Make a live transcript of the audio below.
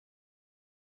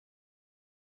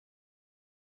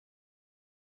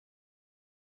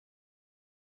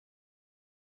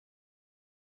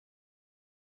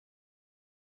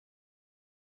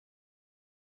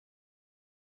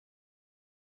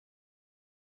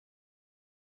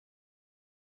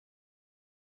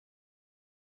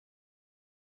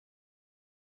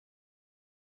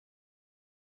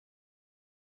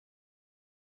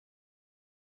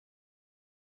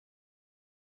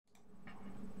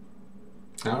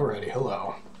Alrighty,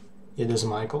 hello. It is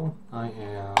Michael. I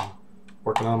am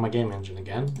working on my game engine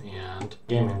again,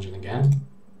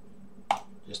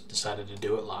 just decided to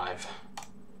do it live.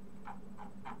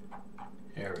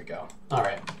 There we go.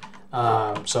 Alright.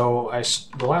 So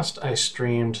the last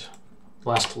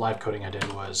live coding I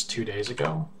did was 2 days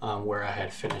ago, where I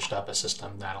had finished up a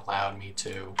system that allowed me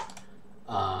to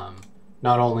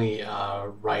not only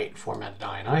write formatted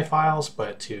INI files,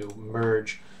 but to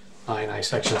merge INI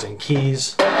sections and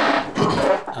keys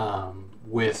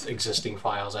with existing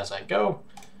files as I go.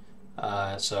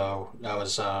 So that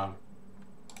was a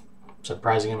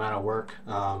surprising amount of work,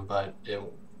 but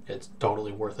it's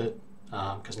totally worth it,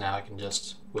 because now I can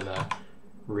just, with a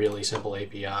really simple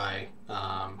API,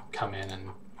 come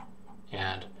in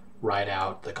and write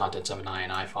out the contents of an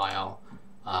INI file.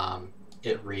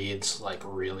 It reads like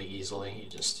really easily. You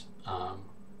just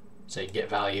say get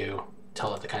value,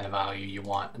 tell it the kind of value you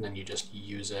want, and then you just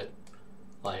use it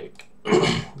like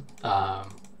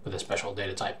with a special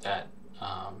data type that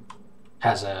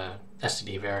has a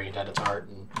std variant at its heart,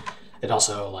 and it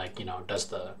also, like, you know, does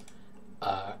the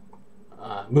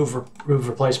move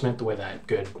replacement the way that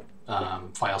good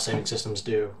file saving systems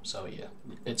do. So yeah,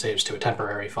 it saves to a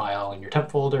temporary file in your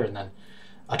temp folder and then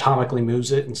atomically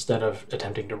moves it instead of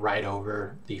attempting to write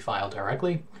over the file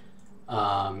directly.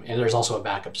 And there's also a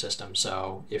backup system.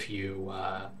 So if you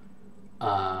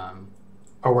are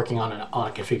working on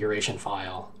a configuration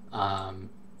file,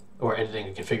 or editing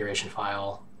a configuration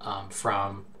file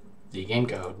from the game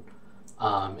code,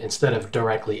 instead of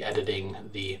directly editing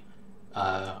the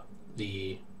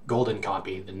golden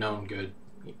copy, the known good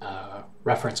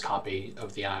reference copy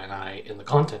of the INI in the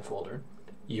content folder,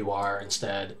 you are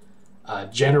instead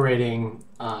generating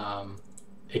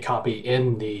a copy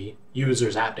in the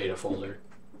user's app data folder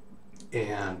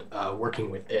and working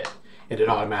with it, and it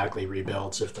automatically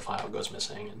rebuilds if the file goes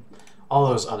missing and all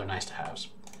those other nice to haves.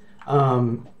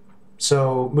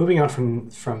 So moving on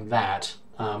from that,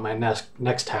 my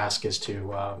next task is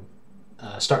to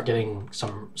start getting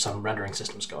some rendering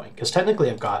systems going, because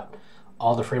technically I've got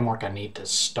all the framework I need to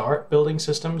start building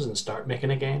systems and start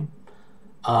making a game.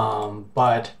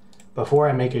 But before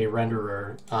I make a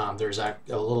renderer, there's a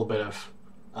little bit of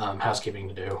housekeeping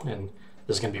to do, and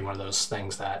this is going to be one of those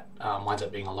things that winds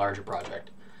up being a larger project.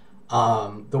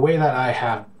 The way that I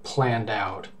have planned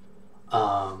out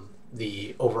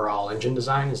the overall engine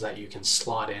design is that you can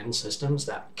slot in systems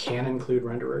that can include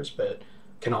renderers, but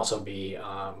can also be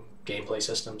gameplay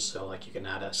systems. So like you can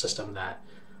add a system that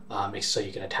makes so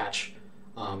you can attach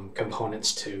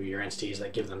components to your entities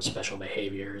that give them special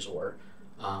behaviors or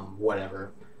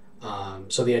whatever.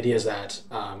 So the idea is that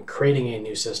creating a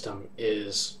new system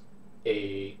is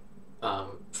a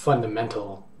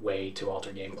fundamental way to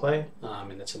alter gameplay,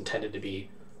 and it's intended to be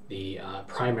the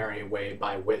primary way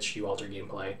by which you alter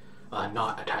gameplay,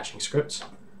 not attaching scripts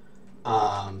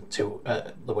to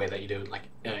the way that you do like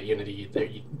Unity.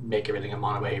 You make everything a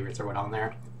mono behavior, throw it on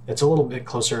there. It's a little bit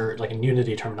closer, like in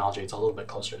Unity terminology, it's a little bit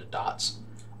closer to dots,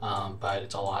 but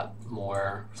it's a lot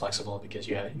more flexible because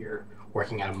you're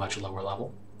working at a much lower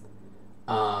level.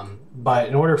 But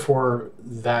in order for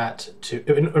that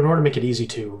in order to make it easy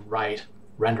to write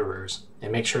renderers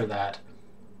and make sure that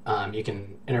you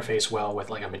can interface well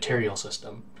with like a material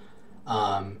system,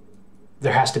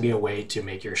 there has to be a way to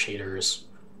make your shaders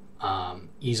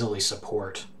easily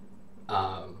support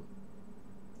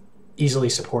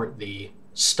the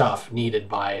stuff needed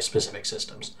by specific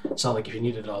systems. So like if you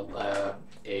needed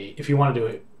if you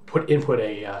wanted to input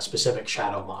a specific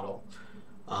shadow model,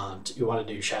 you want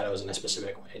to do shadows in a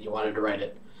specific way, and you wanted to write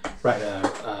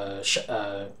a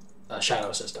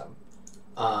shadow system.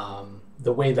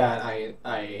 The way that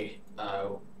I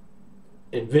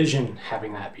envision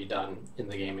having that be done in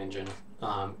the game engine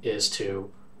is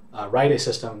to write a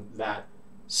system that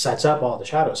sets up all the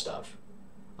shadow stuff.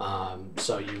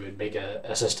 So you would make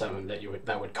a system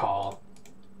that would call.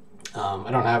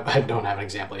 I don't have an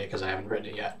example yet because I haven't written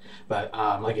it yet. But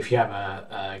like if you have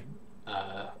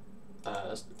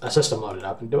a system loaded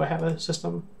up, and do I have a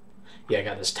system? Yeah, I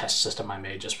got this test system I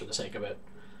made just for the sake of it.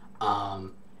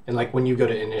 And like when you go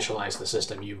to initialize the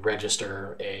system, you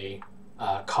register a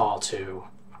call to.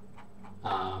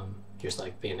 Here's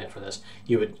like the init for this.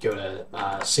 You would go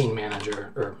to scene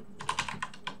manager, or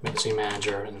make a scene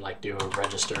manager, and like do a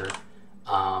register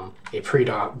a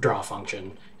pre-draw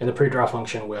function, and the pre-draw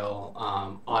function will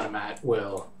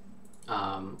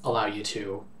allow you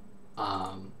to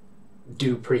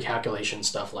do pre-calculation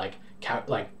stuff like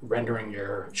rendering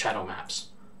your shadow maps.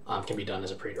 Can be done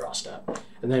as a pre-draw step,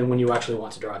 and then when you actually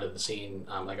want to draw to the scene,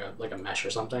 like a mesh or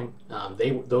something,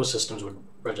 those systems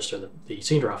register the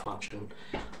scene draw function.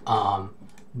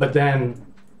 But then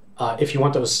if you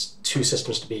want those two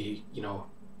systems to be,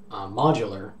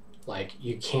 modular, like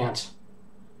you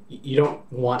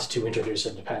don't want to introduce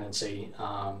a dependency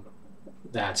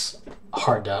that's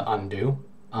hard to undo.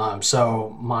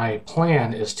 So my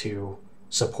plan is to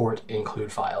support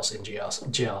include files in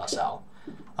GLSL.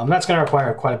 That's going to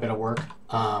require quite a bit of work.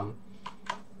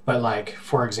 But like,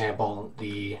 for example,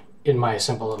 in my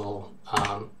simple little,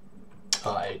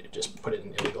 I just put it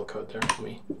in illegal code there. Let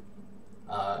me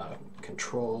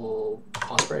control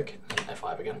pause break and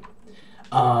F5 again.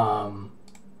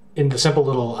 In the simple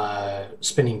little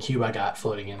spinning cube I got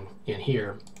floating in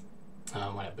here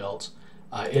when it builds,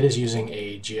 it is using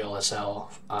a GLSL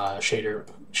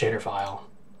shader file.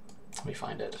 Let me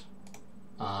find it.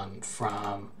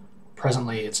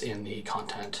 Presently it's in the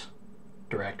content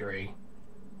directory,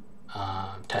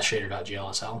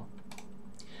 testshader.glsl.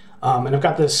 And I've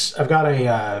got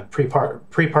a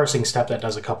pre-parsing step that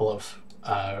does a couple of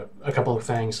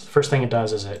things. The first thing it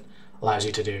does is it allows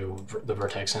you to do the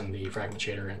vertex and the fragment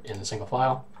shader in a single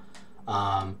file.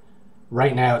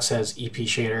 Right now it says EP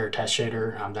shader, test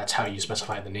shader. That's how you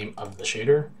specify the name of the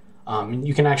shader.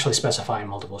 You can actually specify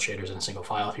multiple shaders in a single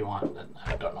file if you want.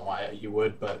 I don't know why you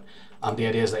would, but the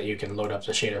idea is that you can load up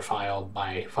the shader file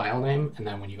by file name, and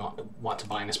then when you want to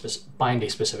bind a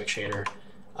specific shader,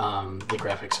 the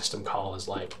graphics system call is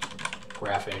like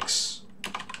graphics.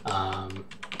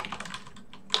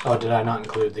 Oh, did I not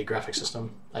include the graphics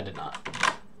system? I did not.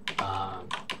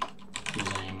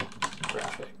 Using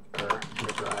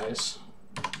enterprise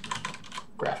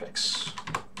graphics.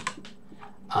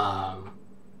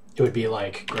 It would be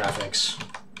like graphics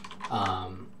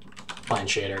bind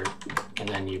shader, and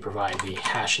then you provide the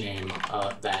hash name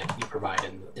that you provide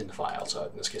in the file. So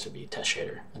in this case, it'd be test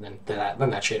shader, and then that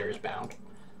shader is bound.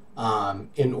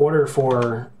 In order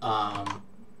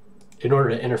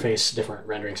to interface different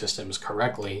rendering systems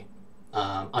correctly,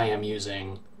 I'm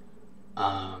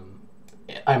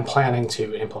planning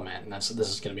to implement, and this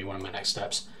is going to be one of my next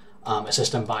steps, a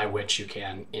system by which you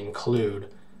can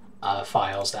include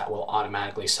files that will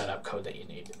automatically set up code that you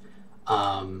need.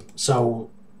 So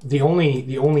the only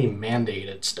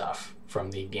mandated stuff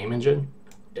from the game engine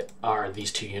are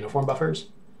these two uniform buffers,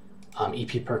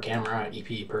 EP per camera,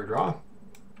 EP per draw,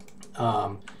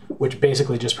 which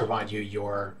basically just provide you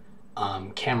your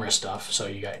camera stuff. So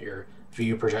you got your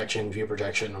view projection,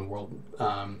 and world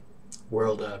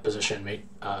position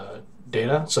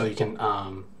data. So you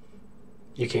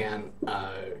can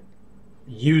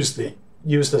use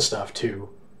this stuff to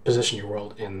position your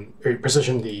world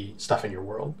position the stuff in your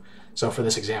world. So for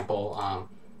this example,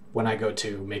 when I go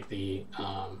to make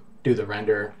do the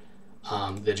render,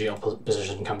 the GL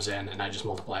position comes in, and I just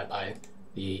multiply it by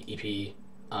the EP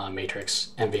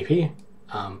matrix MVP,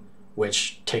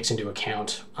 which takes into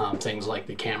account things like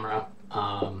the camera,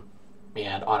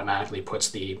 and automatically puts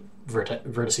the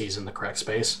vertices in the correct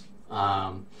space.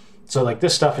 So like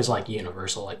this stuff is like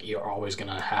universal. Like you're always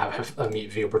gonna have a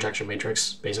view projection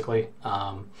matrix, basically.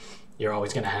 You're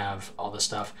always gonna have all this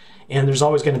stuff, and there's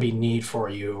always gonna be need for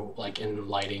you, like in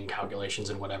lighting calculations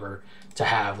and whatever, to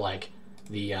have like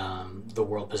the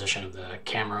world position of the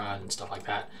camera and stuff like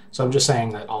that. So I'm just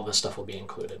saying that all this stuff will be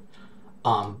included.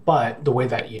 But the way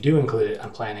that you do include it,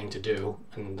 I'm planning to do,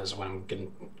 and this is what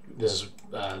this is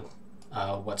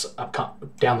what's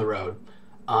down the road,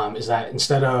 is that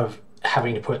instead of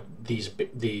having to put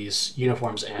these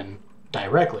uniforms in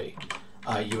directly,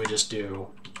 you would just do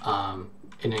an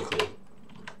include,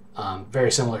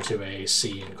 very similar to a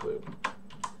C include.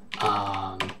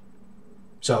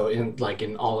 So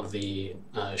in all of the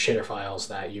shader files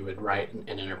that you would write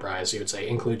in Enterprise, you would say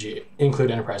include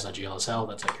enterprise.glsl.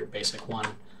 That's like your basic one.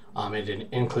 It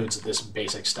includes this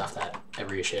basic stuff that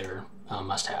every shader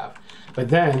must have. But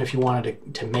then if you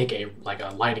wanted to make a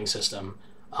lighting system,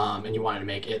 and you wanted to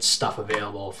make its stuff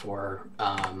available for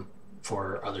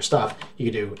other stuff,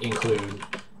 you could do include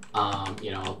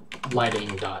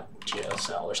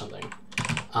lighting.glsl or something,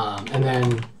 and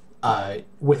then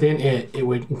within it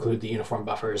would include the uniform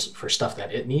buffers for stuff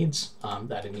that it needs,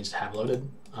 that it needs to have loaded.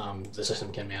 The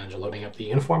system can manage loading up the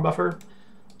uniform buffer,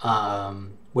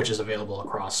 which is available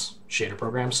across shader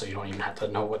programs, so you don't even have to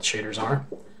know what the shaders are.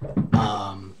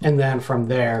 And then from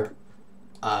there,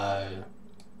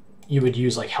 you would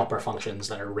use like helper functions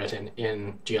that are written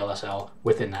in GLSL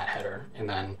within that header, and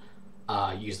then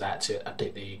use that to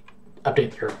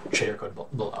update your shader code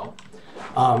below.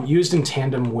 Used in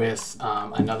tandem with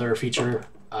another feature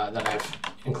that I've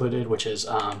included, which is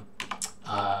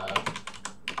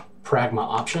pragma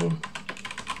option.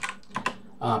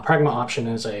 Pragma option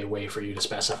is a way for you to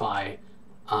specify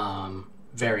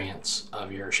variants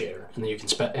of your shader, and then you can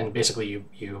and basically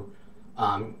you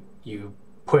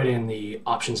put in the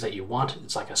options that you want.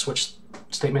 It's like a switch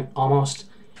statement almost,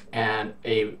 and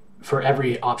for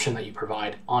every option that you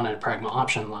provide on a Pragma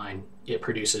option line, it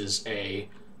produces a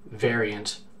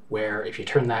variant where if you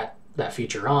turn that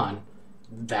feature on,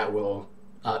 that will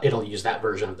it'll use that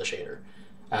version of the shader.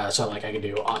 So like I can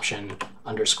do option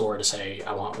underscore to say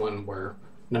I want one where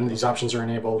none of these options are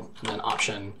enabled, and then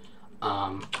option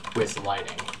with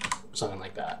lighting, something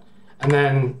like that. And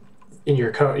then in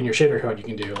your code, in your shader code, you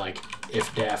can do like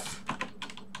if def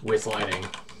with lighting,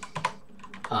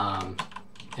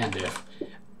 and if.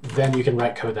 Then you can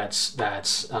write code that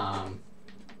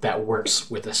works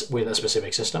with a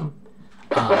specific system,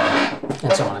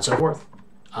 and so on and so forth.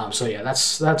 So yeah,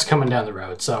 that's coming down the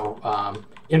road. So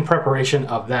in preparation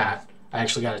of that, I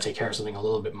actually got to take care of something a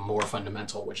little bit more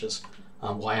fundamental, which is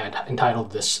why I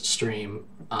entitled this stream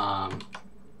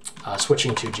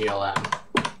switching to GLM,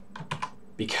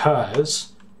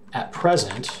 because at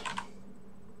present,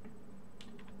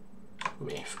 let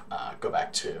me go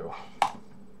back to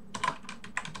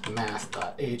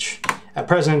math.h. At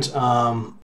present,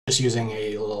 just using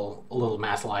a little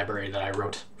math library that I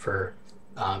wrote for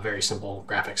very simple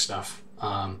graphic stuff,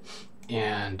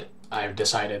 and I've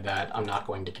decided that I'm not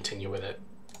going to continue with it,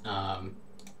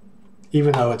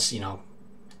 even though it's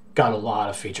got a lot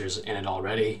of features in it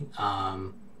already.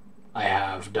 I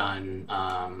have done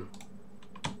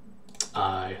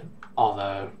all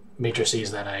the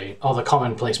matrices all the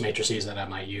commonplace matrices that I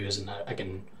might use, and I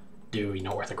can do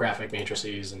orthographic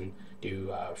matrices and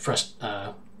do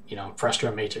frustum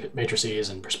matrices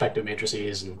and perspective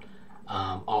matrices and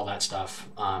all that stuff,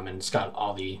 and it's got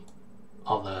all the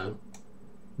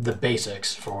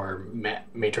basics for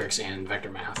matrix and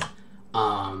vector math.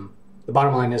 The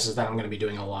bottom line is that I'm going to be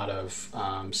doing a lot of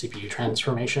CPU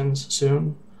transformations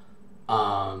soon.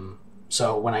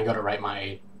 So when I go to write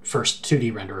my first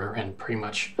 2D renderer, and pretty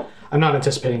much I'm not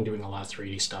anticipating doing a lot of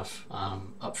 3D stuff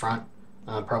up front.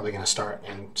 I'm probably going to start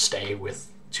and stay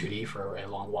with 2D for a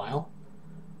long while.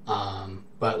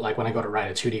 But like when I go to write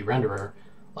a 2D renderer,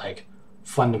 like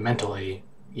fundamentally,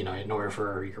 in order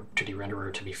for your 2D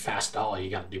renderer to be fast at all, you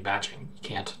got to do batching.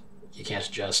 You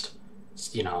can't just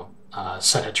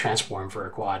set a transform for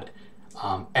a quad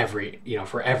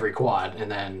for every quad,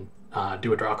 and then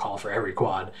do a draw call for every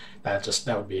quad. That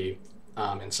would be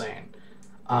insane.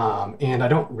 And I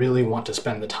don't really want to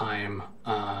spend the time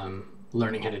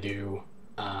learning how to do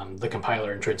the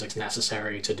compiler intrinsics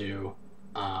necessary to do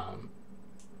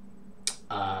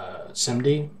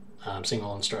SIMD,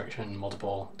 single instruction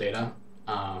multiple data,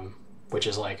 which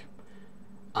is like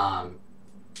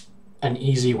an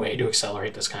easy way to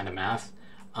accelerate this kind of math.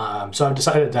 So I've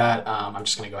decided that I'm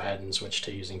just going to go ahead and switch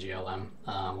to using GLM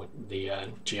with the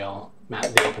OpenGL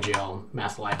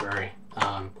math library,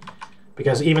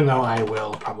 because even though I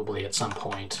will probably at some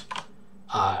point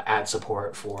add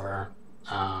support for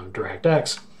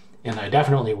DirectX, and I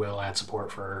definitely will add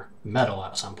support for Metal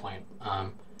at some point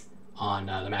on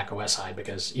the Mac OS side,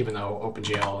 because even though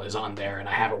OpenGL is on there and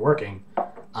I have it working,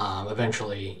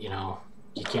 eventually, you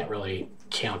can't really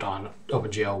count on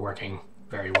OpenGL working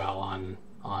very well on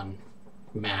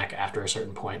Mac after a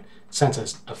certain point, since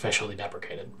it's officially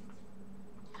deprecated.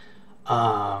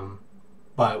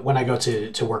 But when I go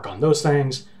to work on those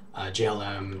things,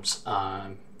 GLM's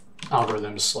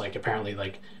algorithms, like apparently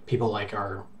like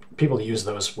people use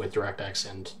those with DirectX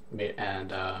and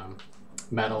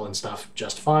Metal and stuff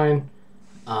just fine.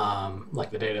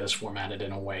 Like the data is formatted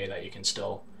in a way that you can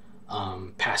still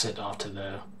pass it off to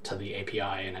the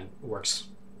API, and it works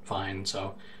fine.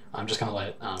 So I'm just gonna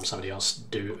let somebody else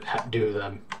do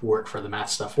the work for the math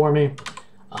stuff for me,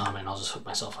 and I'll just hook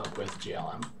myself up with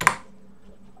GLM.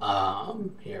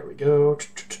 Here we go.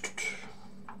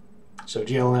 So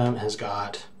GLM has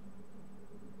got,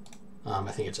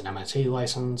 I think it's an MIT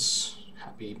license,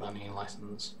 Happy Bunny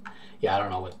license. Yeah, I don't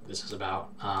know what this is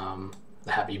about.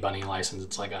 The Happy Bunny license,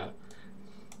 it's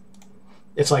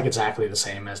like exactly the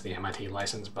same as the MIT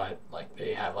license, but like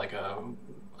they have like a,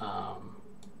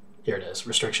 here it is,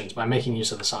 restrictions. By making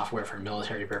use of the software for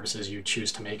military purposes, you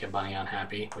choose to make a bunny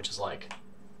unhappy, which is like,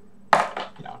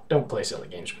 don't play silly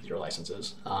games with your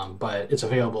licenses. But it's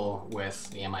available with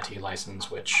the MIT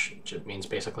license, which means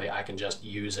basically I can just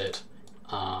use it,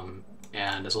 and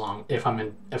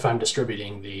if I'm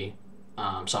distributing the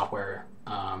software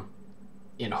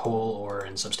in whole or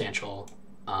in substantial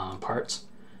parts,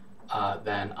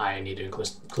 then I need to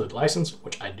include the license,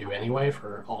 which I do anyway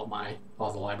for all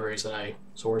the libraries that I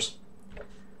source.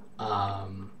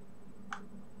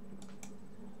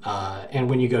 And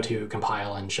when you go to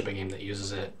compile and ship a game that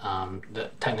uses it,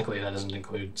 technically that doesn't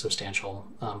include substantial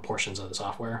portions of the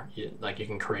software. You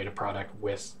can create a product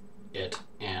with it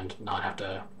and not have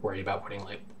to worry about putting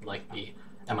like the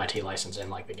MIT license in,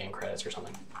 like the game credits or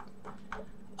something.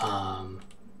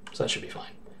 So that should be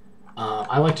fine.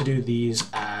 I like to do these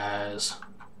as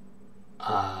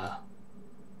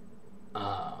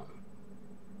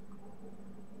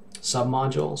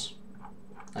submodules,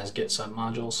 as Git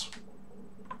submodules.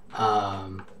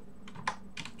 I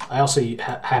also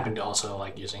happen to also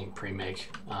like using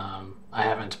pre-make. I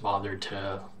haven't bothered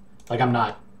to, I'm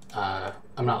not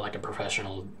like a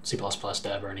professional C++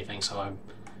 dev or anything, so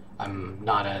I'm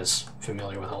not as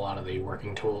familiar with a lot of the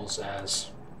working tools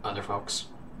as other folks.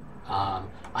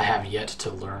 I have yet to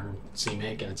learn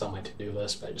CMake, and it's on my to-do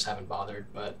list, but I just haven't bothered.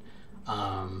 But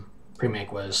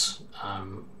pre-make was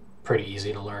pretty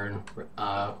easy to learn,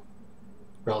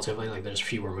 relatively. Like, there's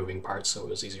fewer moving parts, so it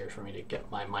was easier for me to get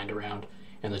my mind around.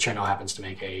 And the channel happens to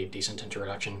make a decent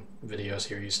introduction video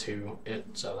series to it,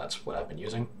 so that's what I've been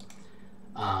using.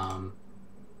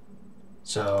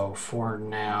 So for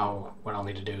now, what I'll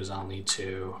need to do is I'll need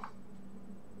to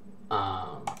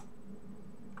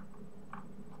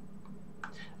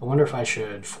I wonder if I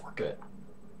should fork it.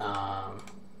 How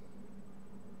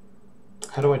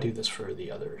do I do this for the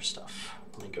other stuff?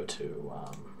 Let me go to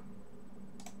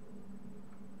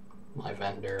my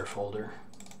vendor folder.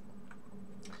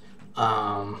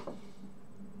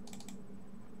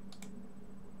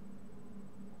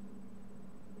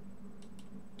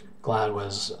 Glad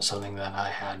was something that I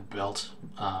had built.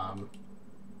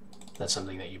 That's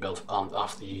something that you built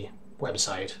off the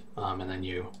website, and then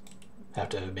you have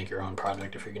to make your own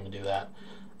project if you're going to do that.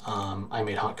 I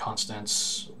made hot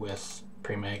constants with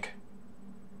pre-make.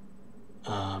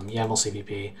 YAML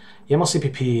CPP. YAML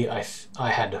CPP I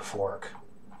had to fork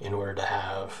in order to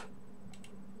have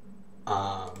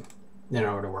in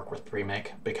order to work with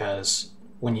pre-make, because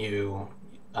when you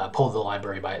pull the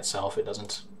library by itself, it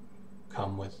doesn't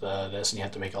come with this, and you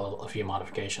have to make a few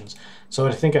modifications. So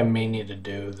what I think I may need to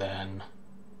do then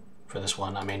for this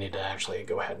one, I may need to actually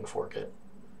go ahead and fork it.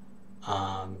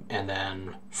 And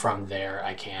then from there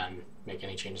I can make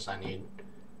any changes I need.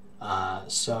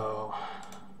 So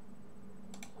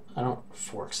I don't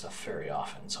fork stuff very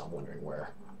often, so I'm wondering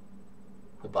where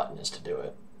the button is to do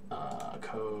it.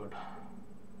 Code,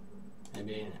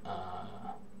 maybe,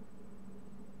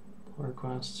 pull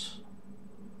requests.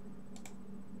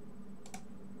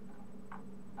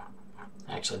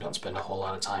 I actually don't spend a whole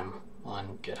lot of time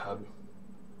on GitHub.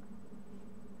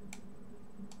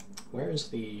 Where is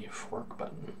the fork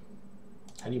button?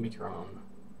 How do you make your own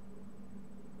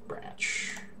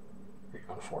branch or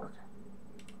your own fork?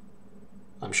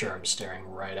 I'm sure I'm staring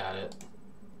right at it.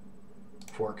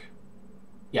 Fork.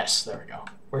 Yes, there we go.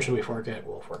 Where should we fork it?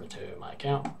 We'll fork it to my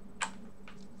account.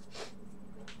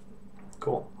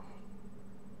 Cool.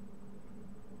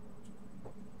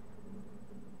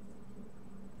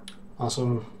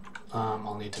 Awesome.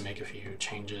 I'll need to make a few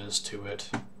changes to it,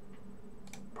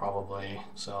 probably.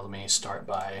 So let me start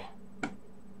by,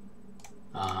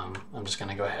 I'm just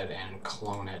gonna go ahead and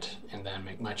clone it and then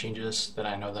make my changes that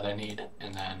I know that I need.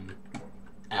 And then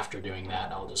after doing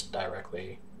that, I'll just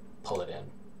directly pull it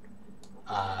in.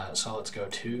 So let's go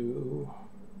to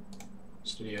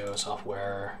Studio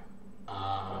Software.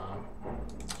 I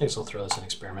guess I'll throw this in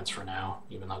experiments for now,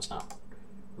 even though it's not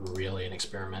really an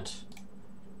experiment.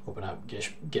 Open up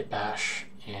Git Bash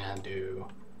and do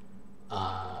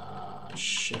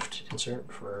Shift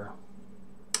Insert for,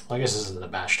 well, I guess this is the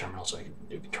Bash terminal, so I can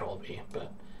do Control V,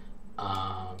 but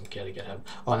get a GitHub.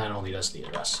 Oh, and that only does the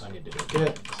address, so I need to do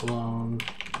git clone.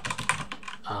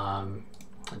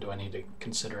 And do I need to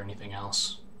consider anything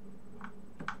else?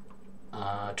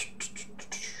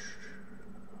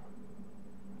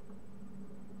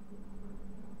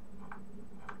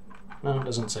 No, it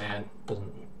doesn't say it.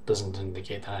 Doesn't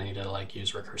indicate that I need to like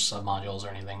use recursive submodules or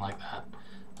anything like that,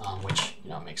 which,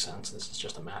 you know, makes sense. This is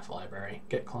just a math library.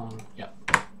 Git clone. Yep.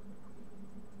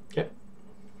 Yep.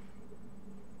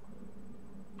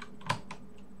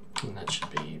 And that should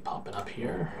be popping up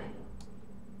here.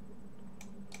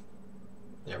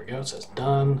 There we go. It says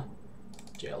done.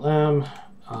 GLM.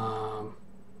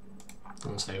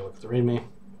 Let's take a look at the README.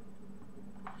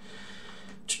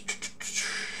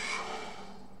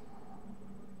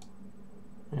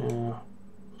 Yeah.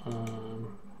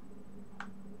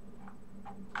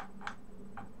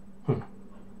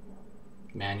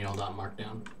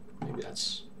 Manual.markdown. Maybe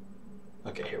that's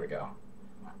okay. Here we go.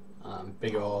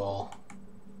 Big ol'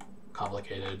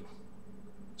 complicated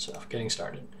stuff. Getting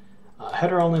started.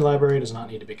 Header only library does not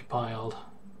need to be compiled.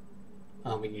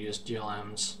 We can use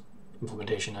GLMs.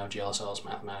 implementation of GLSL's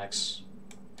mathematics.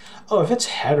 Oh, if it's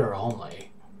header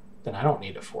only, then I don't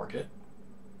need to fork it.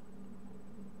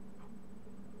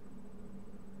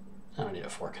 I don't need to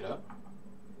fork it up.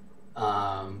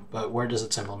 But where does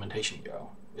its implementation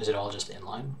go? Is it all just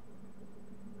inline?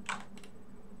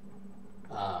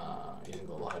 Using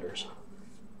global headers.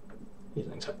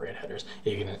 Using separate headers.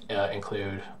 You can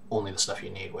include only the stuff you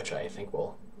need, which I think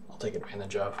I'll take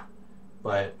advantage of.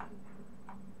 But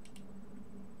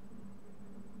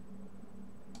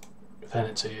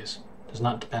dependencies does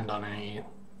not depend on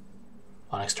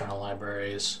external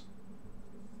libraries.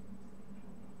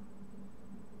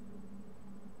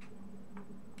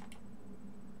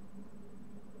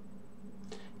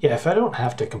 Yeah, if I don't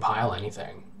have to compile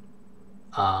anything,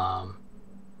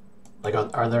 like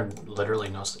are there literally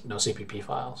no CPP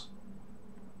files?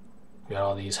 We got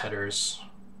all these headers.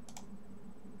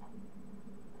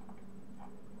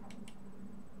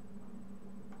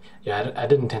 Yeah, I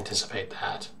didn't anticipate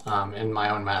that. In my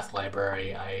own math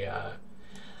library, I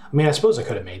mean, I suppose I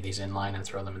could have made these inline and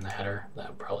throw them in the header.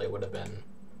 That probably would have been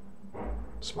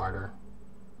smarter.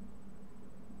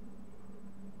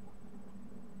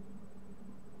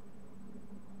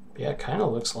 But yeah, it kind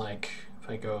of looks like if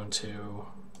I go into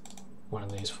one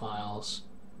of these files,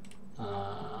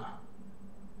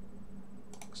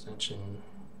 extension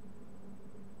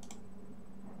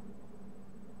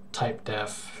type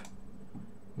def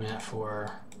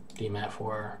mat4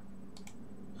 dmat4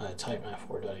 type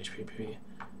mat4.hpp.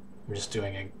 I'm just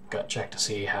doing a gut check to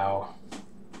see how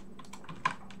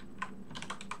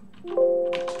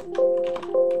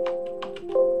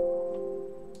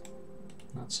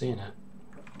not seeing it.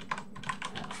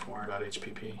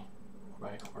 Mat4.hpp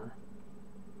 4x4.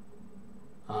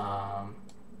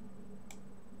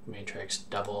 Matrix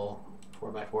double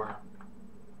 4x4.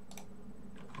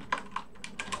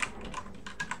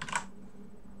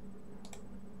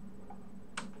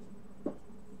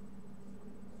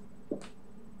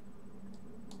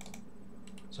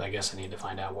 So I guess I need to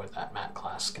find out what that mat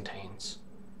class contains.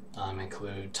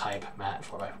 Include type mat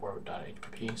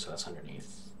 4x4.hpp, so that's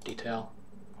underneath detail.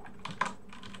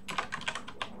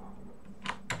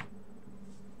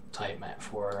 Type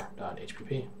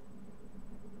mat4.hpp.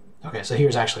 Okay, so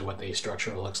here's actually what the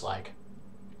structure looks like.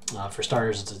 For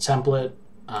starters, it's a template,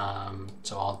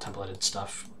 so all templated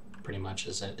stuff pretty much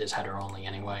is header only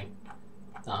anyway,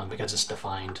 because it's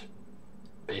defined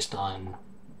based on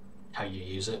how you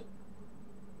use it.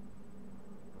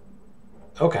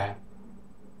 Okay,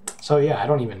 so yeah, I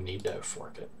don't even need to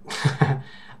fork it.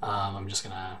 I'm just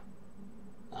gonna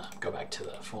go back to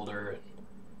the folder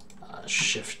and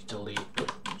shift delete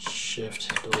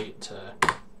to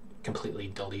completely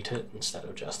delete it instead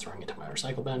of just throwing it to my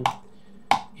recycle bin.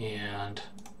 And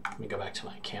let me go back to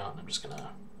my account. I'm just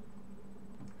gonna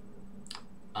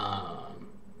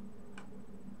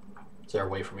is there a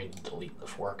way for me to delete the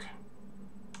fork?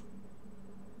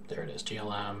 There it is,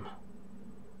 GLM.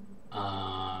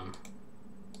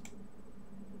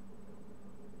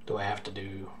 Do I have to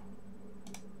do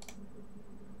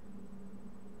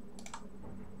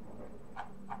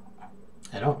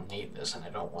I don't need this and I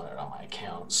don't want it on my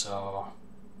account, so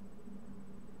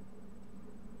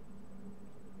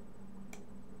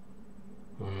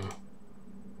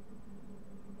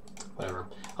whatever.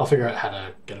 I'll figure out how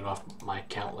to get it off my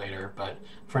account later, but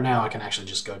for now I can actually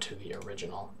just go to the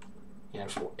original and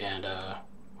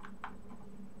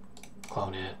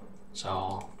clone it. So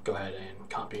I'll go ahead and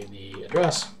copy the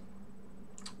address,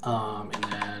 and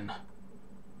then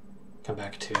come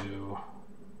back to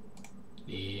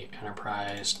the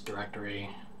enterprise directory,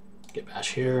 git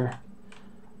bash here,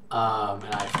 and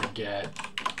I forget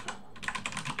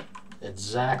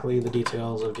exactly the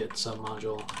details of git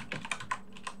submodule.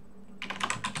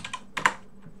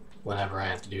 Whenever I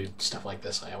have to do stuff like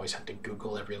this, I always have to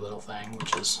Google every little thing,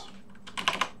 which is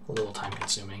a little time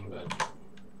consuming, but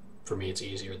for me it's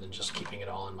easier than just keeping it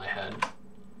all in my head.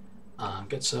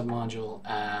 Git submodule,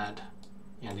 add,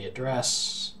 and the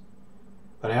address,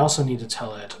 but I also need to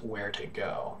tell it where to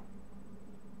go.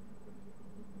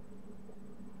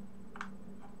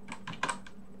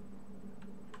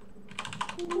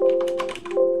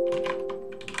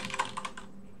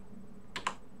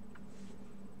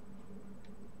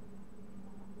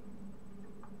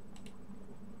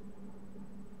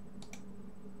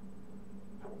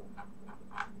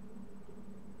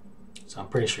 So I'm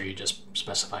pretty sure you just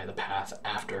specify the path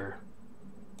after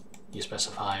you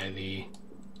specify the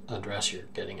address you're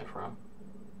getting it from.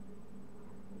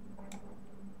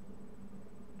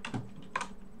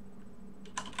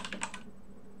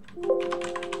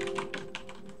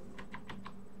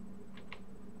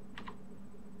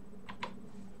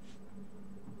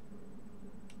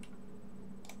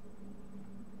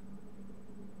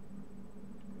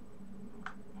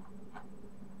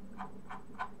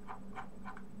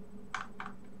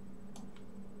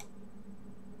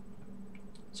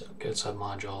 So get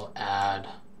submodule, add,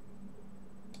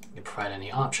 you provide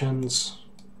any options.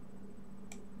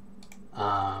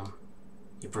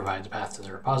 You provide the path to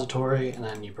the repository, and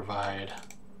then you provide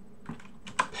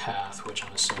path, which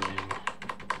I'm assuming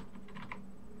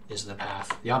is the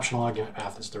path. The optional argument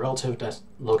path is the relative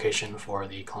location for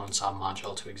the clone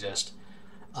submodule to exist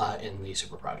in the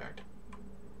super project.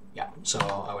 Yeah, so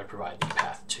I would provide the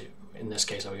path to, in this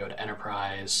case, I would go to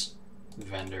enterprise,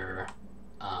 vendor,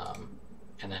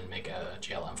 and then make a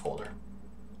GLM folder.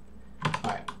 All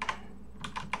right,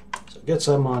 so get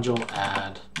submodule,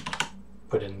 add,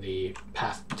 put in the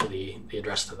path to the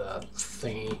address to the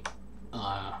thingy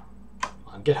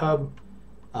on GitHub.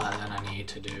 Then I need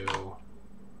to do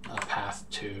a path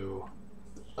to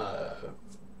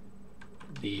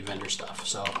the vendor stuff.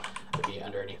 So it'd be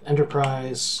underneath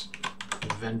enterprise,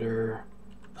 vendor,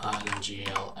 and then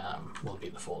GLM will be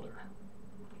the folder.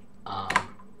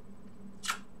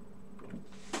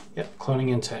 Yep, cloning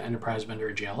into enterprise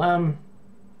vendor GLM.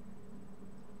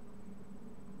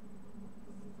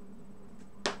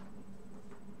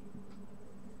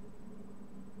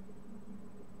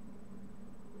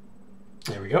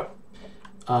 There we go.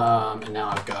 And now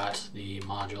I've got the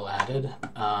module added.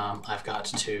 I've got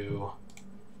to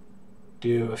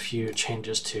do a few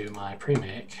changes to my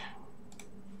pre-make.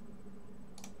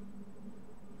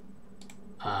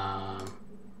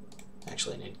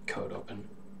 Actually, I need code open.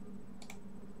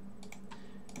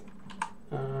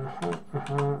 All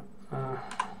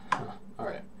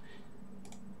right,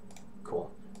 cool.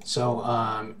 So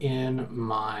in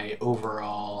my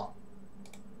overall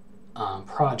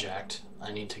project,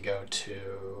 I need to go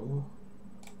to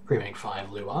Premake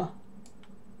 5 Lua.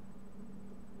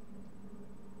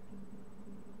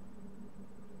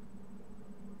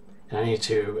 And I need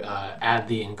to add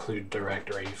the include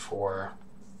directory for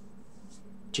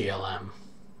GLM.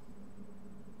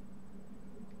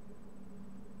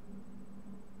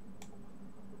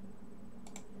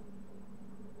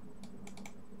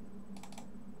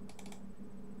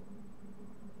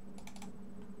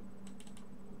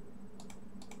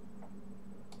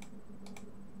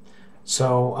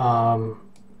 So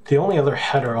the only other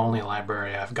header-only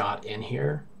library I've got in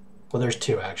here, well, there's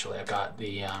two actually. I've got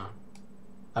the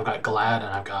I've got GLAD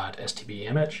and I've got STB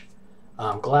image.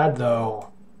 GLAD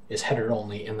though is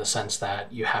header-only in the sense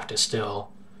that you have to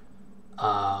still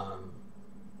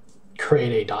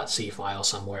create a .c file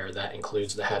somewhere that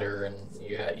includes the header, and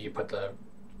you put the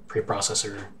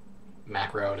preprocessor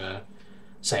macro to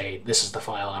say this is the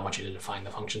file I want you to define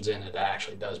the functions in. It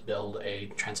actually does build a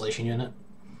translation unit.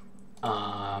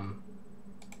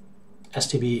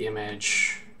 STB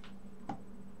image,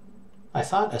 I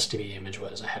thought STB image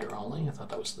was a header only. I thought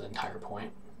that was the entire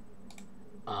point.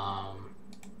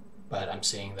 But I'm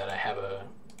seeing that I have a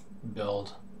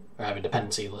build, or I have a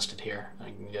dependency listed here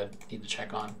I need to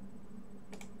check on.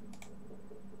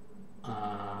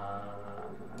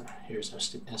 Here's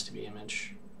STB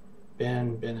image,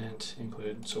 binit,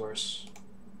 include source.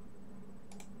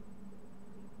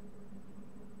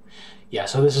 Yeah,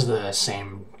 so this is the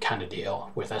same kind of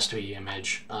deal with STB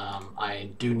image.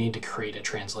 I do need to create a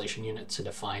translation unit to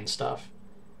define stuff.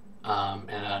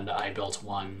 And I built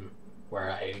one where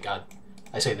I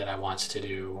say that I want to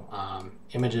do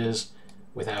images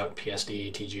without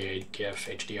PSD, TGA, GIF,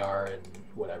 HDR, and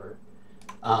whatever.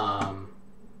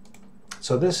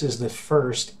 So this is the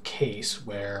first case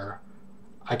where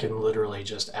I can literally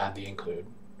just add the include.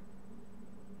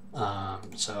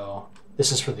 So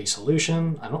this is for the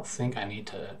solution. I don't think I need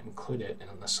to include it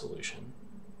in the solution.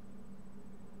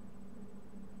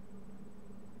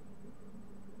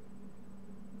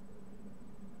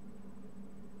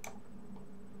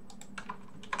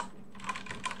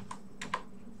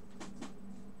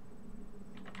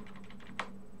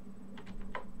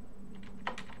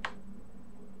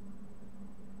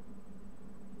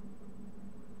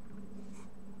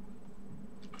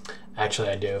 Actually,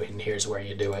 I do, and here's where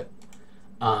you do it.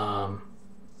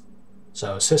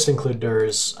 So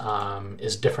sysinclude-ders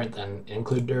is different than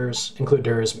include-ders.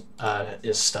 Include-ders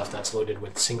is stuff that's loaded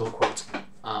with single quotes,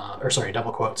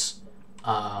 double quotes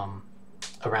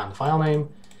around the file name.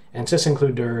 And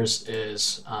sysinclude-ders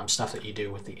is stuff that you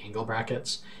do with the angle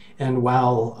brackets. And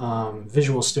while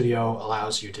Visual Studio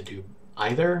allows you to do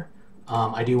either,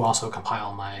 I do also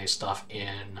compile my stuff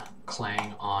in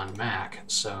Clang on Mac,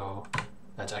 so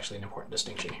that's actually an important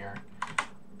distinction here.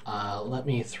 Let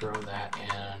me throw that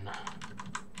in.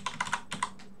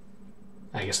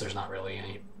 I guess there's not really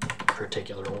any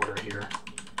particular order here.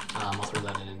 I'll throw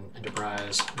that in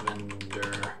enterprise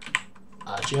vendor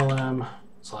GLM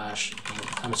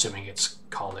 / I'm assuming it's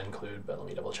called include, but let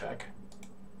me double check.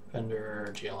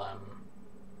 Vendor GLM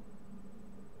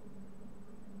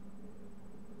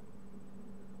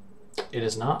It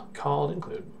is not called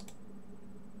include.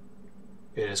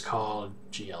 It is called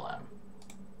GLM.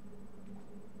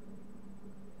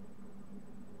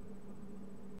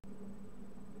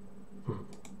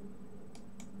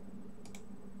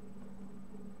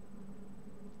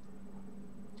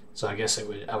 So I guess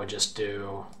I would just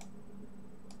do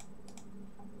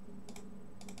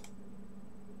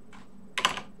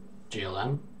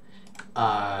GLM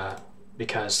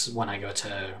because when I go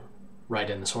to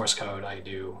write in the source code, I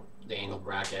do the angled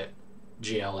bracket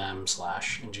GLM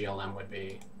 / and GLM would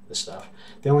be this stuff.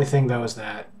 The only thing though is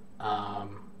that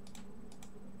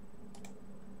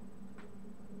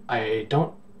I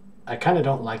kind of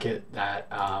don't like it that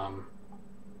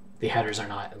the headers are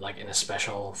not like in a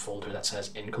special folder that says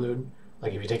include.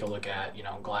 Like if you take a look at, you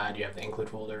know, GLAD, you have the include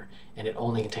folder, and it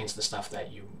only contains the stuff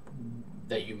that you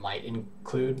might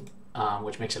include,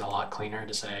 which makes it a lot cleaner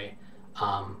to say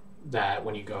that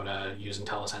when you go to use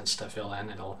IntelliSense to fill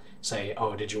in, it'll say,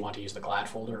 oh, did you want to use the GLAD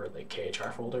folder or the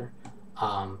KHR folder?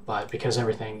 But because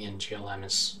everything in GLM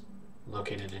is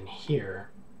located in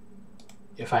here,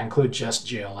 if I include just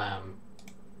GLM,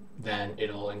 then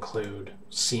it'll include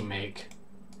CMake,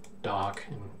 doc,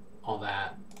 and all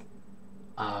that.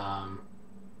 I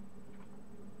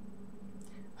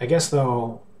guess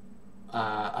though,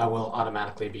 I will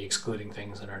automatically be excluding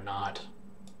things that are not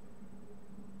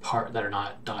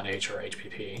 .h or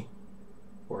HPP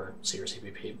or C or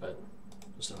CPP, but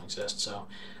those don't exist. So,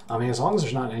 I mean, as long as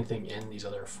there's not anything in these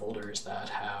other folders that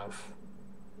have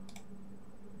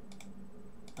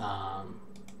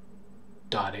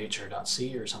 .h or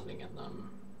 .c or something in them.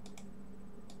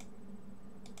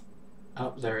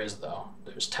 Oh, there is though.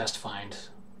 There's test find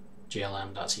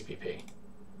glm.cpp.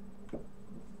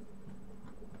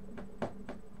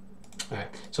 All right,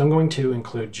 so I'm going to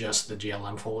include just the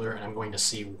GLM folder, and I'm going to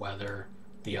see whether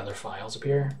the other files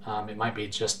appear. It might be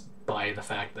just by the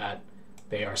fact that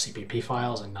they are CPP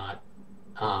files and not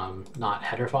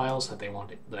header files that I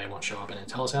won't show up in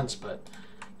IntelliSense. But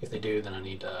if they do, then I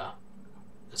need to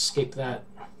escape that,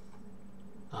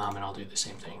 and I'll do the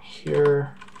same thing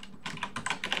here.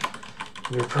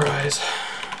 Enterprise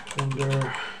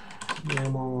vendor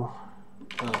YAML,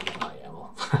 not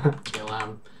YAML,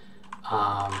 GLM.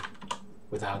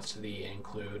 Without the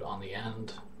include on the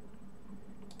end,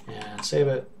 and save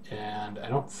it. And I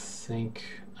don't think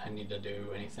I need to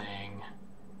do anything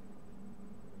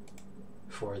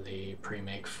for the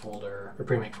pre-make folder or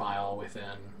pre-make file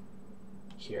within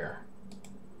here.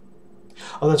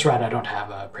 Oh, that's right, I don't have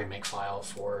a pre-make file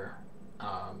for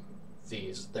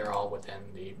these. They're all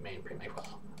within the main pre-make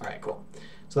file. All right, cool.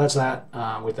 So that's that.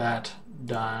 With that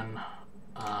done,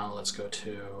 let's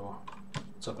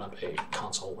open up a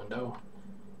console window.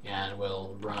 And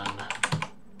we'll run,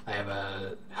 I have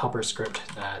a helper script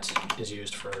that is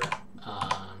used for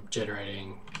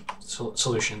generating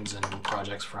solutions and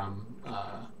projects from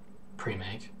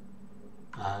pre-make.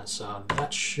 So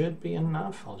that should be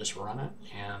enough. I'll just run it,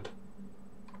 and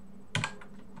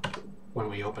when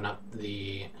we open up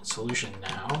the solution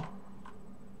now,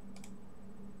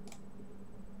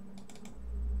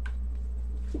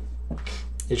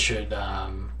 it should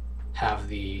have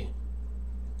the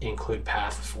include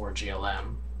path for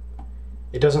GLM.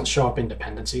 It doesn't show up in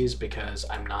dependencies because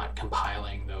I'm not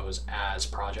compiling those as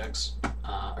projects,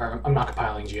 or I'm not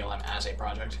compiling GLM as a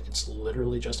project. It's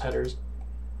literally just headers.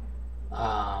 If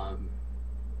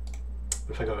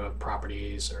I go to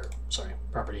properties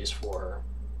for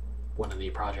one of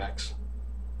the projects,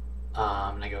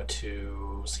 and I go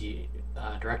to see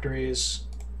directories,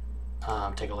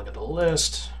 take a look at the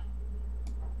list.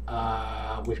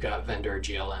 We've got vendor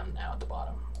GLM now at the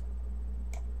bottom.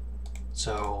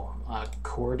 So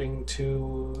according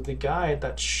to the guide,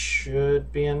 that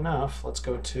should be enough. Let's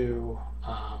go to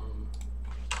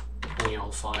any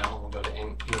old file. We'll go to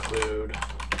include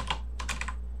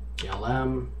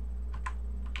GLM.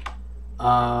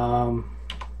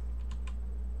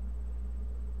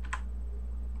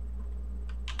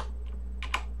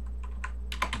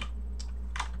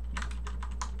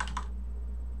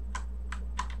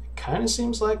 Kind of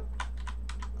seems like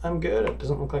I'm good. It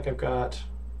doesn't look like I've got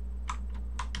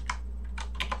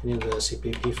any of the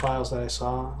CPP files that I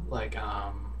saw. Like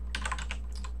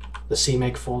the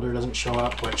CMake folder doesn't show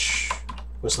up, which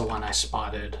was the one I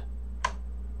spotted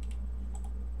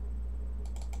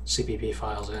CPP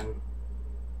files in.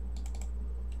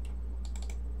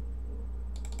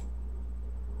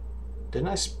 Didn't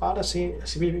I spot a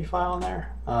CPP file in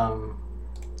there?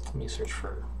 Let me search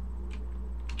for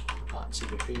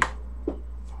 .cpp.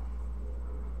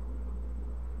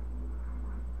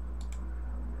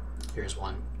 Here's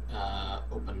one,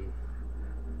 open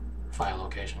file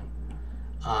location.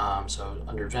 So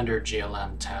under vendor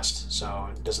GLM test. So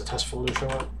does the test folder show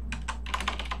up?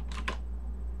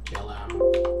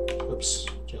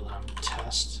 GLM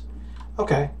test.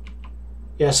 Okay.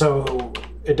 Yeah, so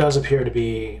it does appear to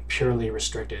be purely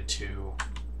restricted to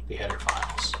the header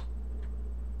files,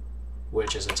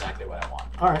 which is exactly what I want.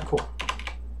 All right, cool.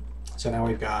 So now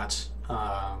we've got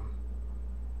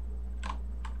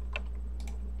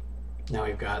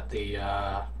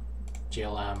the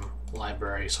GLM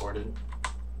library sorted.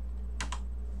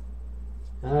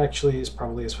 That actually is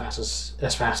probably as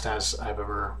fast as I've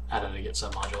ever added a Git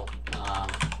submodule.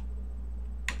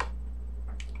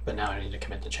 But now I need to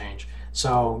commit the change.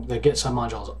 So the Git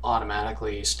submodule is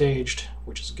automatically staged,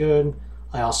 which is good.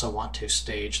 I also want to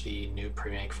stage the new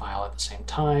premake file at the same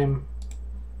time.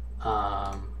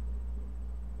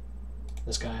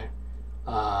 This guy.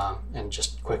 And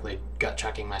just quickly gut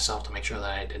checking myself to make sure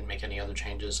that I didn't make any other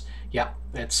changes. Yeah,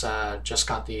 it's just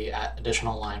got the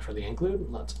additional line for the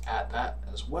include. Let's add that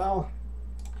as well.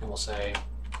 And we'll say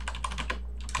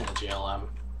in a GLM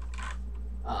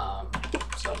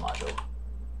submodule.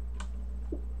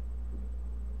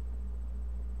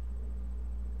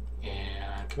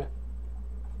 And commit.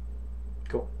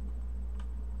 Cool.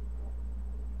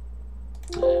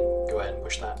 And go ahead and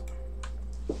push that.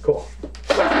 Cool.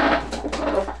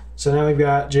 So now we've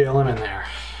got GLM in there.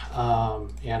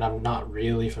 And I'm not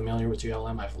really familiar with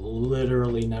GLM. I've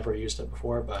literally never used it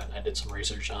before, but I did some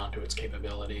research onto its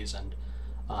capabilities, and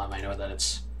I know that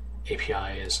its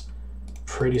API is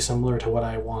pretty similar to what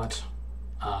I want.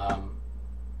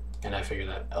 And I figure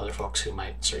that other folks who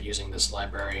might start using this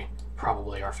library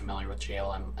probably are familiar with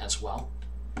GLM as well.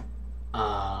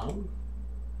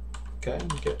 Okay,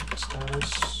 get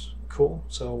status. Cool,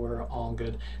 so we're all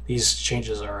good. These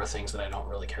changes are things that I don't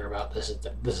really care about. This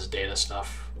is data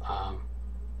stuff,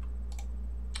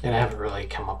 and I haven't really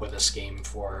come up with a scheme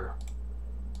for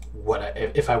what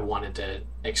if I wanted to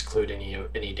exclude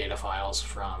any data files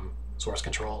from source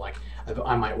control. Like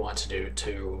I might want to do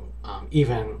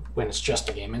even when it's just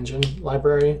a game engine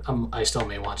library. I still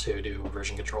may want to do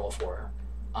version control for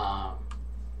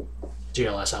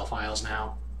GLSL files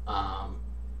now.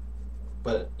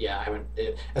 But yeah, I haven't.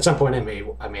 At some point,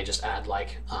 I may just add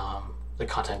like the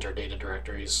content or data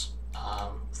directories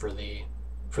for the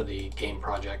game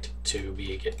project to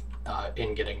be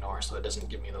in gitignore, so it doesn't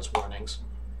give me those warnings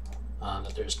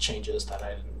that there's changes that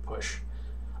I didn't push.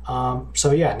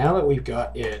 So yeah, now that we've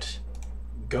got it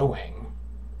going,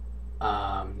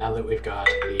 now that we've got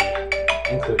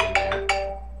the include in there.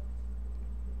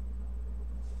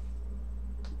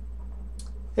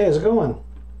 Hey, how's it going?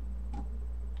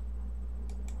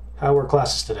 How were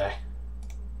classes today?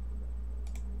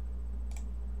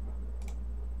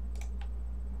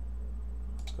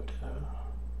 Let's go to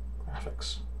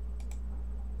graphics.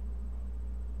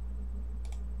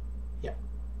 Yeah.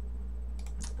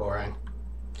 Boring.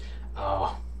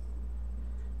 Oh.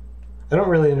 I don't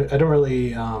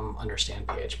really understand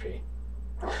PHP.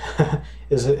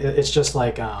 It's just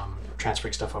like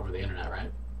transferring stuff over the internet,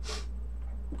 right?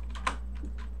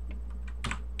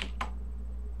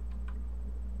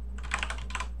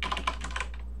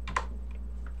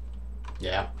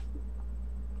 Yeah.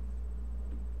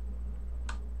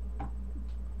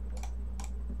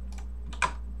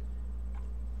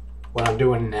 What I'm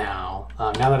doing now,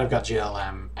 now that I've got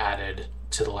GLM added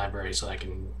to the library so that I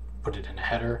can put it in a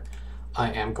header,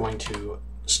 I am going to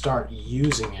start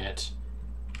using it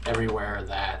everywhere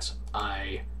that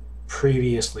I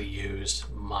previously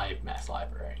used my math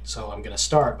library. So I'm going to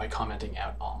start by commenting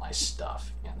out all my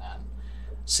stuff and then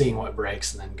seeing what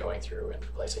breaks and then going through and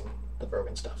replacing the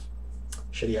broken stuff.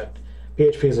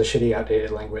 PHP is a shitty,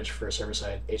 outdated language for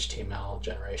server-side HTML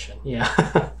generation.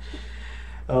 Yeah.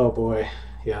 Oh boy.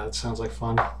 Yeah, that sounds like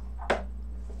fun.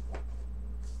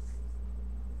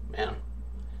 Man.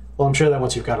 Well, I'm sure that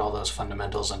once you've got all those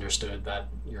fundamentals understood, that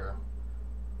your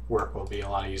work will be a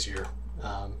lot easier.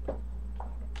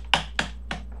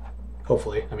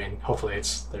 Hopefully. I mean, hopefully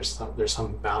there's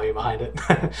some value behind it.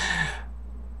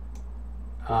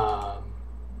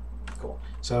 Cool.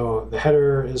 So the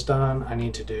header is done. I'm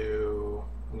going to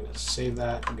save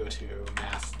that and go to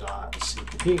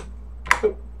math.cpp.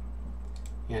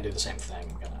 And do the same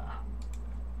thing. I'm gonna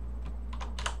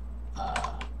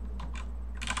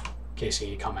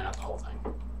KC comment out the whole thing.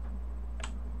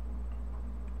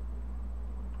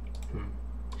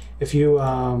 If you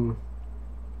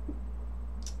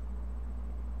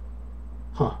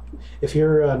if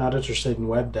you're not interested in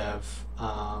web dev,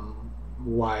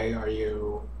 why are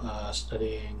you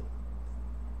studying?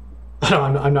 No,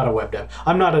 I'm not a web dev.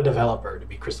 I'm not a developer, to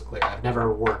be crystal clear. I've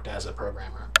never worked as a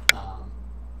programmer,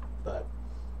 but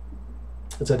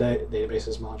It's a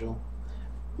databases module.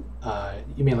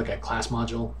 You mean like a class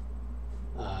module?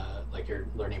 Like you're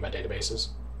learning about databases?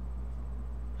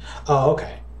 Oh,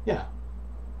 okay. Yeah.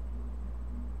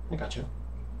 I got you.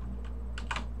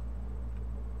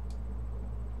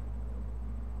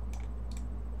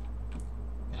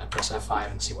 Yeah, press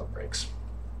F5 and see what breaks.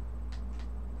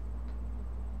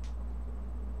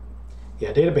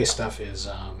 Yeah, database stuff is,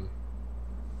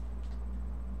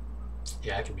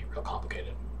 yeah, it can be real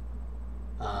complicated.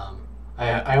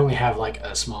 I only have like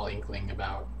a small inkling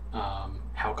about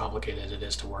how complicated it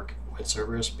is to work with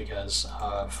servers because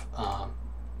of a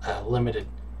limited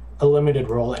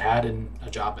role it had in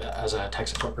a job as a tech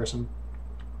support person.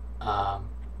 But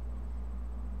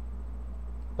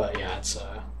yeah, it's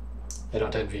I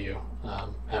don't envy you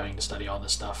having to study all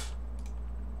this stuff.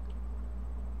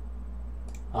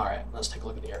 All right, let's take a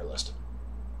look at the error list.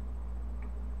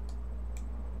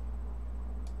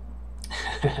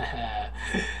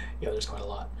 Yeah, there's quite a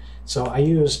lot. So I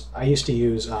used to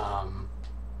use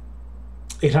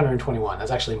 821.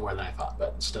 That's actually more than I thought,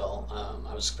 but still,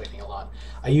 I was expecting a lot.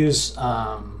 I use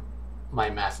my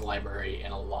math library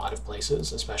in a lot of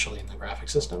places, especially in the graphic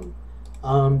system,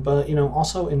 but you know,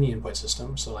 also in the input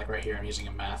system. So like right here, I'm using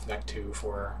a math vec2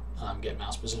 for get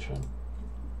mouse position.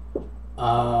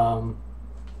 I'm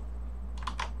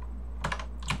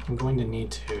going to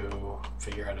need to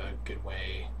figure out a good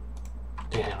way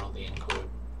to handle the include.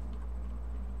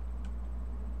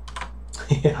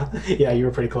 yeah, you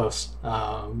were pretty close.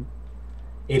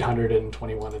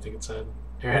 821, I think it said.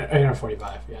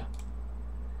 845, yeah.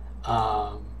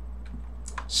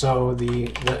 So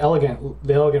the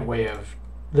elegant way of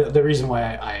the reason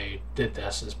why I did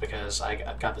this is because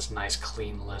I got this nice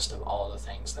clean list of all of the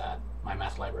things that my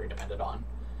math library depended on.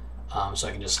 So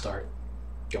I can just start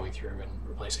going through and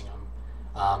replacing them.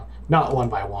 Not one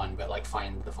by one, but like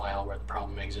find the file where the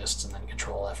problem exists and then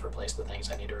Control F replace the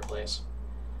things I need to replace.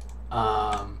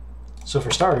 So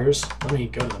for starters, let me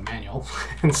go to the manual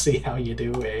and see how you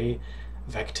do a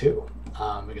vec2,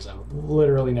 because I've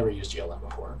literally never used GLM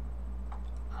before.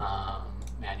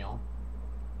 Manual.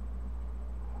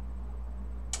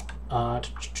 I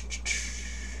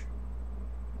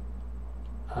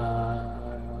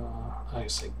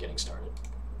guess like getting started.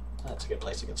 That's a good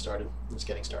place to get started. Just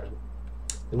getting started.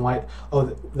 Then why?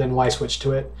 Oh, then why switch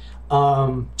to it?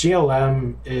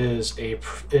 GLM is a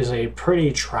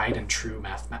pretty tried and true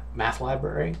math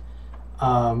library.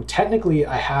 Technically,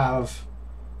 I have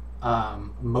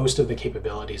most of the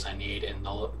capabilities I need in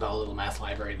the little math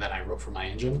library that I wrote for my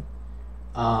engine.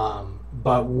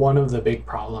 But one of the big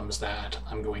problems that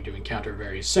I'm going to encounter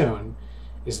very soon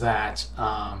is that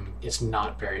it's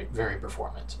not very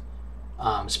performant.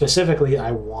 Specifically,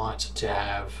 I want to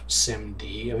have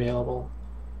SIMD available.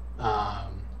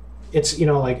 It's, you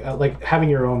know, like having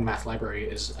your own math library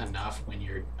is enough when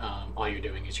you're all you're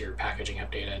doing is you're packaging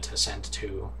up data to send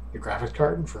to your graphics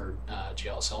card for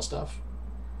GLSL stuff.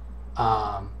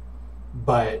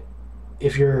 But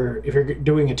if you're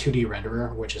doing a 2D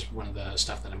renderer, which is one of the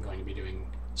stuff that I'm going to be doing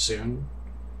soon,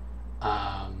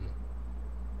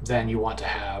 then you want to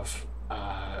have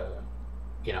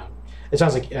you know, it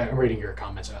sounds like I'm reading your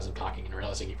comments as I'm talking and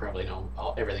realizing you probably know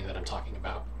everything that I'm talking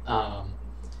about.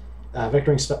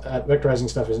 Vectorizing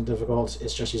stuff isn't difficult.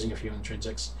 It's just using a few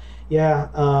intrinsics. Yeah,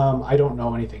 I don't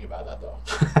know anything about that though.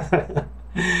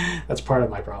 That's part of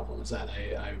my problem, is that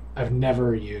I've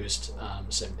never used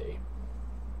SIMD.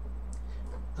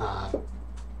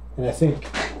 And I think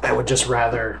I would just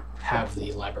rather have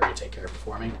the library take care of it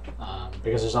for me,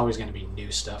 because there's always going to be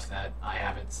new stuff that I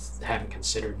haven't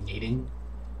considered needing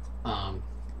to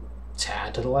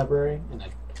add to the library, and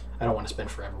I don't want to spend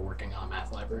forever working on a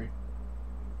math library.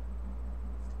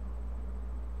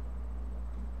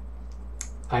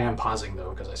 I am pausing though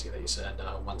because I see that you said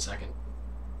 1 second,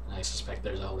 and I suspect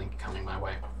there's a link coming my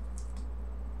way.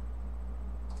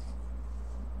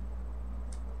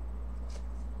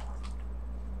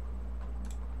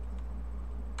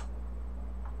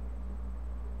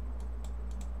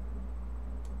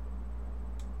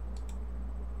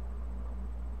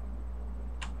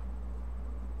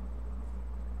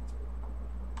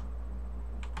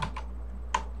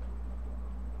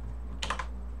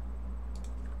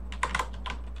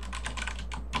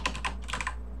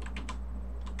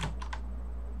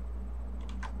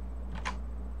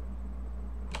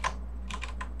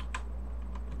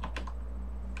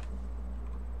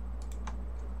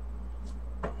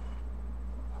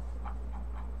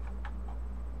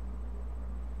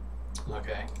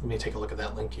 Okay, let me take a look at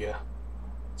that link you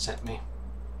sent me.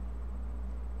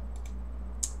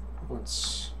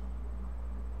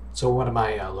 So what am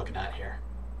I looking at here?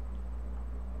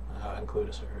 Include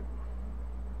assert.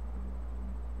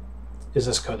 Is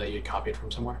this code that you copied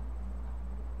from somewhere?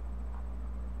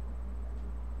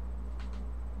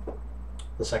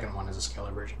 The second one is a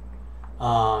scalar version.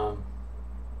 Oh,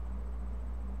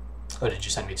 did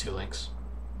you send me 2 links?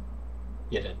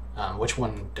 You did. Which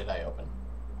one did I open?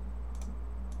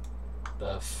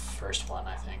 The first one,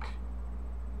 I think.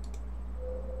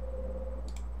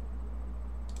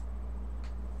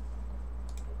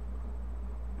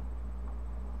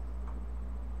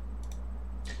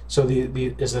 So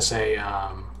is this a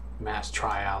math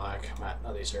trialloc?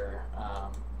 Oh, these are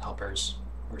helpers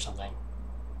or something.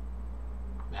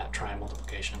 Math try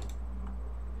multiplication.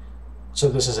 So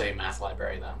this is a math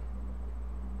library then.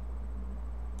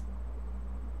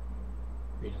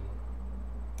 Reading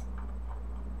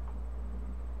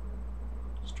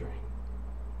string.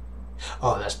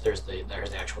 Oh, there's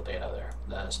the actual data there.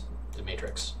 That's the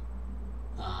matrix.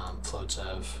 Floats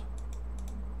of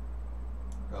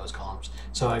rows, columns.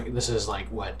 So this is like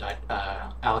what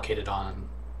allocated on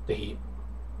the heap.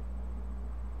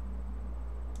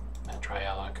 Mat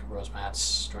trialloc, rows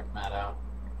mats, struct mat out.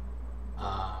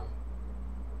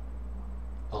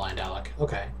 Aligned alloc.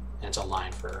 Okay, and it's a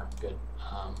line for good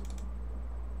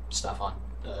stuff on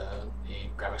the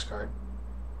graphics card.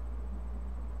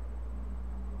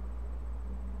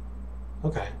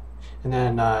 Okay, and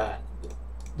then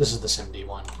this is the SIMD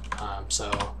one. So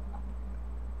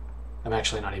I'm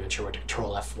actually not even sure what to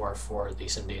control F4 for the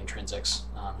SIMD intrinsics.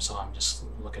 So I'm just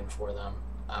looking for them.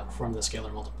 Perform the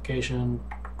scalar multiplication.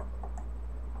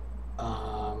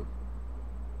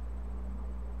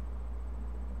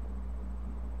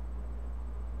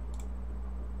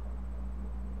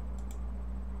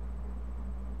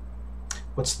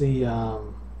 What's the,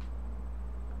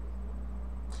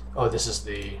 oh, this is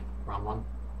the wrong one.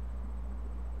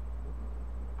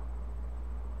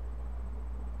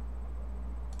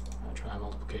 Try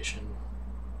multiplication.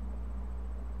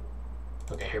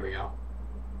 Okay, here we go.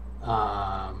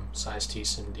 Size T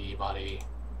SIM D body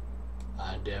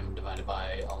dim divided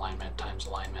by alignment times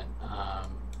alignment.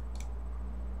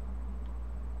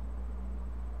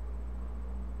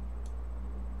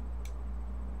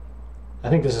 I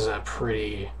think this is a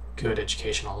pretty good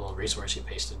educational little resource you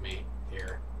pasted me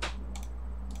here.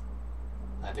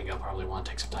 I think I'll probably want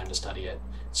to take some time to study it.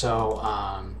 So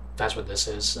that's what this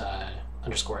is,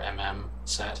 underscore mm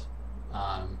set.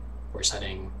 We're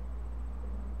setting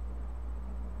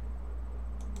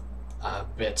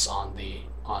bits on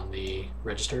the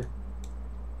register.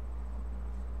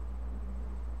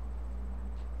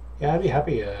 Yeah, I'd be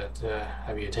happy to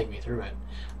have you take me through it.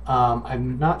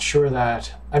 I'm not sure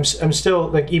that I'm still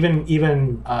like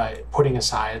even putting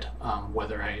aside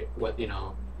whether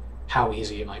how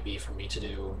easy it might be for me to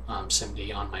do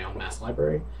SIMD on my own math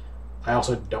library. I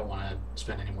also don't want to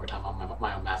spend any more time on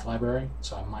my own math library,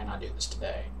 so I might not do this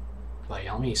today. But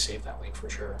yeah, let me save that link for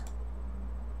sure.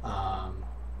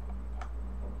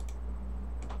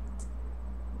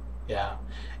 Yeah.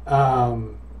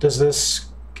 Does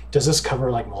this cover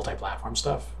like multi-platform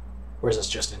stuff, or is this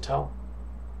just Intel?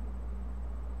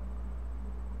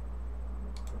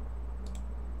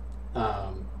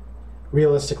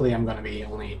 Realistically, I'm going to be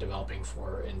only developing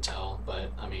for Intel,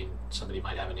 but I mean, somebody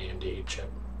might have an AMD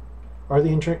chip. Are the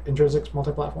intrinsics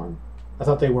multi-platform? I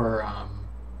thought they were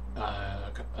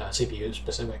CPU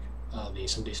specific. The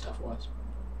SIMD stuff was.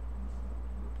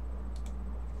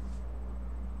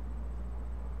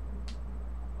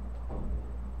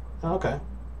 Okay.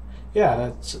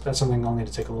 Yeah, that's something I'll need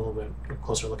to take a little bit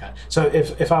closer look at. So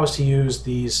if I was to use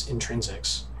these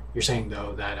intrinsics, you're saying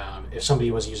though that if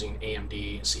somebody was using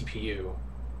AMD CPU,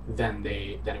 then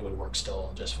it would work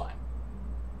still just fine.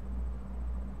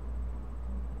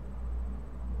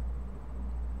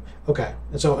 Okay,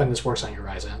 and this works on your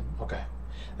Ryzen. Okay,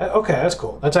 okay, that's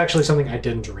cool. That's actually something I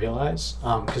didn't realize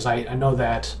because I know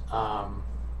that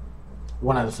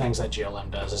one of the things that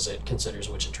GLM does is it considers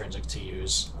which intrinsic to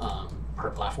use per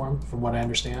platform, from what I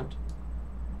understand.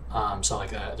 So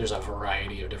like there's a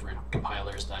variety of different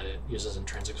compilers that it uses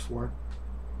intrinsics for.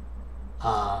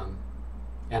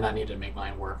 And I need to make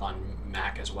mine work on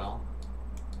Mac as well.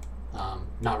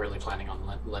 Not really planning on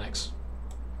Linux.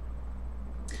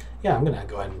 Yeah, I'm gonna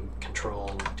go ahead and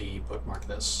Control D bookmark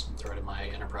this and throw it in my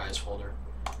enterprise folder.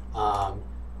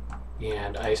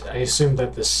 And I assume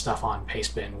that this stuff on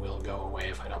pastebin will go away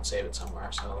if I don't save it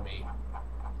somewhere. So let me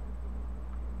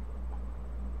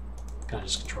kind of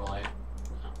just Control A.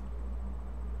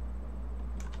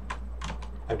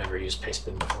 I've never used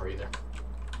pastebin before either,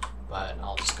 but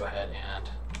I'll just go ahead and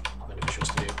hop into Visual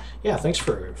Studio. Yeah, thanks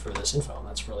for this info.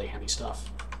 That's really handy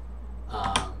stuff.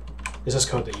 Is this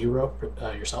code that you wrote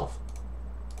yourself?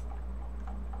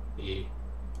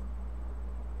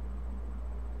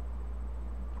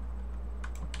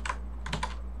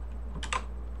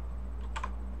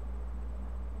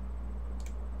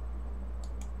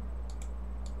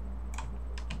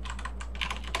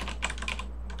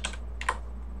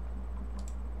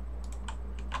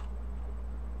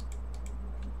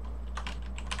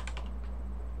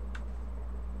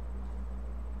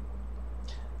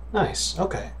 Nice.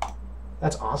 Okay.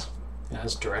 That's awesome. Yeah,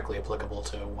 that's directly applicable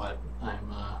to what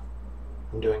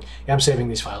I'm doing. Yeah, I'm saving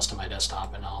these files to my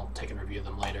desktop, and I'll take and review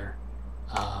them later.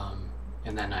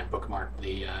 And then I bookmarked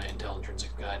the Intel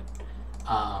Intrinsic Guide.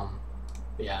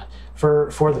 Yeah, for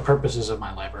the purposes of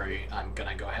my library, I'm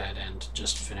gonna go ahead and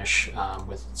just finish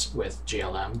with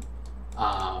GLM,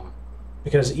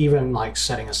 because even like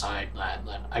setting aside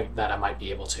that I might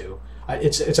be able to,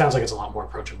 it sounds like it's a lot more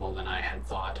approachable than I had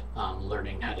thought.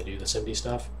 Learning how to do the SIMD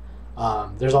stuff.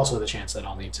 There's also the chance that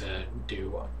I'll need to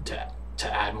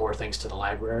to add more things to the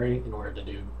library in order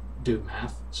to do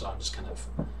math. So I'm just kind of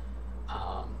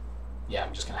yeah,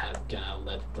 I'm just gonna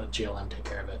let GLM take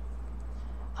care of it.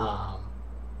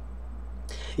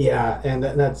 Yeah, and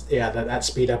that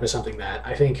speed up is something that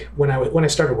I think when I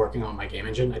started working on my game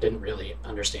engine, I didn't really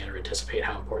understand or anticipate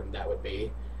how important that would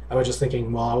be. I was just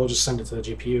thinking, well, I will just send it to the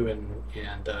GPU and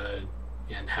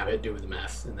have it do the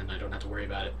math, and then I don't have to worry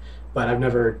about it. But I'm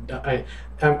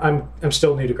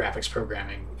still new to graphics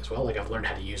programming as well. Like I've learned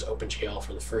how to use OpenGL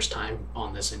for the first time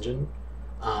on this engine,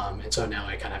 and so now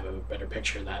I kind of have a better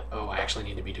picture that I actually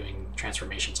need to be doing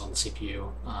transformations on the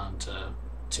CPU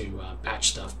to batch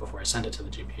stuff before I send it to the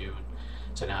GPU. And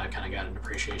so now I kind of got an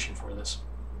appreciation for this.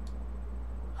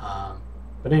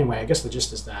 But anyway, I guess the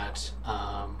gist is that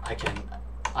I can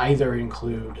either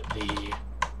include the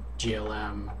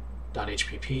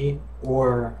GLM.hpp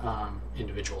or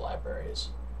individual libraries.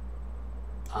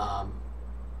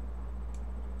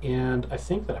 And I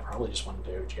think that I probably just want to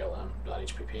do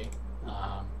GLM.hpp.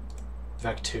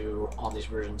 Vec2, all these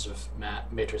versions of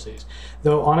matrices.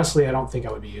 Though honestly, I don't think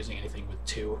I would be using anything with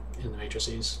 2 in the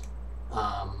matrices.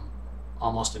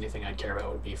 Almost anything I'd care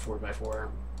about would be 4x4,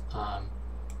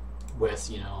 with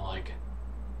like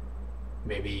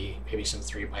maybe some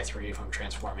 3x3 if I'm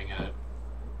transforming a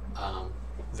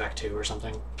Vec2 or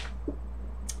something.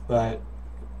 But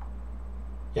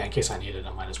yeah, in case I need it,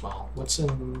 I might as well. What's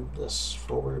in this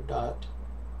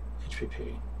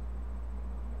forward.hpp?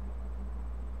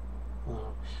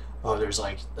 Oh, there's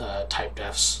like type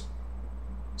defs,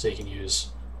 so you can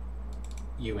use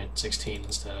uint16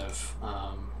 instead of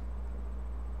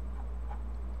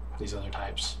these other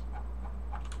types,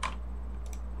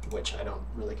 which I don't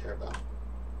really care about.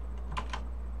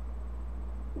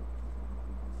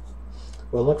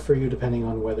 Well, look for you depending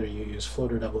on whether you use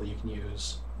float or double. You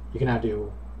can now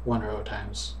do 1 row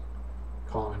times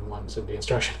column in 1 SIMD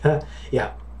instruction.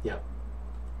 Yeah.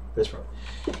 This row.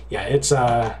 Yeah, it's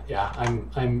yeah,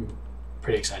 I'm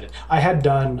pretty excited. I had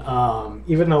done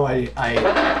even though I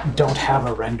don't have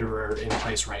a renderer in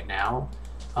place right now,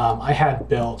 I had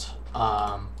built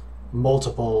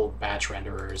multiple batch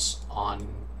renderers on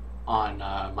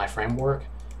my framework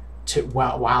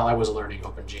while I was learning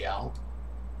OpenGL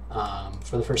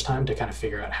for the first time, to kind of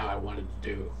figure out how I wanted to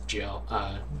do GL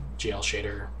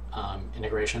shader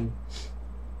integration.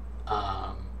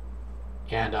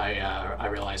 And I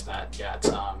realized that it's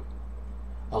a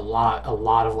lot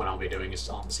of what I'll be doing is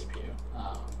on the CPU.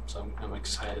 So I'm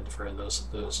excited for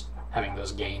those having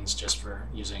those gains just for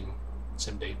using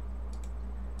SIMD.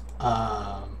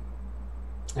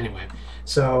 Anyway,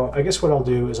 so I guess what I'll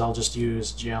do is I'll just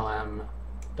use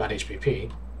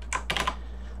glm.hpp.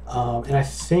 And I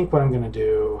think what I'm going to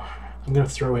do, I'm going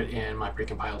to throw it in my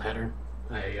precompiled header.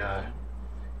 I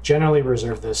generally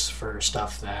reserve this for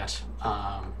stuff that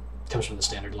comes from the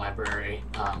standard library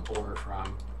or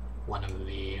from one of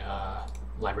the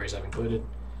libraries I've included.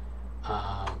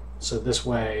 So this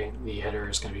way the header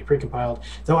is going to be precompiled,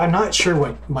 though I'm not sure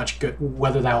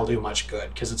whether that will do much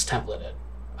good because it's templated.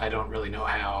 I don't really know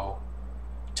how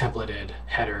templated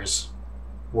headers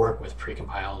work with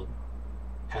precompiled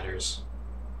headers.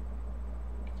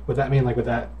 Would that mean, like, with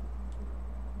that?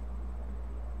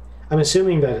 I'm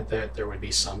assuming that there would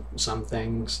be some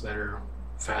things that are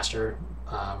faster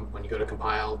when you go to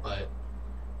compile, but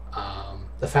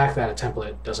the fact that a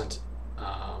template doesn't,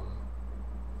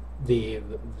 the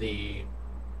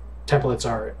templates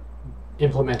are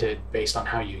implemented based on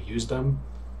how you use them.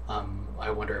 I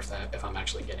wonder if I'm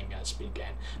actually getting a speed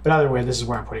gain. But either way, this is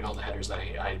where I'm putting all the headers that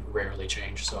I rarely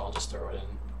change, so I'll just throw it in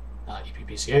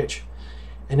EPPCH.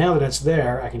 And now that it's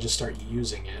there, I can just start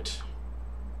using it.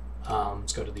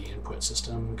 Let's go to the input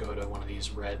system, go to one of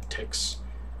these red ticks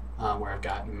where I've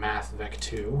got math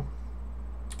vec2.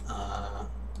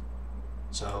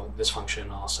 So this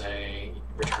function, I'll say,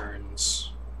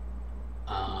 returns,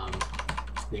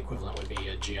 the equivalent would be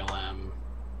a GLM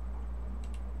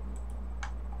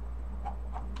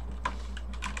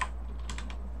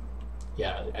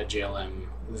a GLM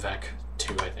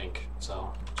vec2, I think.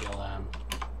 So GLM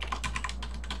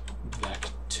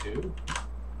vec2.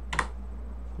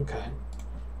 Okay.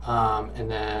 And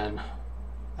then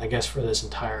I guess for this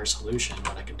entire solution,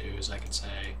 what I could do is I could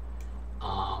say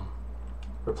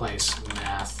replace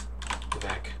math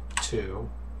vec2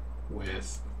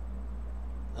 with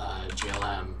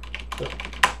GLM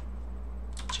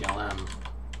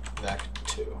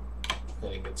vec2. I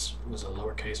think was a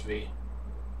lowercase v.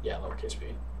 Yeah, lowercase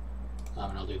v.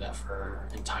 And I'll do that for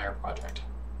entire project.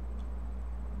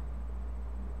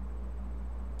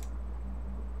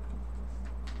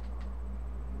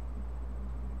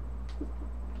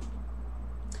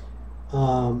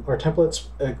 Are templates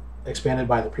expanded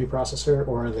by the preprocessor,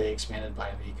 or are they expanded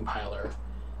by the compiler?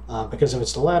 Because if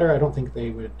it's the latter, I don't think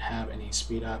they would have any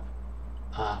speed up,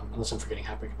 unless I'm forgetting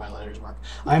how precompiled headers work.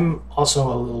 I'm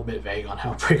also a little bit vague on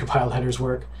how precompiled headers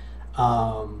work.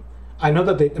 I know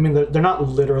that they're not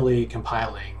literally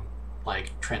compiling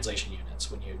like translation units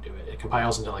when you do it. It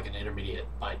compiles into like an intermediate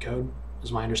bytecode,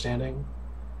 is my understanding.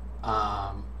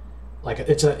 Like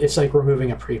it's like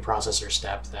removing a preprocessor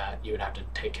step that you would have to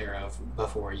take care of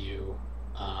before you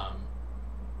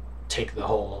take the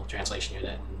whole translation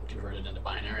unit and convert it into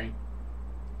binary,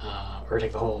 or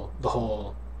take the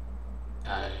whole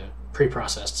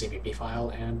preprocessed CPP file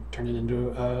and turn it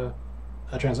into a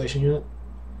translation unit.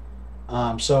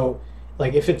 So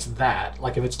like if it's that,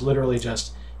 like if it's literally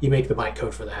just you make the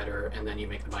bytecode for the header and then you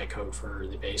make the bytecode for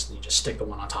the base and you just stick the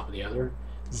one on top of the other,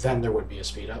 then there would be a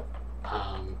speed up.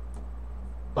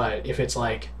 But if it's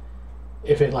like,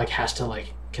 if it like has to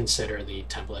like consider the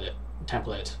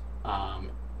template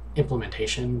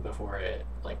implementation before it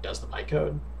like does the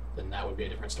bytecode, then that would be a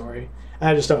different story. And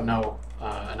I just don't know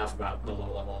enough about the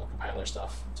low-level compiler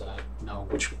stuff to know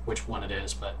which one it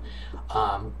is. But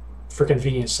for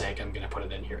convenience sake, I'm going to put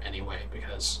it in here anyway,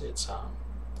 because it's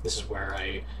this is where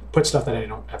I put stuff that I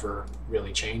don't ever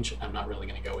really change. I'm not really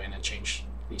going to go in and change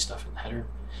the stuff in the header.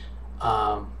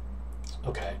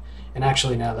 Okay, and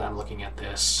actually now that I'm looking at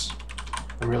this,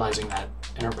 I'm realizing that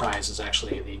enterprise is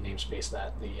actually the namespace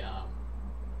that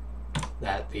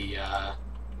the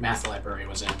math library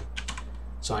was in.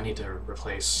 So I need to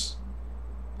replace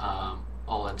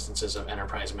all instances of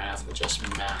enterprise math with just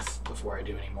math before I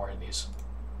do any more of these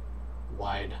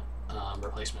wide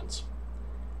replacements.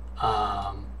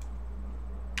 And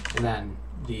then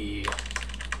the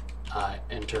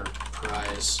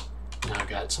enterprise, now I've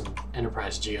got some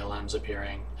enterprise GLMs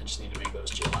appearing. I just need to make those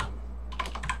GLM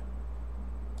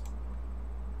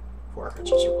 4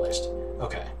 references replaced.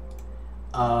 Okay.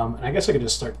 And I guess I could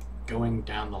just start going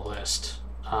down the list.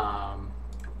 I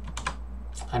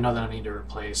know that I need to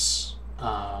replace,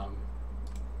 oh,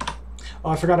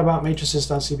 I forgot about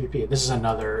matrices.cpp. This is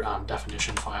another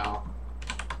definition file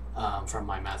from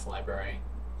my math library,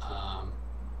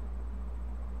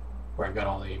 where I've got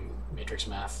all the matrix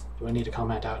math. Do I need to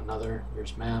comment out another?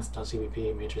 Here's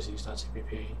math.cpp,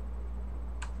 matrices.cpp.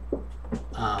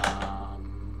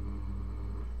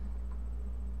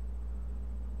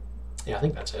 Yeah, I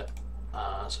think that's it.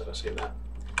 So save that.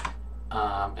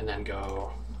 And then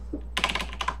go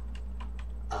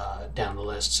down the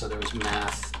list. So there was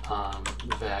math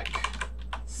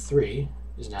vec3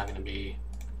 is now going to be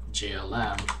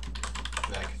GLM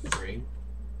vec3.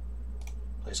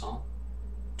 Place all.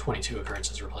 22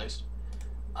 occurrences replaced.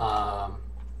 And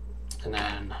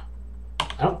then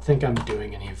I don't think I'm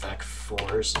doing any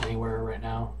vec4s anywhere right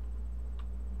now.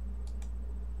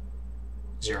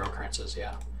 0 occurrences,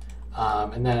 yeah.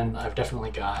 And then I've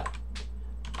definitely got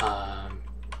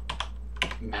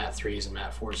mat3s and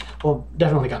mat4s. Well,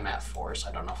 definitely got mat4s.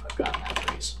 I don't know if I've got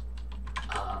mat3s.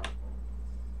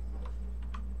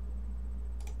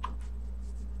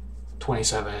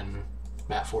 27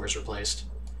 mat4s replaced.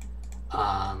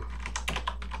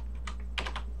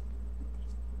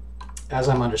 As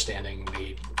I'm understanding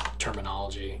the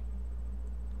terminology,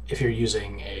 if you're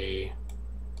using a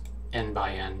n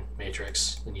by n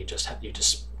matrix, then you just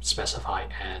specify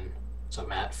n. So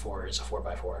mat4 is a 4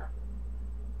 by 4,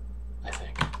 I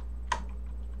think.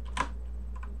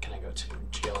 Can I go to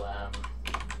GLM?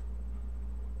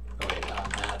 Oh wait,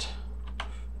 mat.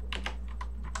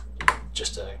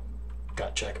 Just to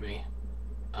gut check me.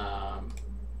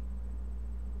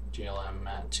 GLM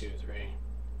mat 2, 3.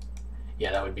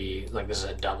 Yeah, that would be like, this is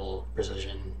a double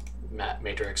precision mat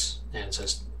matrix, and it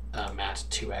says mat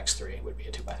 2x3 would be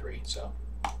a 2 by 3. So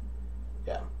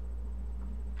yeah.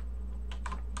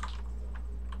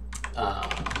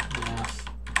 Math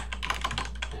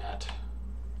mat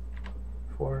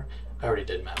 4. I already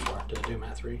did mat 4. Did I do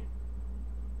mat 3?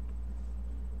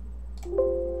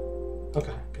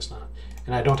 Okay, guess not.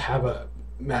 And I don't have a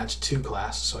mat 2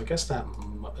 class, so I guess that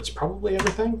is probably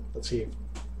everything. Let's see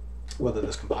whether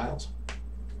this compiles.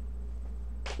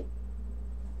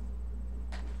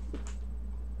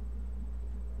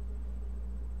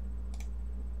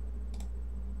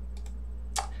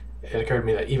 it occurred to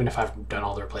me that even if I've done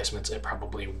all the replacements, it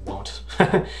probably won't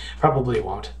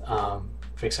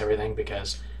fix everything,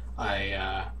 because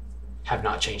I have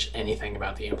not changed anything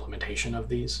about the implementation of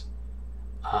these.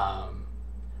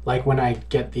 Like when I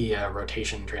get the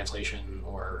rotation, translation,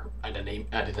 or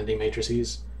identity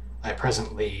matrices, I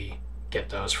presently get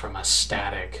those from a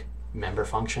static member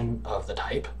function of the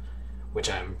type, which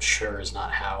I'm sure is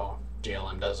not how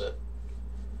GLM does it.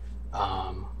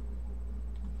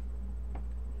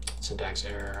 Syntax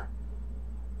error.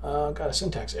 Got a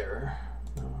syntax error.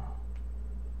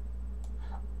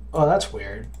 Oh, that's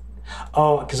weird.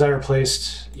 Oh, because I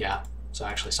replaced, yeah. So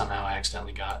actually somehow I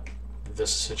accidentally got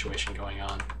this situation going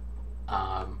on,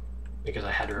 because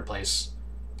I had to replace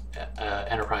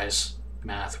enterprise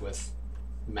math with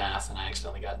math, and I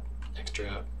accidentally got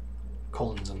extra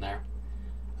colons in there.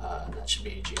 That should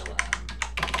be GLM.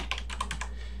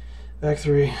 Back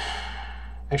 3.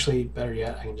 Actually, better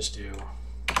yet, I can just do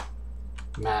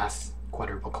math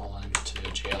quadruple colon to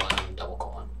GLM double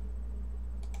colon.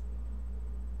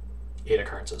 8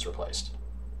 occurrences replaced.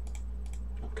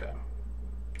 Okay.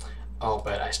 Oh,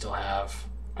 but I still have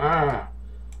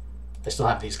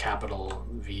these capital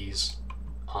V's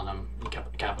on them and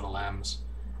capital M's.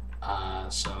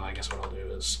 So I guess what I'll do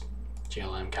is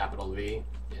GLM capital V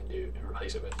and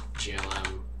replace it with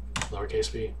GLM lowercase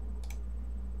v.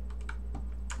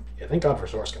 Yeah, thank God for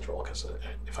source control, because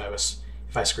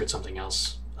if I screwed something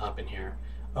else up in here,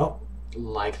 oh,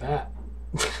 like that.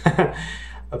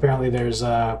 Apparently there's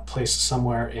a place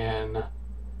somewhere in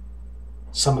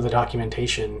some of the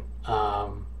documentation.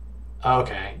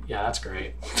 Okay, yeah, that's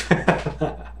great.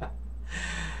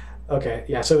 Okay,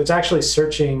 yeah, so it's actually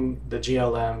searching the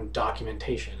GLM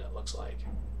documentation, it looks like.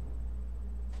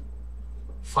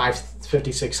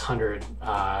 5,600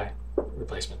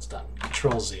 replacements done.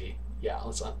 Control Z. Yeah,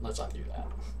 let's undo that.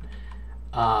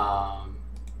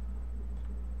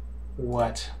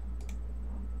 What?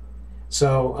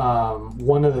 So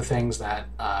one of the things that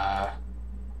let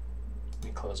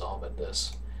me close all but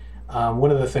this.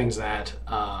 One of the things that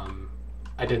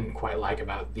I didn't quite like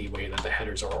about the way that the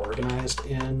headers are organized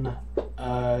in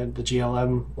the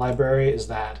GLM library is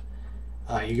that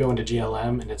you go into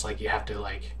GLM and it's like you have to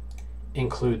like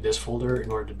include this folder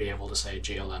in order to be able to say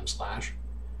GLM slash.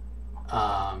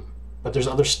 But there's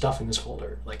other stuff in this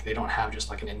folder. Like they don't have just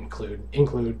like an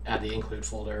add the include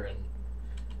folder, and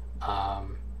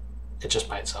it's just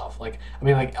by itself. Like, I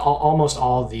mean, like almost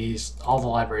all the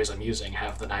libraries I'm using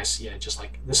have the nice, yeah, just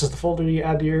like this is the folder you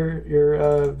add to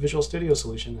your Visual Studio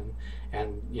solution,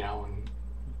 and you know,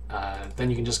 and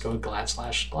then you can just go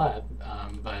glad/glad.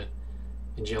 But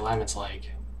in GLM, it's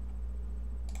like,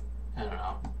 I don't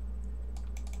know.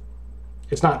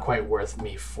 It's not quite worth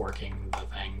me forking the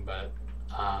thing, but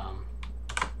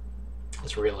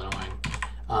it's real annoying.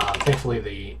 Thankfully,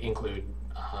 the include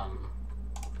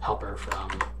helper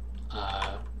from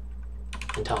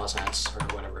IntelliSense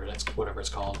or whatever it's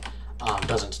called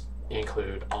doesn't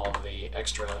include all of the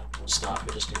extra stuff.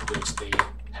 It just includes the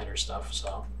header stuff.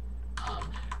 So,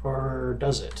 or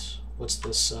does it? What's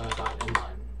this dot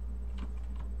inline?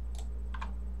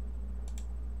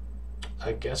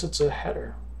 I guess it's a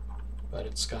header, but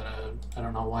it's got a, I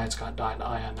don't know why it's got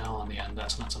 .inl on the end.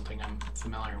 That's not something I'm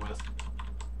familiar with.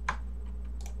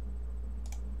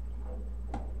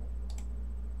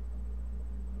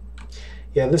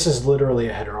 Yeah, this is literally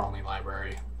a header-only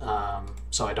library,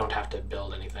 so I don't have to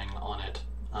build anything on it.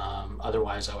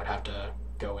 Otherwise, I would have to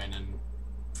go in and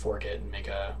fork it and make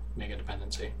a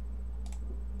dependency.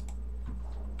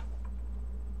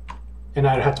 And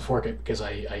I'd have to fork it because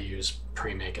I use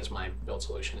Premick as my build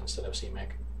solution instead of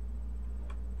CMake.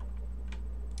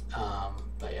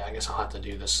 But yeah, I guess I'll have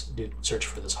to search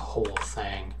for this whole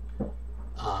thing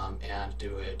and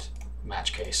do it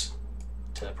match case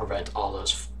to prevent all those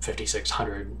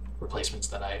 5,600 replacements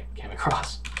that I came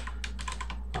across.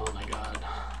 Oh my God.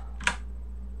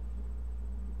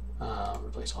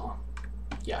 Replace all.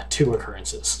 Yeah, 2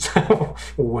 occurrences.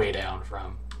 Way down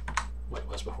from what it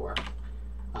was before.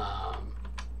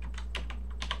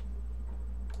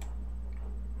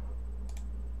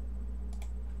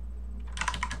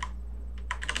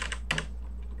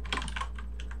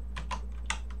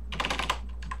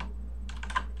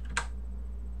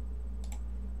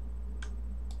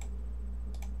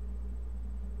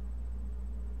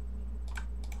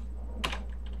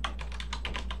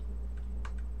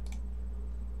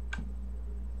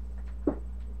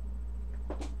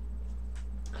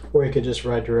 Or you could just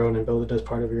write your own and build it as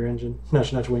part of your engine.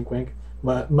 Nudge, nudge, wink, wink.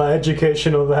 My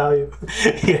educational value.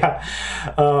 Yeah,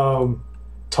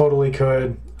 totally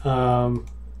could. Don't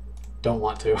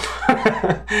want to.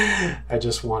 I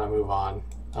just want to move on.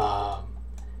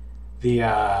 The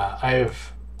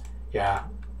yeah,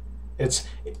 it's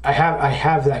I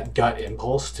have that gut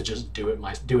impulse to just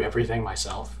do everything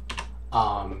myself.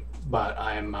 But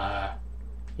I'm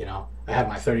you know, I had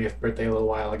my 30th birthday a little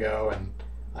while ago, and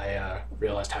I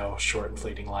realized how short and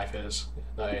fleeting life is.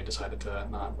 And I decided to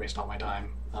not waste all my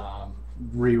time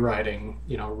rewriting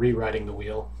the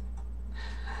wheel.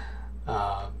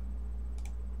 Um,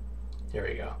 Here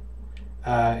we go.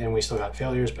 And we still got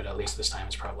failures, but at least this time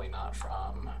it's probably not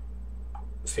from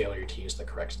failure to use the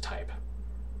correct type.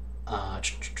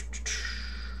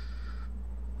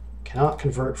 Cannot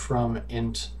convert from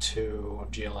int to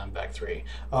GLM back 3.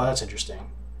 Oh, that's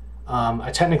interesting.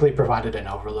 I technically provided an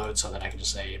overload so that I could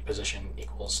just say position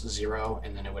equals 0,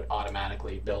 and then it would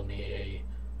automatically build me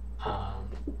a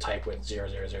type with 0,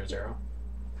 0, 0, 0.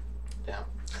 Damn.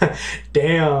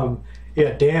 Damn.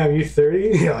 Yeah, damn, you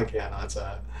 30? Yeah, like, yeah, no,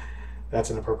 that's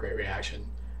an appropriate reaction.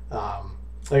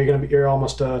 You're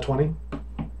almost 20?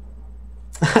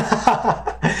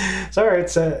 Sorry,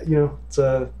 it's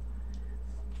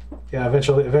yeah,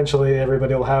 eventually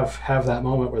everybody will have that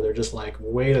moment where they're just like,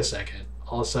 wait a second.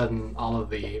 All of a sudden, all of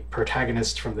the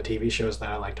protagonists from the TV shows that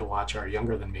I like to watch are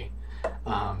younger than me.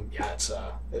 Yeah, it's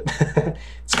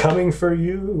it's coming for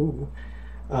you.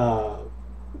 But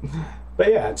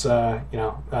yeah, it's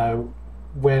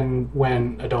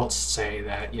when adults say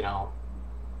that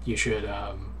you should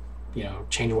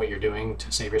change what you're doing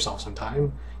to save yourself some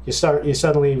time, you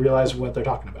suddenly realize what they're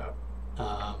talking about.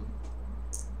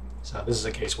 So this is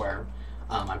a case where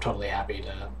I'm totally happy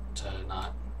to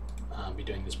not be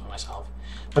doing this by myself.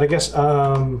 But I guess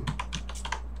now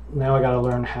I got to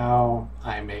learn how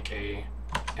I make a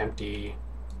empty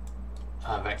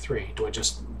vec3. Do I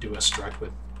just do a struct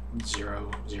with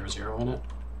 0, 0, 0 in it?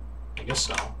 I guess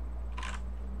so.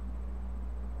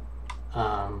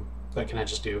 But can I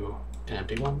just do an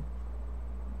empty one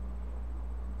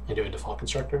and do a default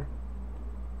constructor?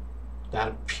 That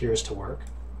appears to work.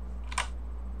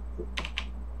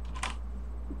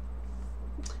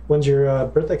 When's your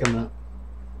birthday coming up?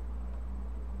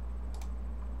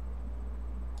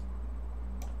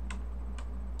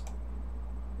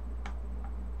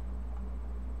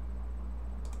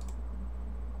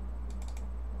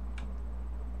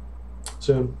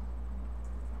 Soon.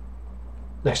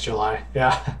 Next July,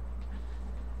 yeah.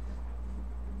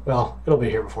 Well, it'll be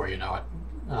here before you know it.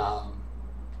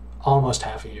 Almost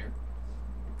half a year.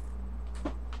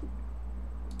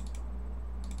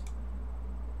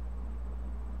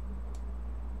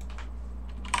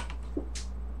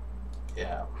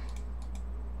 Yeah.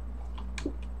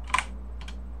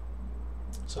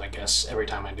 So I guess every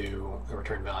time I do a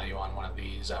return value on one of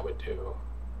these, I would do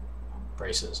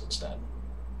braces instead.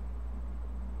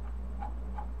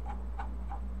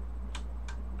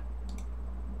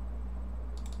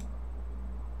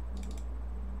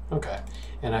 Okay,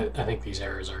 and I think these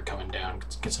errors are coming down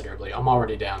considerably. I'm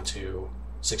already down to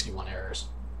 61 errors.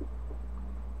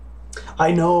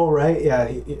 I know, right?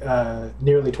 Yeah,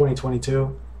 nearly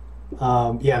 2022.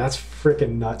 Yeah, that's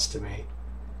freaking nuts to me.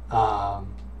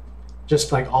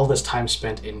 Just like all this time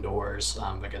spent indoors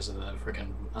because of the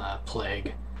freaking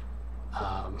plague.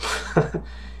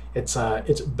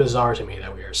 It's bizarre to me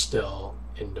that we are still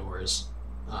indoors,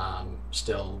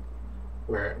 still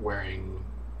wearing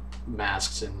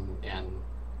masks and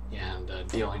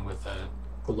dealing with a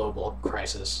global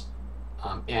crisis,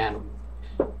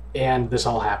 and this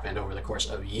all happened over the course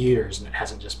of years, and it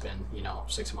hasn't just been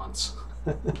 6 months.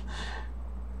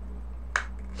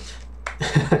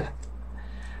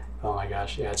 Oh my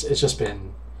gosh, yeah,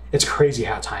 it's crazy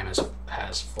how time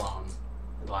has flown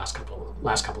in the last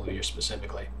couple of years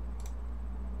specifically,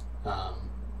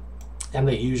 and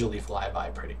they usually fly by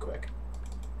pretty quick.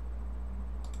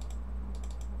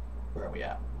 Where are we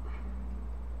at?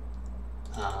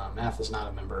 Math is not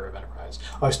a member of Enterprise.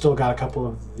 Oh, I still got a couple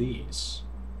of these.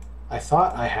 I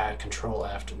thought I had Control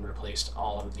F and replaced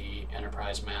all of the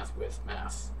Enterprise math with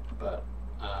math, but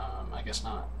I guess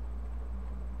not.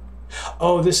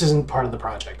 Oh, this isn't part of the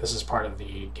project. This is part of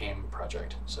the game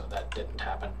project, so that didn't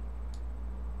happen.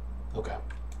 Okay.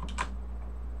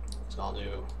 So I'll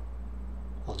do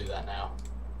that now.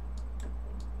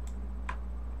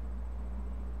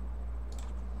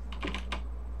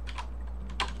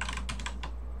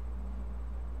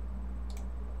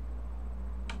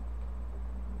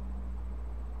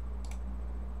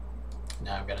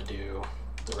 Now I've got to do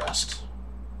the rest.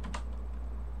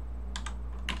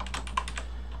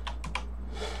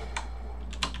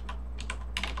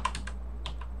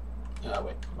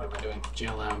 Wait, what am I doing?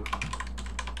 GLM,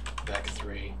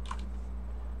 vec3.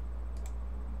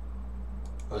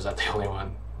 Oh, is that the only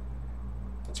one?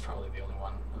 That's probably the only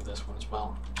one of this one as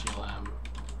well. GLM,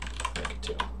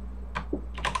 too.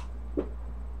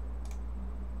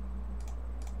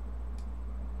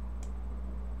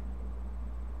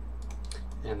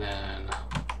 And then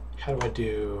how do I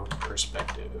do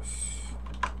perspective?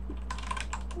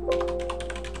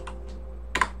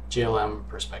 GLM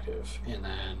perspective, and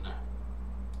then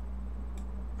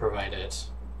provide it.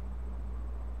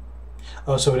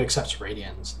 Oh, so it accepts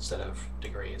radians instead of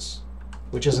degrees,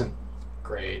 which isn't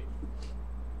great.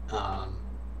 I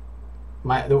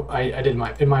did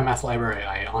in my math library.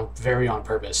 I very on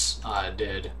purpose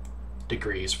did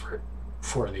degrees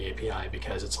for the API,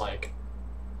 because it's like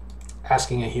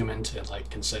asking a human to like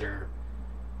consider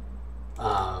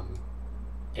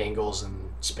angles in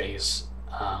space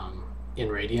in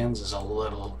radians is a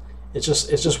little. It's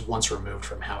just once removed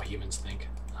from how humans think.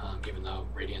 Even though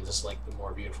radians is like the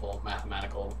more beautiful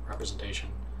mathematical representation.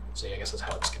 So yeah, I guess that's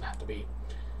how it's gonna have to be.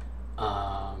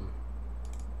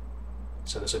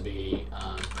 So this would be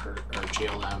or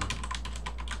GLM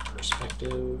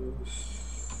perspective.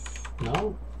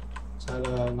 No, is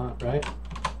that not right?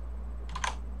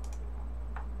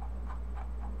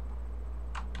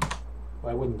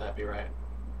 Why wouldn't that be right?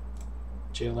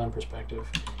 GLM perspective.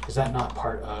 Is that not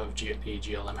part of the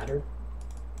GLM header?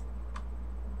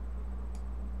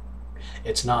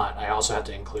 It's not. I also have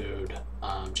to include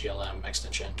GLM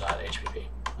extension.hpp.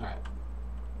 All right.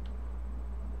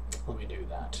 Let me do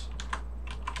that.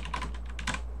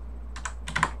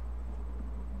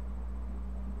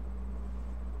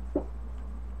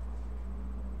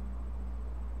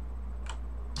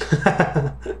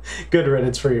 Good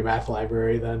riddance for your math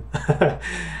library then.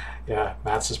 Yeah,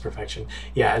 maths is perfection.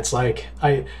 Yeah, it's like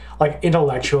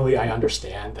intellectually I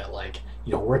understand that, like,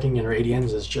 you know, working in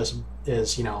radians is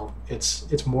you know,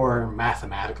 it's more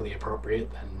mathematically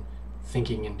appropriate than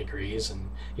thinking in degrees, and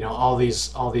you know, all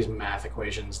these math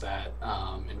equations that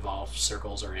involve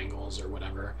circles or angles or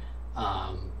whatever,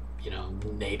 you know,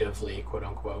 natively quote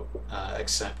unquote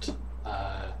accept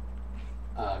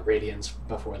radians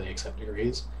before they accept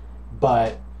degrees.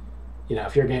 But you know,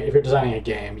 if you're designing a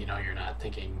game, you know, you're not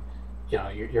thinking, you know,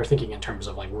 you're thinking in terms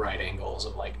of like right angles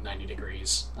of like 90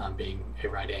 degrees being a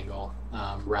right angle,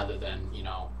 rather than, you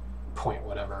know, point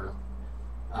whatever,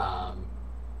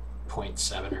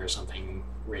 0.7 or something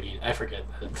radian. I forget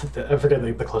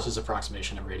the closest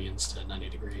approximation of radians to 90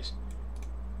 degrees.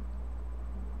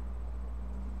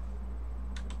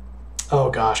 Oh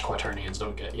gosh, quaternions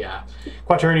don't get, yeah.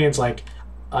 Quaternions, like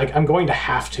I'm going to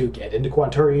have to get into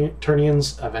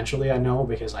quaternions eventually, I know,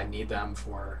 because I need them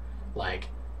for like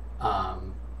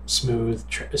smooth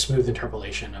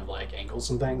interpolation of like angles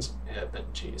and things. Yeah,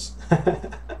 but geez.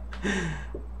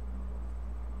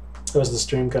 Was the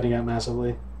stream cutting out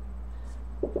massively?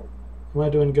 Am I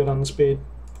doing good on the speed?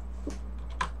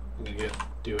 I'm gonna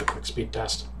do a quick speed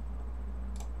test.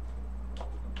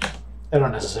 I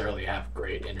don't necessarily have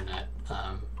great internet.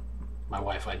 My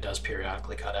Wi-Fi does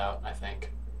periodically cut out, I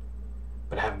think,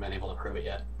 but I haven't been able to prove it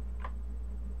yet.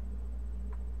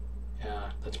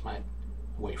 Yeah, that's my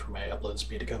wait for my upload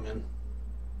speed to come in.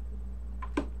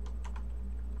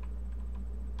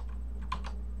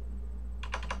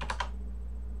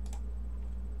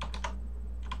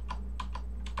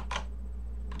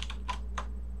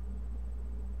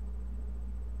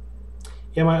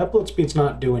 Yeah, my upload speed's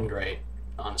not doing great,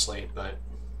 honestly, but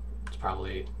it's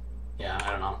probably, yeah, I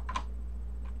don't know.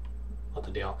 What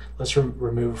the deal? Let's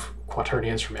remove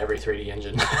quaternions from every 3D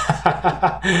engine.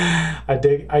 I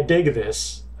dig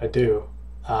this. I do.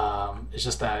 It's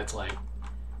just that it's like,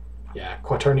 yeah,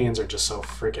 quaternions are just so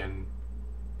freaking,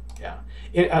 yeah.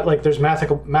 Like there's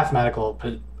mathematical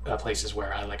places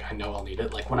where I know I'll need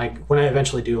it. Like when I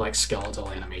eventually do like skeletal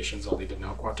animations, I'll need to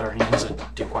know quaternions and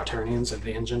do quaternions in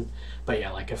the engine. But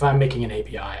yeah, like if I'm making an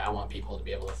API, I want people to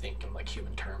be able to think in like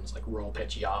human terms, like roll,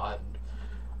 pitch, yaw,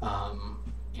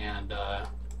 and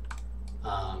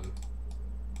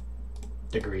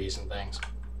degrees and things.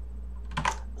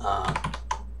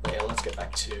 But yeah, let's get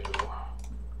back to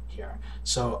here.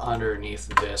 So underneath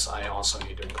this, I also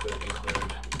need to include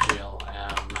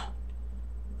GLM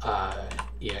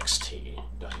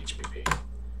ext.hpp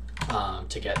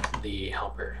to get the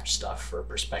helper stuff for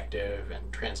perspective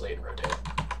and translate and rotate.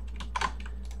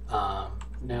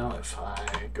 Now if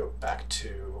I go back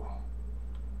to,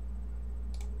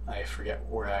 I forget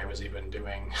where I was even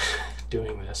doing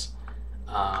this.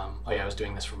 Oh yeah, I was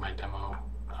doing this for my demo,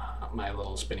 my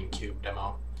little spinning cube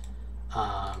demo.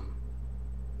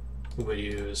 We would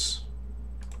use,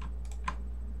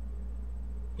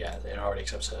 yeah, it already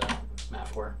accepts a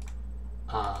MAF4.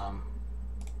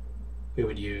 We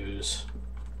would use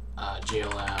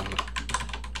GLM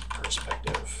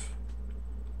perspective,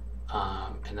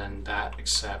 and then that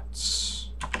accepts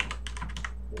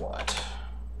what?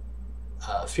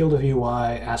 Field of view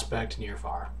Y, aspect near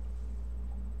far.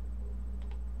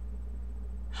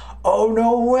 Oh,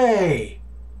 no way!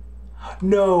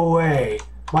 No way!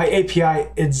 My API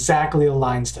exactly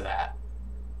aligns to that.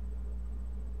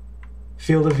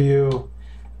 Field of view,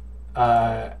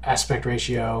 aspect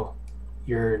ratio,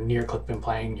 your near clip been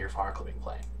playing, your far clip been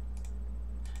playing.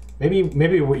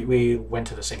 Maybe we went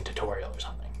to the same tutorial or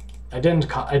something. I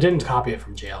didn't copy it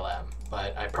from GLM,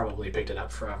 but I probably picked it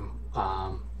up from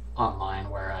online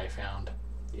where I found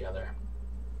the other.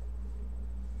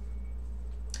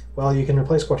 Well, you can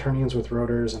replace quaternions with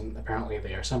rotors, and apparently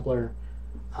they are simpler.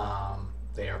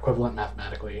 They are equivalent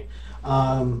mathematically.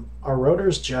 Are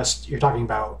rotors just, you're talking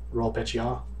about roll, pitch,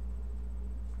 yaw?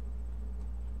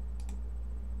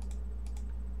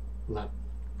 I'm not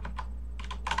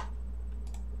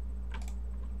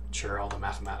sure all the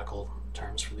mathematical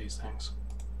terms for these things.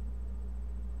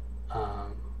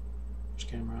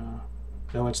 Camera,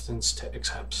 no instance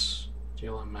accepts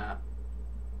GLM map.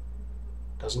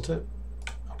 Doesn't it?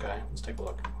 Okay, let's take a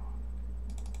look.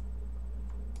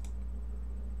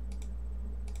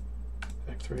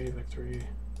 Vec3,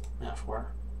 F4.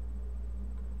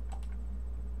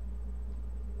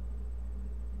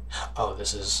 Oh,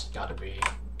 this has got to be.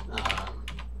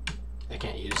 I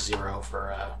can't use 0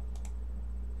 for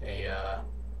a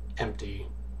empty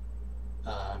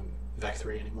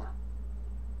Vec3 anymore.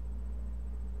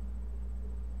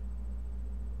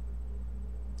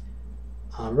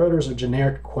 Rotors are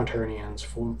generic quaternions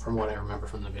from what I remember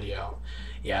from the video.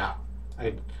 Yeah,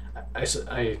 yeah.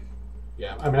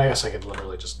 I mean, I guess I could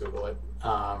literally just Google it.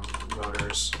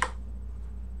 Rotors,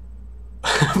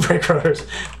 brake rotors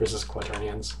versus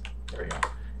quaternions. There we go.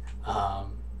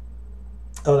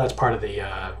 Oh, that's part of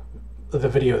the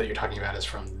video that you're talking about is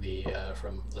from the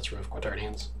from Let's Remove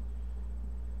Quaternions.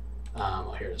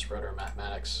 Well, here it is, rotor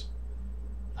mathematics.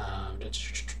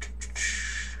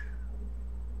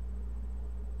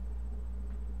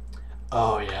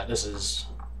 Oh yeah, this is.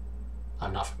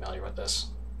 I'm not familiar with this,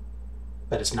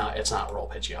 but it's not roll,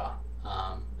 pitch, yaw.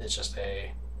 It's just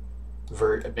a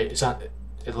It's not.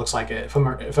 It looks like if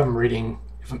I'm reading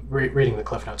the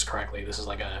Cliff Notes correctly, this is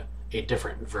like a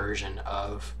different version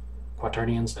of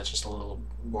quaternions that's just a little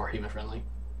more human friendly.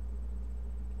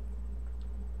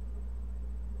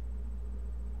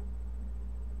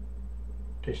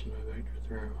 Rotation by vector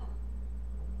through.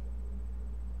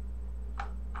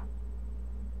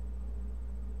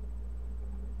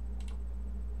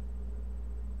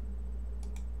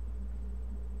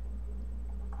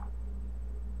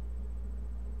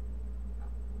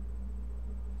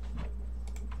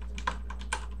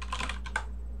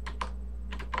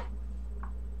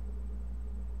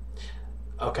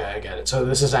 Okay, I get it. So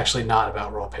this is actually not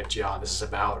about roll, pitch, yaw. This is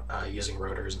about using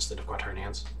rotors instead of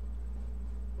quaternions.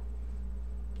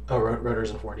 Oh,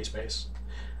 rotors in 4D space.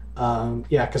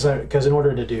 Yeah, because in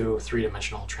order to do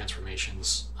three-dimensional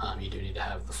transformations, you do need to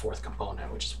have the fourth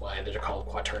component, which is why they're called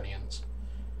quaternions.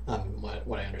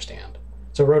 What I understand.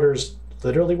 So rotors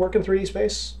literally work in 3D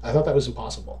space. I thought that was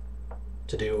impossible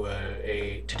to do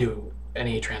to do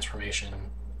any transformation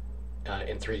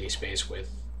in 3D space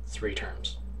with 3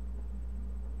 terms.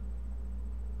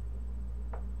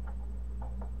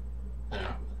 I don't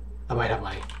know. I might have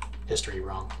my history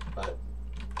wrong, but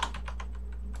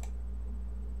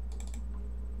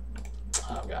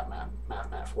I've got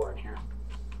Math 4 in here.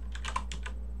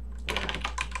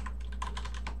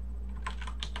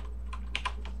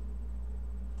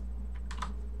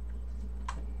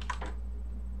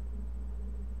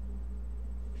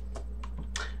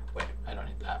 Wait, I don't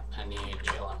need that. I need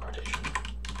GLM rotation.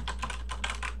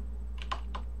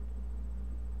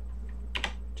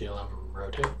 GLM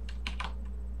rotate.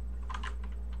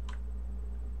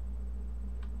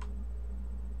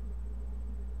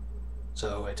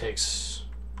 So it takes,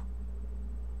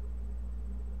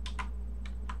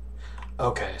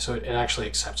 okay, so it actually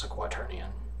accepts a quaternion.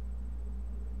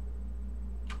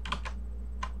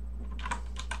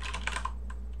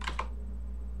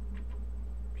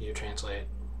 View translate.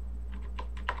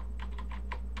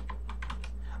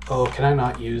 Oh, can I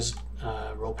not use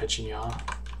roll, pitch, and yaw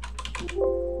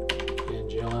in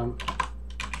GLM?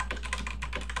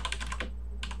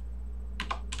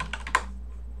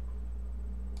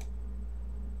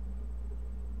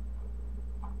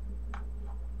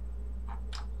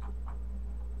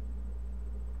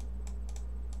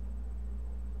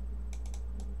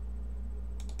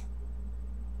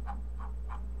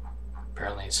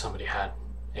 Apparently somebody had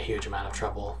a huge amount of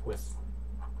trouble with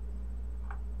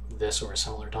this or a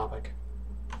similar topic.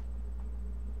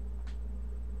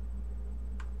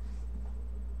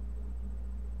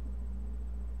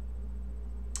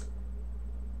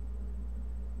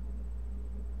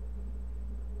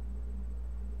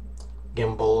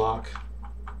 Gimbal lock.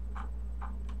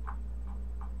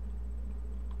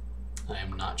 I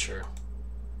am not sure.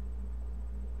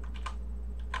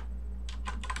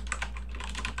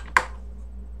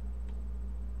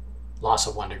 Loss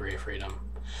of 1 degree of freedom.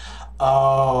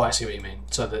 Oh, I see what you mean.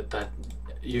 So that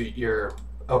you're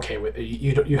okay with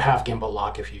you have gimbal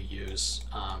lock if you use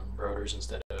rotors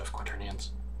instead of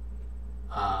quaternions,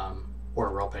 or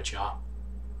roll pitch yaw.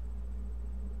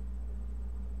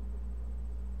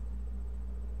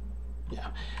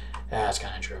 Yeah, that's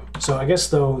kind of true. So I guess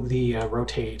though the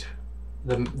rotate,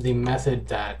 the method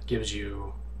that gives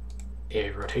you a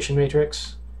rotation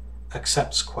matrix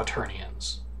accepts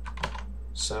quaternions.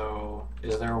 So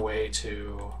is there a way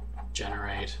to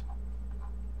generate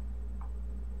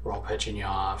roll pitch and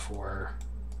yaw for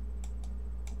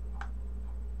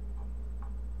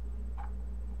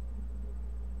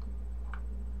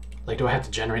like, do I have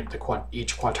to generate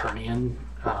each quaternion,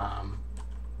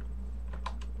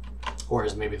 or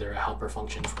is maybe there a helper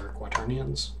function for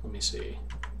quaternions? Let me see.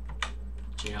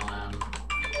 GLM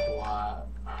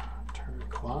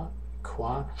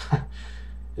qua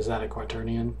is that a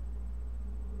quaternion?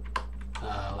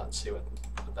 Let's see what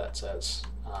that says.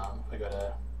 If I go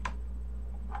to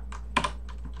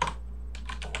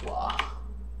qua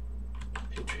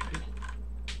HVP.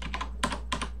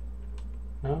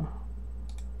 No.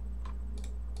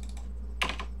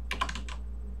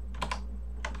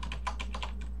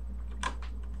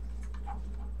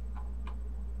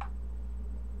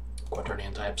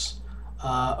 Quaternion types.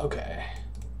 Okay.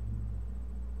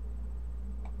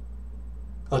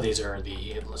 Oh, these are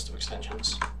the list of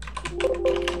extensions.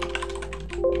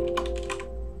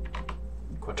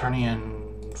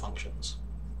 Quaternion functions.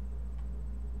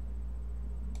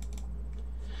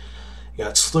 You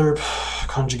got slurp,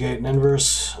 conjugate, and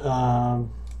inverse,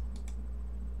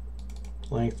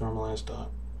 length, normalized, dot,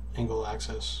 angle,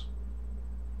 axis.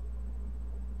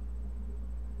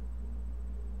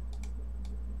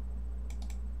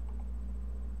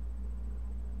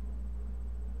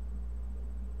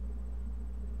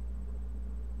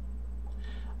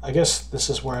 I guess this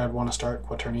is where I'd want to start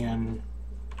quaternion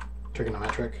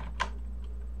trigonometric.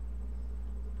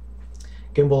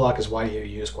 Gimbal lock is why you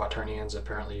use quaternions.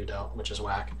 Apparently you don't, which is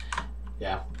whack.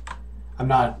 Yeah, I'm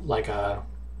not like a.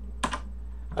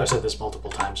 I've said this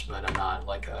multiple times, but I'm not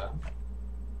like a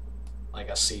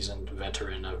seasoned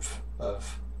veteran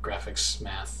of graphics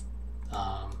math,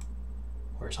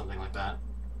 or something like that.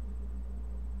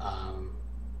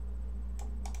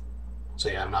 So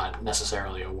yeah, I'm not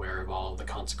necessarily aware of all of the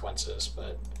consequences,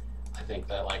 but I think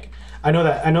that I know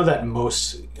that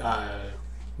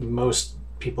most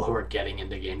people who are getting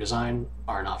into game design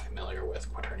are not familiar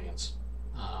with quaternions.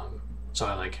 So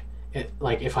I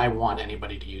if I want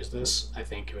anybody to use this, I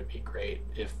think it would be great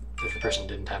if the person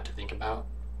didn't have to think about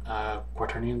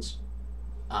quaternions.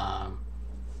 But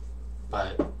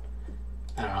I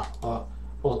don't know.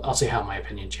 Well, I'll see how my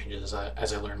opinion changes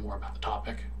as I learn more about the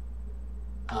topic.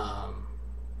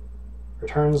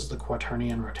 Returns the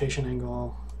quaternion rotation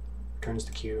angle, returns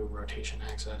the Q rotation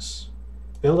axis.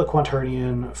 Build a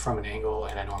quaternion from an angle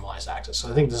and a normalized axis. So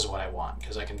I think this is what I want,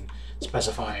 because I can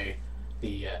specify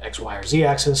the X, Y, or Z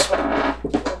axis and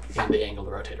the angle to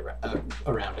rotate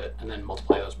around it, and then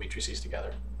multiply those matrices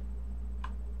together.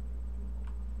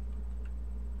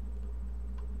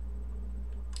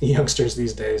 Youngsters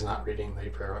these days not reading the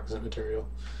prerequisite material.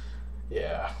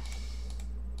 Yeah.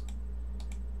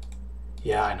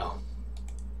 Yeah, I know.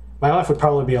 My life would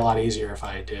probably be a lot easier if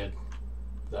I did,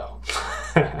 though.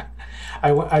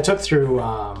 I took through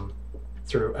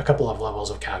a couple of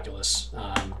levels of calculus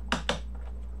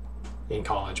in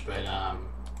college, but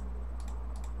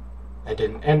I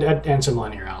didn't, and some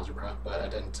linear algebra, but I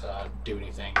didn't do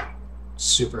anything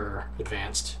super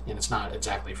advanced, and it's not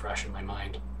exactly fresh in my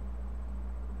mind.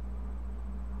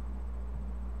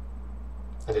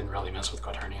 I didn't really mess with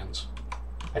quaternions.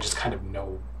 I just kind of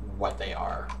know what they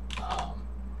are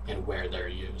and where they're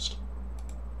used.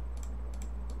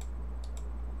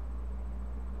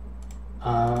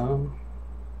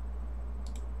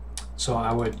 So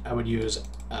I would use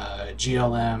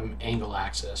GLM angle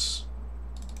axis.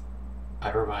 I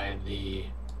provide a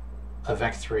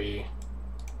vec3,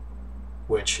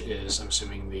 which is, I'm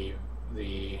assuming,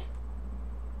 the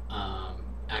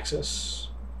axis.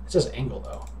 It says angle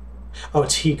though. Oh,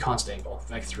 T constant angle.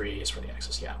 Vec3 is for the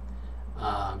axis, yeah.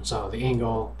 So the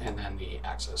angle and then the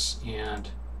axis.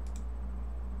 And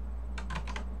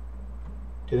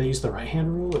do they use the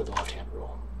right-hand rule or the left-hand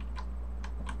rule?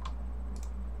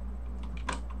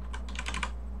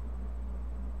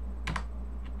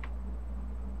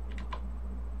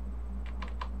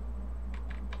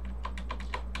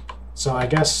 So I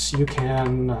guess you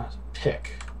can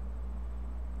pick.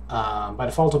 By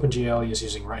default, OpenGL is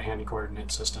using right-handed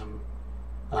coordinate system,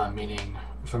 meaning,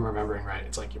 if I'm remembering right,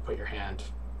 it's like you put your hand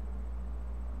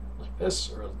like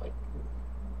this or like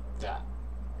that.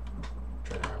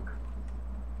 Try to remember.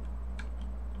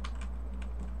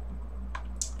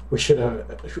 We should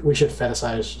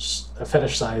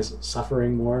fetishize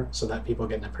suffering more so that people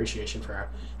get an appreciation for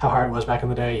how hard it was back in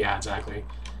the day. Yeah, exactly.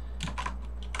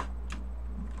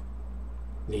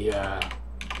 The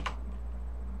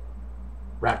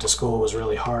rap to school was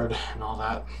really hard and all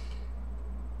that.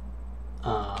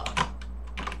 I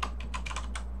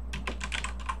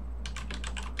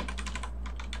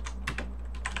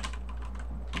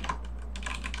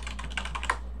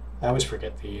always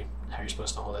forget how you're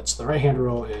supposed to hold it. So the right hand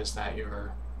rule is that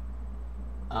you're,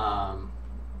 so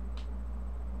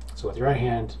with your right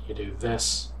hand you do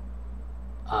this,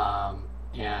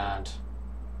 and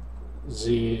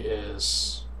Z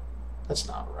is, that's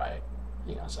not right.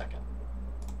 Hang on a second.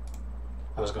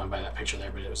 I was going by that picture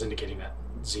there, but it was indicating that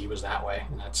Z was that way,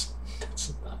 and that's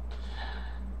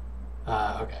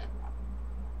not. Okay.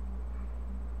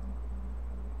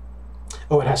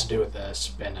 Oh, it has to do with the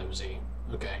spin of Z.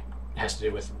 Okay, it has to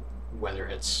do with whether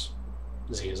it's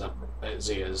Z is up,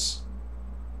 Z is,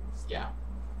 yeah.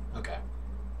 Okay.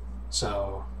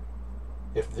 So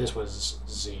if this was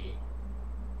Z,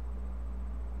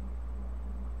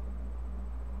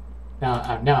 now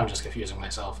I'm just confusing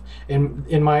myself. In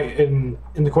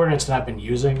the coordinates that I've been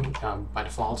using by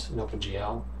default in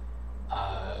OpenGL,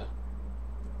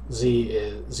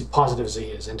 positive Z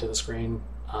is into the screen,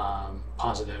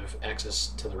 positive X is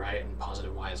to the right, and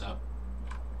positive Y is up.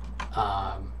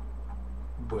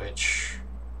 Which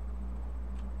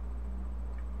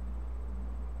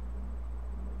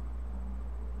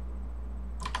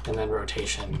and then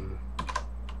rotation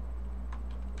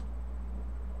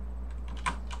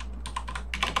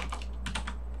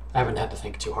I haven't had to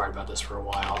think too hard about this for a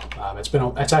while.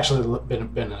 It's actually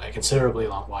been a considerably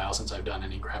long while since I've done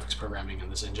any graphics programming in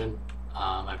this engine.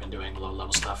 I've been doing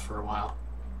low-level stuff for a while.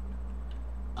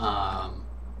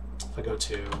 If I go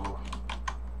to,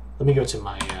 let me go to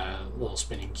my little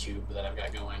spinning cube that I've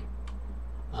got going.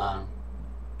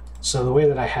 So the way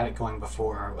that I had it going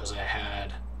before was I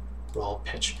had roll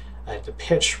pitch. I had the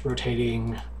pitch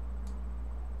rotating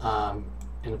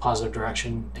in the positive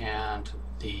direction and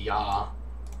the yaw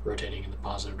rotating in the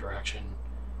positive direction,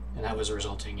 and that was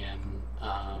resulting in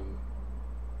I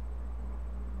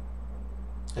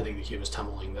think the cube was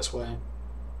tumbling this way,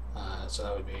 so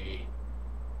that would be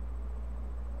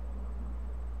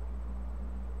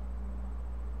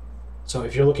so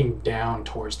if you're looking down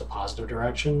towards the positive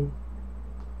direction,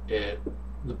 a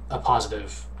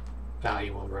positive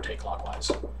value will rotate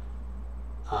clockwise.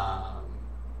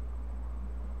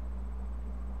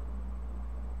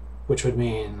 Which would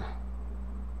mean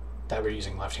that we're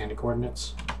using left-handed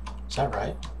coordinates. Is that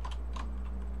right?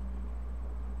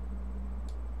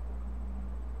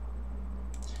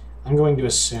 I'm going to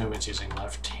assume it's using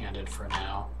left-handed for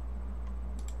now.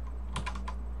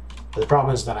 But the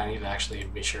problem is that I need to actually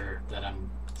be sure that I'm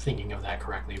thinking of that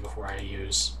correctly before I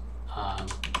use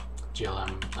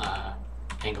GLM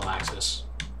angle axis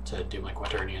to do my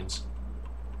quaternions.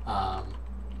 But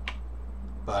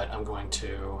I'm going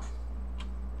to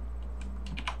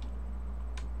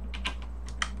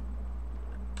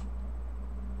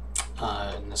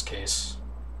in this case,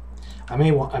 I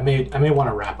may want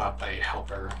to wrap up a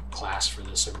helper class for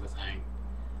this sort of a thing.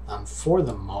 For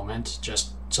the moment,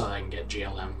 just so that I can get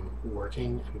GLM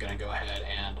working, I'm going to go ahead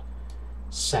and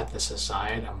set this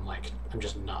aside. I'm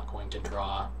just not going to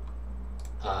draw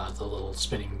the little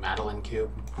spinning Madeline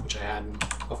cube, which I had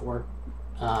before,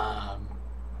 and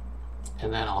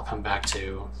then I'll come back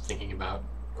to thinking about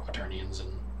quaternions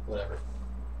and whatever.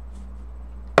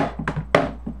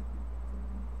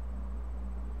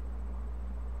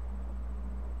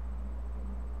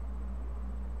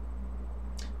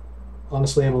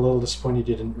 Honestly, I'm a little disappointed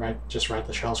you didn't just write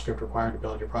the shell script required to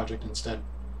build your project, and instead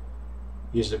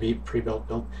use the pre-built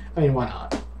build. I mean, why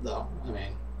not, though? I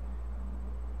mean,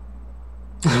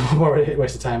 more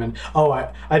waste of time. And oh,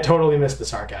 I totally missed the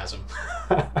sarcasm.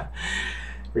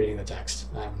 Reading the text.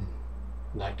 I'm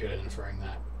not good at inferring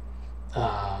that.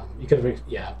 You could have,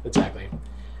 yeah, exactly.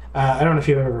 I don't know if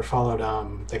you've ever followed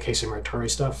the Casey Muratori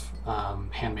stuff,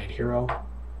 Handmade Hero.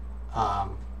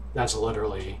 That's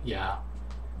literally, yeah.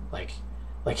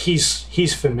 Like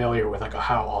he's familiar with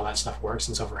how all that stuff works,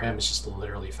 and so for him it's just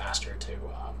literally faster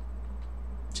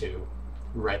to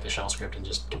write the shell script and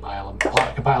just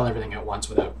compile everything at once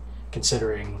without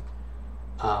considering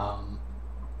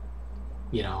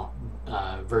you know,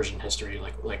 version history,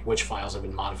 like which files have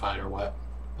been modified or what.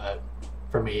 But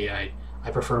for me, I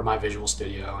prefer my Visual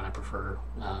Studio, and I prefer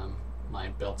my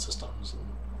build systems and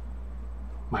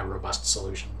my robust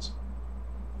solutions.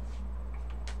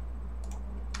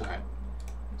 All right,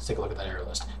 let's take a look at that error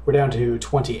list. We're down to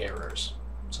 20 errors,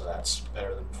 so that's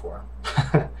better than before.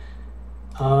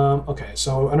 Okay,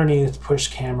 so underneath push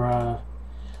camera,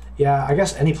 yeah, I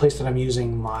guess any place that I'm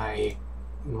using my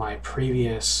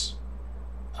previous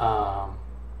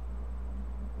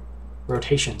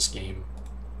rotation scheme,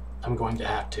 I'm going to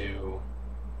have to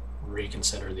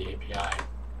reconsider the API.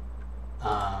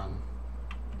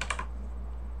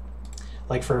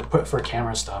 Like for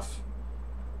camera stuff,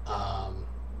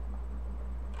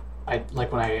 I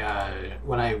like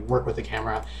when I work with the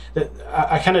camera, that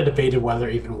I kind of debated whether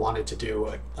I even wanted to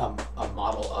do a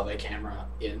model of a camera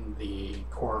in the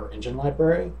core engine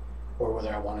library, or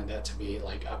whether I wanted that to be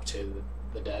like up to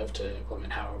the dev to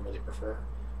implement however they prefer.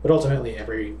 But ultimately,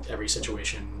 every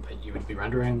situation that you would be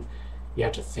rendering, you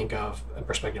have to think of a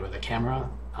perspective of the camera.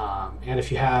 And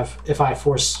if I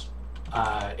enforce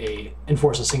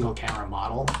a single camera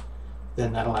model,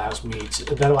 then that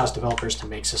allows developers to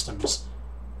make systems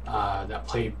that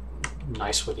play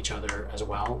nice with each other as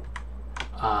well.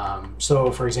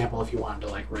 So for example, if you wanted to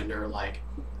like render like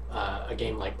a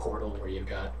game like Portal, where you've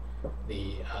got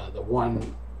the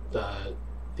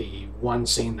one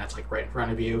scene that's like right in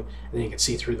front of you, and then you can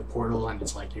see through the portal, and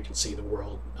it's like you can see the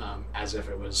world as if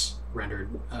it was rendered,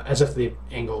 as if the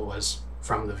angle was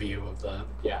from the view of the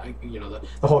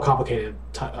the whole complicated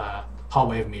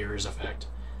hallway of mirrors effect.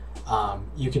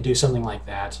 You could do something like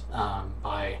that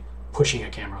by pushing a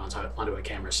camera onto a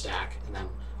camera stack and then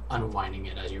unwinding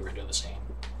it as you render the scene.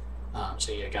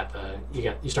 So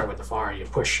you start with the far, you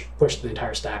push the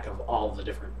entire stack of all of the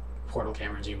different portal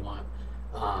cameras you want,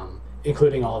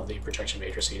 including all of the projection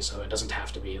matrices. So it doesn't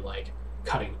have to be like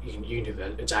cutting. You can do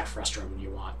the exact frustum you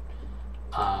want,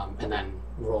 and then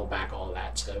roll back all of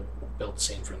that to build the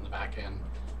scene from the back end.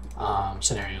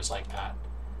 Scenarios like that.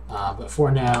 But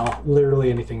for now,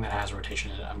 literally anything that has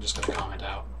rotation in it, I'm just going to comment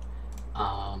out.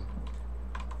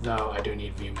 Though I do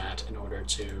need ViewMat in order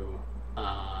to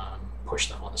push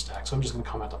stuff on the stack, so I'm just going to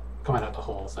comment out the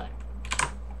whole thing.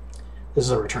 This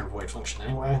is a return void function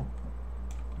anyway.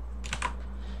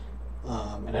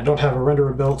 And I don't have a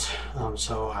renderer built,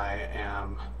 so I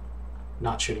am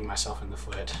not shooting myself in the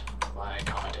foot by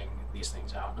commenting these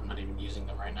things out. I'm not even using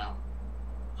them right now.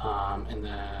 And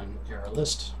then error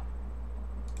list.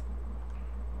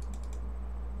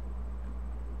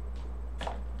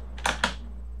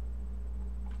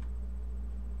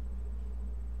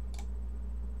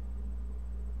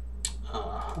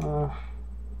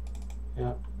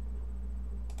 Yeah.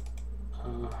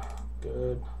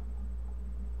 Good.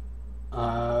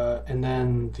 And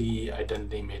then the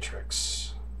identity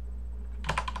matrix.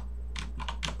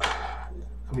 I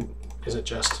mean, is it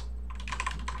just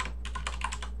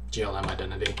GLM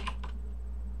identity?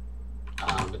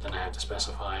 But then I have to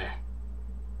specify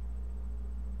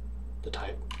the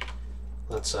type.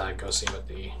 Let's go see what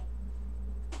the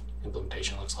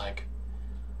implementation looks like.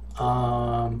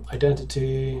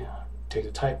 Identity, take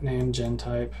the type name, gen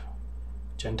type.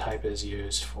 Gen type is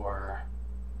used for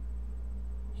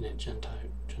init gen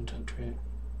type trait.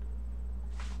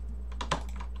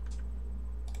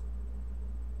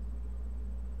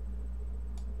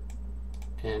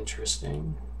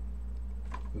 Interesting.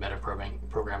 Meta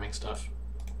programming stuff.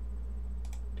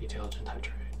 Detail gen type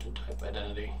trait, gen type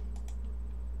identity.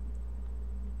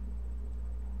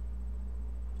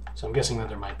 So I'm guessing that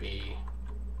there might be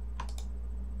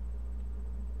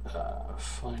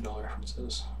find all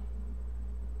references.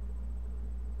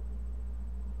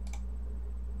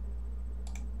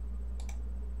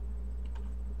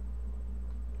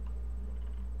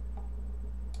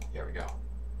 Here we go.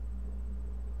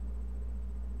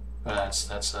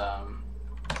 That's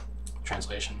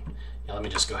translation. Yeah, let me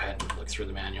just go ahead and look through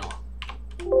the manual.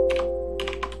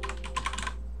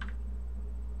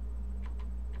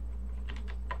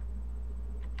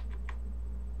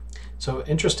 So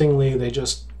interestingly, they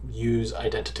just use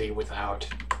identity without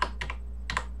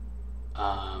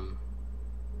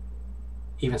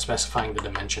even specifying the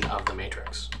dimension of the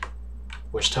matrix,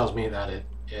 which tells me that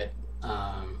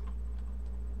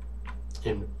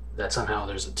that somehow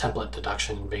there's a template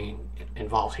deduction being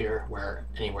involved here, where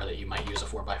anywhere that you might use a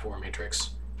 4x4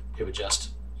 matrix, it would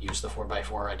just use the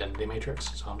 4x4 identity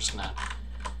matrix. So I'm just gonna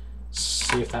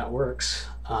see if that works.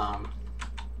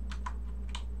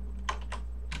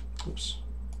 Oops.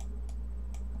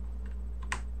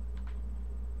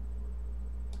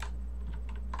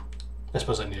 I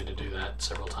suppose I needed to do that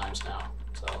several times now.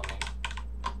 So let me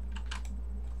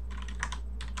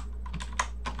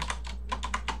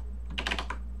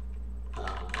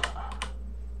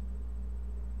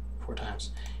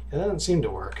It doesn't seem to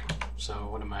work. So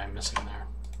what am I missing there?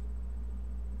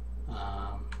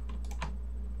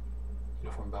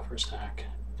 Uniform buffer stack.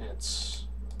 It's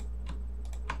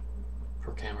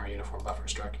per camera uniform buffer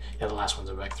struct. Yeah, the last one's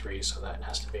a vec3, so that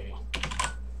has to be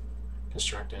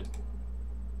constructed.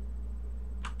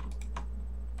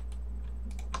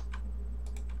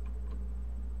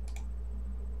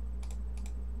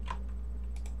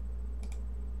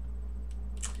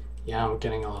 Yeah, I'm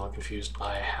getting a little confused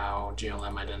by how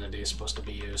GLM identity is supposed to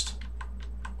be used,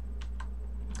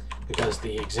 because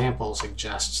the example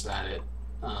suggests that it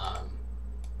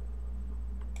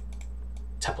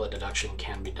template deduction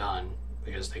can be done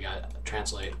because they got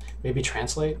translate. Maybe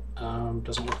translate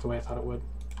doesn't work the way I thought it would.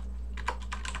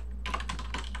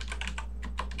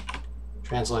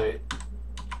 Translate.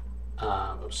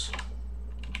 Oops.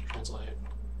 Translate.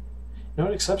 No,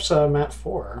 it accepts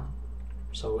mat4.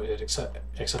 So it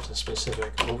accepts a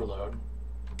specific overload,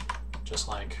 just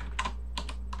like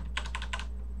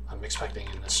I'm expecting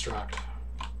in this struct.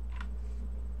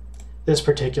 This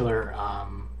particular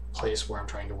place where I'm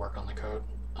trying to work on the code,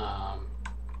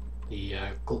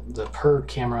 the per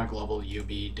camera global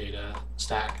UB data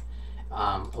stack,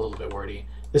 a little bit wordy.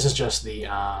 This is just the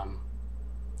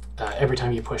every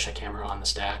time you push a camera on the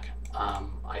stack,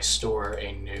 I store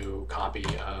a new copy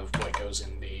of what goes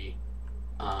in the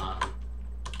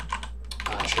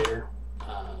shader,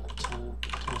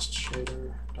 test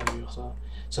shader, WSL.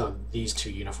 So these two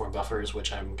uniform buffers,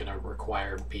 which I'm going to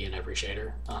require be in every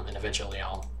shader, and eventually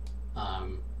I'll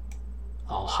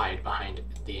hide behind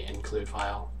the include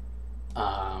file.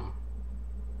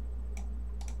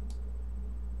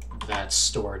 That's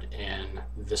stored in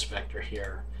this vector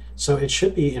here. So it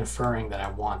should be inferring that I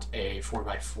want a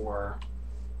 4x4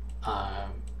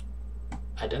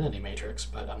 identity matrix,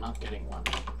 but I'm not getting one.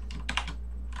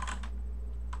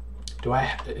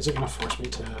 Is it going to force me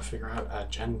to figure out a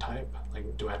gen type?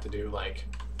 Like, do I have to do like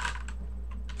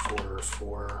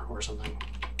 4 or something?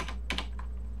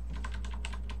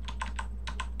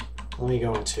 Let me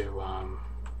go into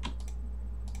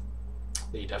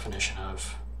the definition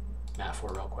of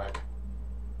mat4 real quick.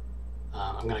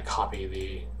 I'm going to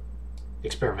copy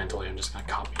experimentally, I'm just going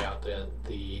to copy out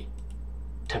the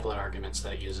template arguments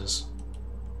that it uses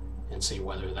and see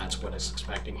whether that's what it's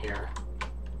expecting here.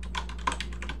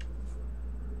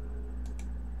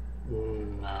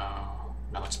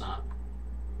 No, it's not.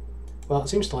 Well, it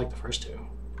seems to like the first two,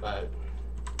 but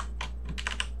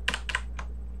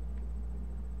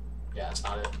yeah, it's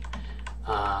not it.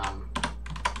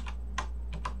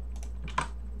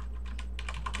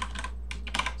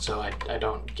 So I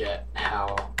don't get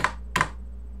how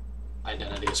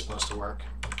identity is supposed to work.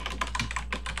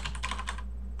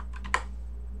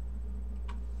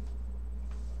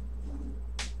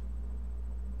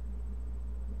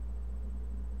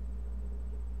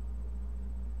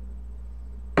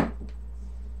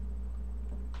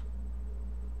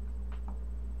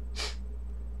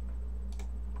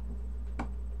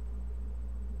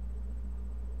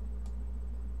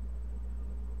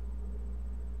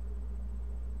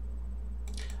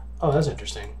 Oh, that's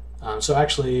interesting. So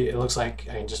actually, it looks like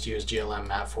I can just use GLM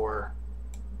mat4,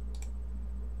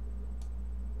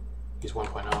 use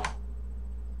 1.0,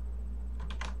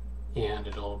 and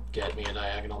it'll get me a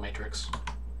diagonal matrix.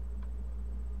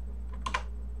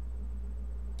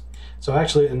 So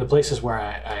actually, in the places where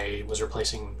I was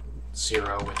replacing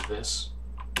 0 with this,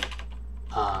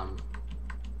 I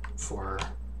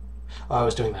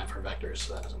was doing that for vectors,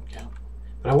 so that doesn't count.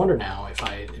 But I wonder now if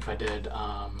I did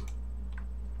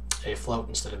a float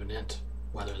instead of an int,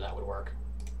 whether that would work.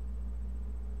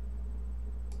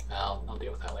 I'll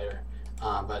deal with that later.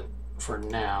 But for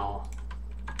now,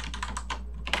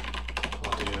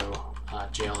 I'll do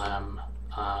GLM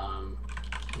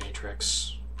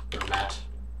matrix or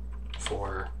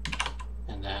mat4,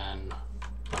 and then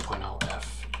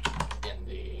 1.0f in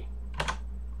the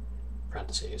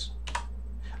parentheses.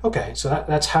 Okay, so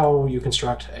that's how you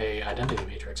construct a identity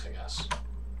matrix, I guess.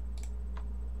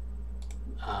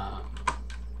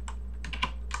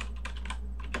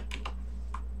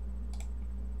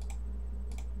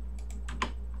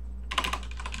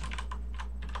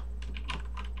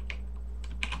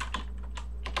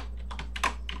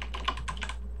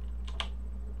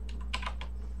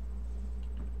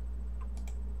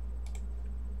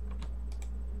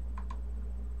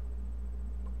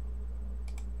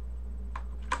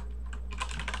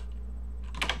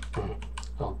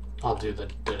 I'll do the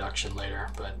deduction later,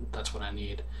 but that's what I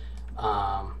need.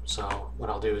 So what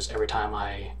I'll do is every time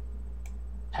I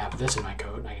have this in my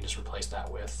code, I can just replace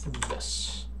that with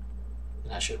this,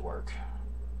 and that should work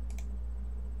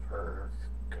for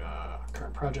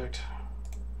current project.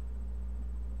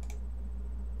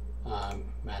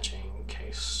 Matching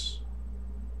case.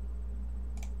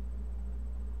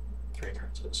 3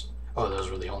 occurrences. Oh,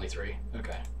 those were the only 3.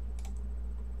 Okay.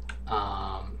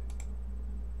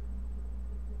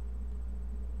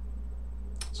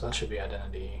 So that should be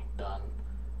identity done.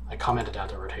 I commented out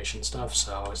the rotation stuff,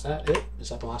 so is that it? Is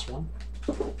that the last one?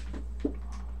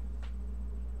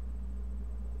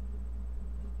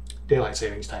 Daylight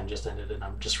savings time just ended, and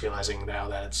I'm just realizing now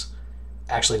that it's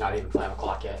actually not even 5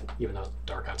 o'clock yet, even though it's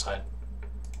dark outside.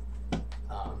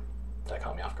 That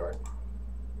caught me off guard.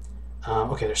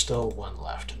 Okay, there's still one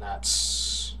left, and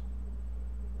that's...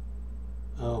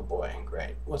 Oh boy,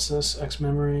 great. What's this? X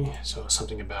memory? So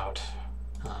something about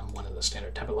one of the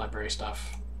standard template library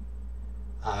stuff.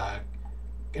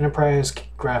 Enterprise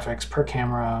graphics per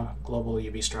camera, global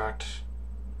UV struct,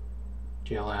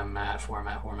 GLM mat 4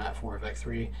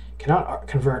 vec3. Cannot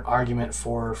convert argument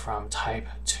 4 from type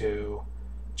to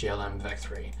GLM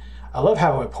vec3. I love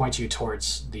how it points you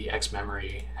towards the X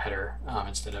memory header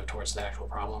instead of towards the actual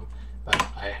problem. But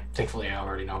thankfully I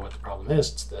already know what the problem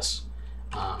is. It's this.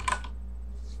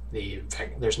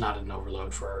 There's not an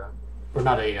overload for, or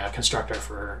not a constructor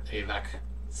for a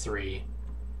vec3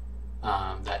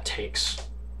 that takes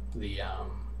the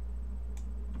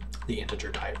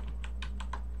integer type,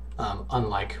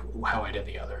 unlike how I did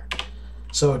the other.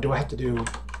 So do I have to do?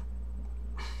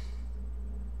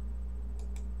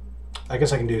 I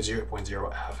guess I can do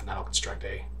 0.0f, and that'll construct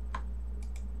a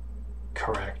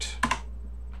correct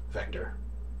vector,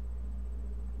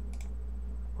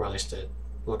 or at least it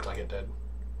looked like it did.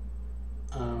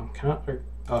 Oh,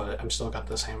 I'm still got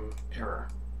the same error,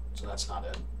 so that's not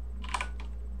it.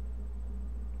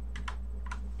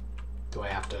 Do I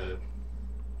have to?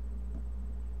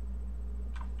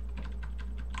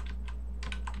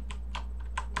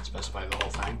 Specify the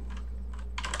whole thing?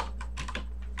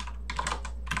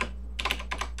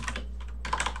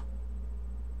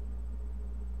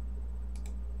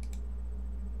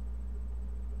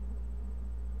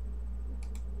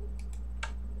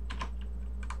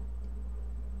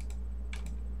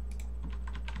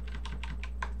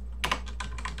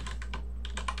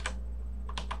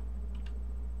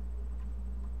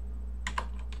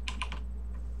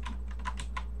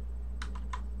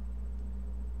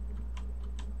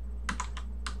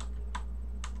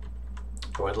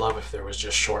 I would love if there was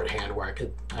just shorthand where I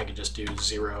could just do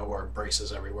 0 or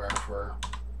braces everywhere for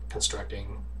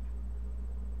constructing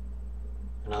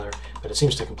another, but it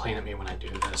seems to complain at me when I do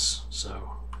this,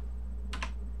 so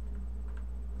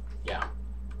yeah,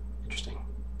 interesting.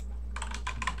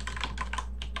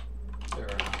 There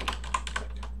are like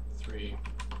 3,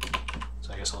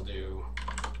 so I guess I'll do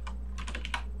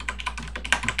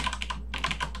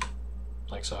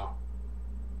like so.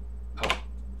 Oh,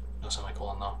 no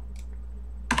semicolon though.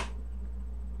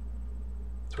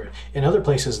 In other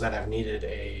places that I've needed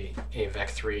a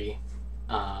vec3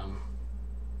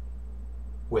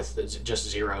 with just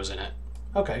zeros in it.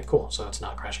 Okay, cool. So it's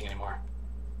not crashing anymore.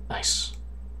 Nice.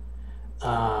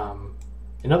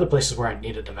 In other places where I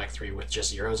needed a vec3 with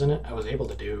just zeros in it, I was able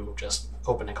to do just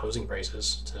open and closing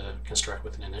braces to construct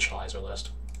with an initializer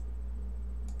list.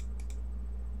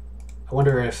 I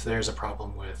wonder if there's a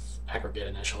problem with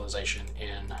aggregate initialization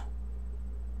in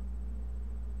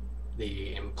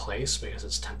in place because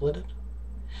it's templated.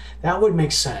 That would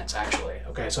make sense, actually.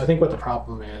 Okay, so I think what the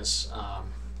problem is,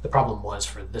 the problem was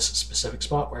for this specific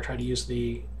spot where I tried to use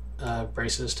the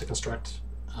braces to construct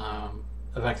a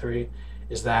vec3,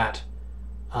 is that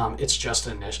it's just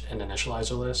an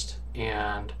initializer list,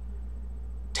 and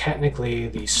technically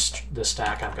the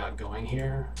stack I've got going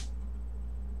here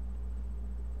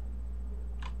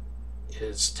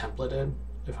is templated,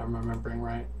 if I'm remembering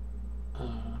right.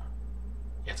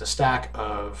 It's a stack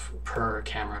of per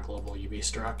camera global UV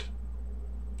struct.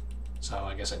 So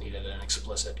I guess I needed an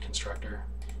explicit constructor,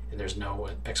 and there's no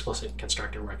explicit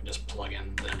constructor where I can just plug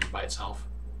in them by itself.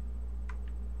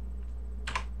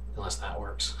 Unless that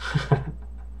works.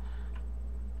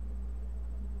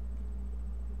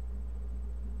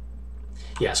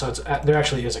 Yeah, so there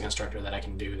actually is a constructor that I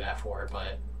can do that for,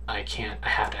 but I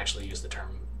have to actually use the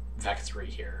term vec3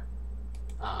 here.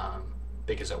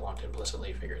 Because it won't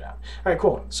implicitly figure it out. All right,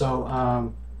 cool.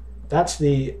 So that's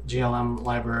the GLM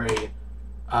library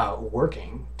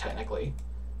working technically,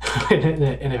 in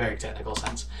a very technical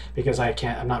sense, because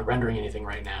I'm not rendering anything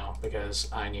right now because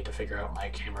I need to figure out my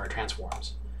camera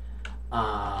transforms.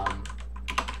 Camera,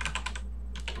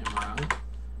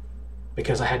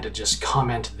 because I had to just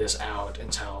comment this out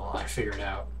until I figured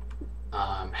out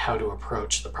how to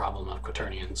approach the problem of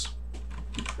quaternions.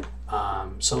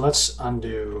 So let's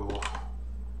undo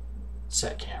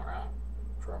set camera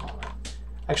for a moment.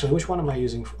 Actually, which one am I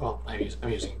using? Well, I'm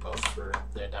using both for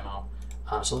the demo.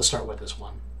 So let's start with this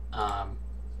one.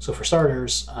 So for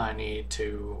starters, I need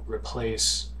to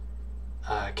replace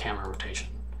camera rotation.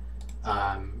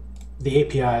 The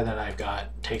API that I've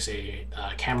got takes a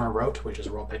camera rot, which is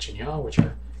roll, pitch, and yaw, which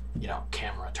are, you know,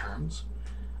 camera terms.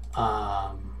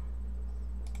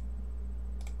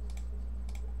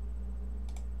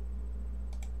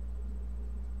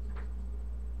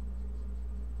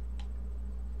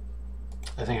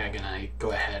 I think I'm gonna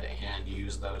go ahead and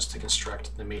use those to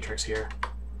construct the matrix here.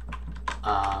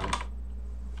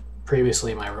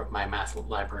 Previously, my math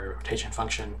library rotation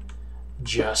function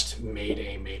just made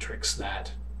a matrix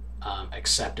that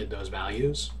accepted those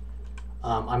values.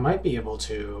 I might be able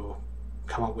to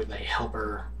come up with a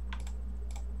helper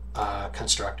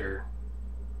constructor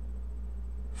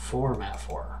for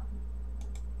mat4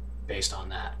 based on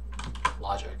that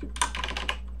logic.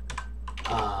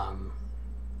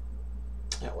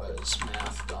 It was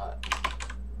math.h,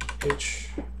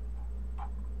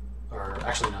 or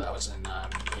actually no, that was in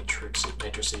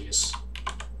matrices.cpp.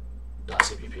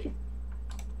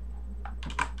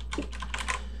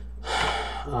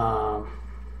 Oh,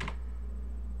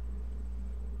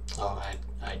 I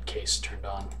had case turned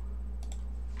on.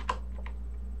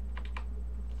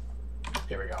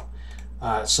 Here we go.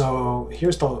 So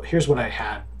here's what I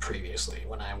had previously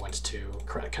when I went to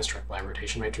construct my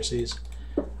rotation matrices.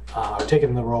 I would take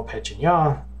in the roll, pitch, and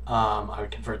yaw. I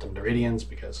would convert them to radians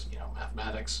because, you know,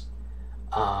 mathematics.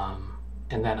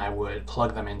 And then I would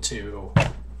plug them into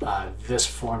this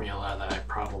formula that I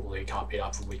probably copied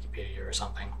off of Wikipedia or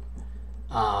something.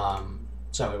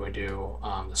 So it would do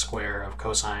the square of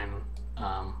cosine.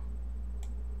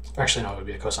 Actually, no, it would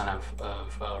be the cosine of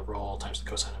roll times the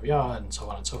cosine of yaw, and so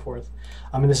on and so forth.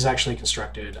 And this is actually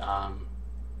constructed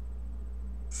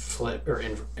flip or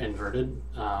inverted.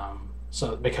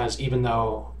 So because even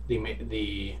though the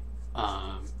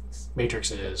matrix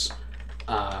is,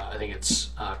 I think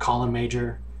it's column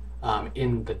major,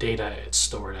 in the data it's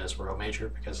stored as row major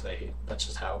because that's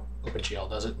just how OpenGL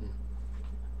does it.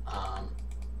 And,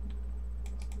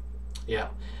 yeah.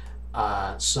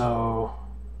 So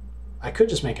I could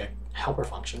just make a helper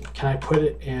function. Can I put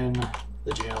it in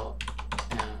the GLM?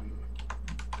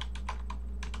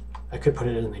 I could put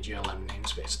it in the GLM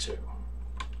namespace too.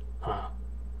 Huh.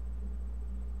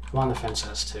 I'm on the fence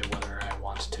as to whether I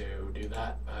want to do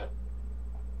that, but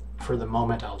for the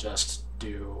moment I'll just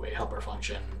do a helper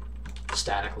function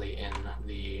statically in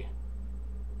the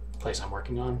place I'm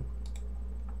working on.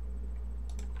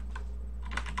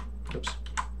 Oops.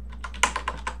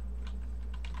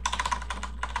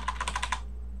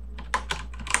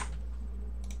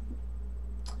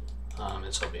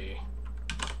 This will be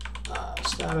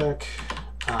static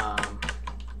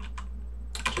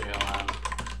GLM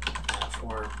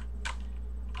mat4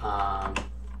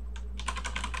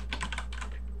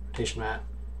 rotation mat,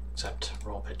 except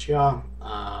roll, pitch, yaw.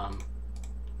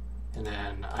 And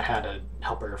then I had a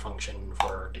helper function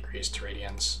for degrees to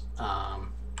radians.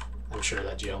 I'm sure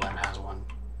that GLM has one.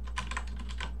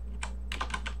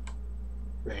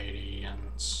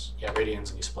 Radians, yeah,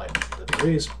 radians, and you split the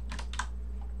degrees.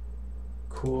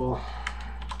 Cool.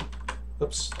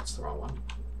 Oops, that's the wrong one.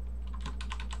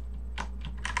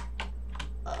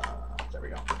 There we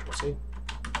go, Control-C.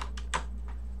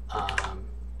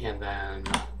 And then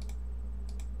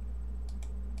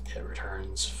it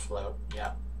returns float,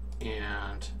 yeah.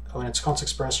 And, oh, and it's const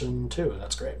expression too,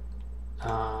 that's great.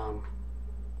 Then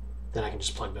I can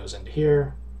just plug those into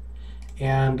here.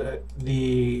 And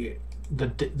the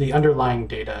underlying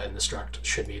data in the struct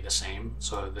should be the same.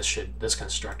 So this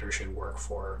constructor should work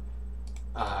for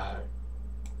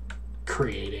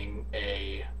creating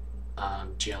a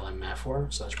GLM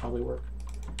mat4, so that should probably work.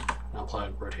 And I'll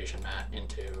plug rotation mat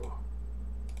into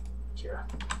here.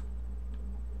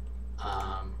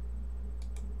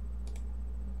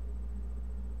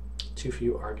 Too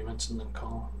few arguments in the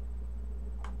call.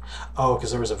 Oh, because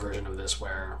there was a version of this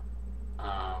where,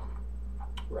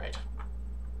 right.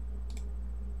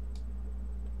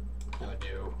 I would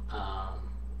do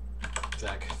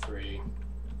vec3,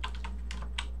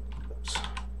 oops,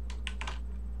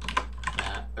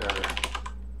 mat, or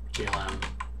GLM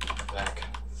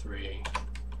vec3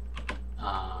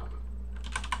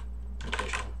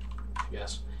 rotation, I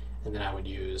guess, and then I would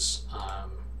use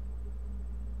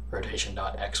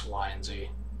rotation.x, y, and z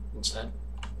instead.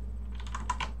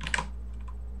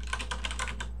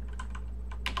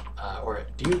 Or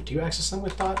do you access them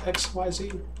with .x, y,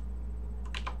 z?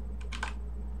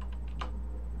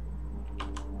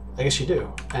 I guess you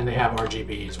do, and they have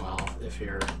RGB as well if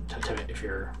you're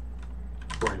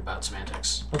worried about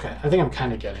semantics. Okay, I think I'm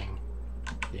kind of getting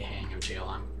the hang of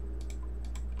GLM.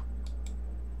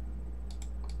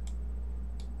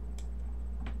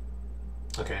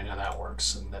 Okay, now that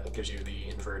works, and that gives you the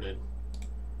inverted.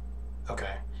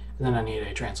 Okay, and then I need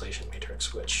a translation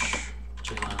matrix, which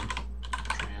GLM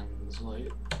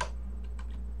translate.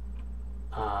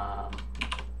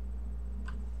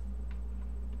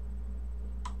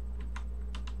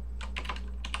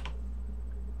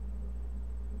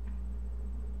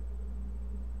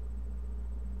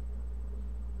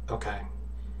 Okay,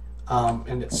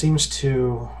 and it seems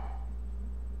to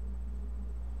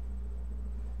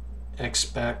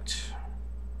expect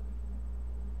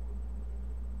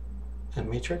a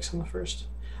matrix in the first.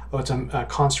 Oh, it's a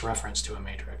const reference to a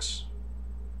matrix.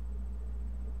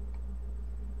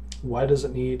 Why does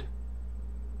it need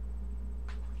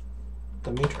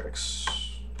the matrix?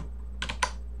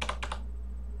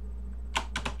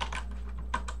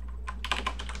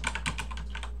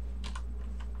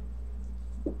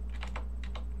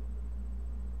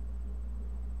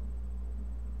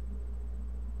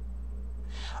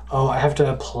 Oh, I have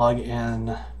to plug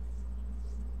in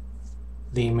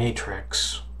the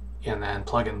matrix and then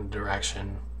plug in the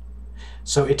direction.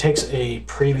 So it takes a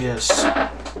previous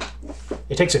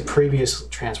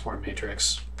transform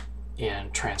matrix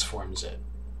and transforms it.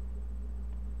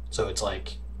 So it's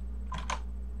like,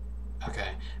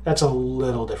 okay, that's a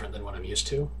little different than what I'm used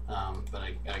to, but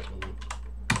I can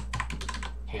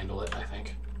handle it, I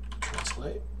think.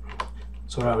 Translate.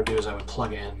 So what I would do is I would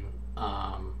plug in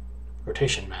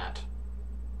rotation mat.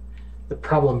 The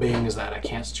problem being is that I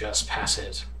can't just pass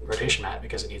it rotation mat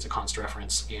because it needs a const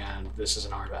reference, and this is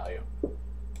an R value,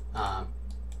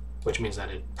 which means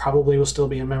that it probably will still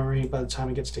be in memory by the time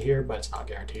it gets to here, but it's not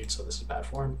guaranteed, so this is bad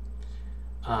form.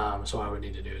 So what I would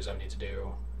need to do is I would need to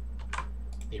do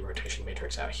the rotation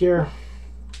matrix out here,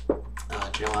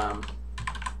 GLM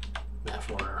mat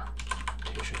for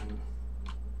rotation,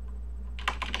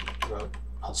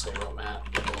 I'll say rot mat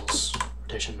equals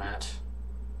rotation mat,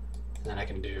 and then I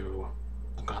can do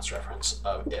a const reference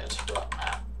of it rot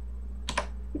mat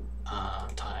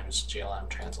times GLM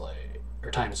translate,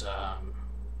 or times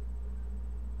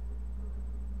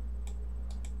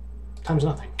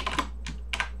nothing.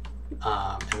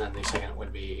 And then the second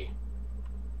would be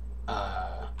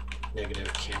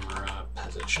negative camera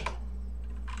position.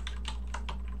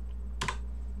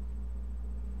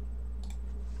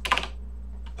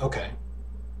 Okay,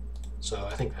 so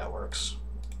I think that works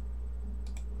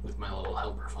with my little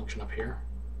helper function up here.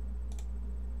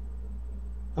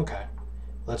 Okay,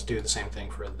 let's do the same thing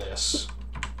for this,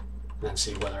 and then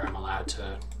see whether I'm allowed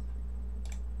to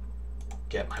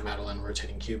get my Madeline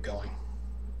rotating cube going.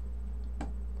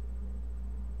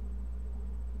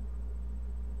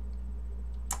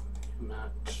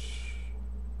 Mat.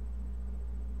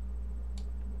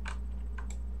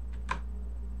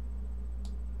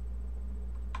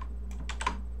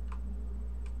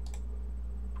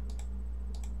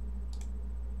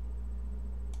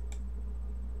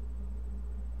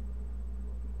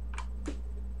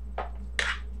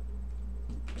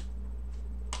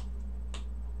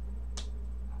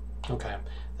 Okay,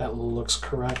 that looks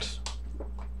correct.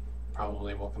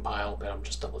 Probably will compile, but I'm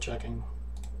just double checking.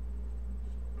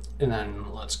 And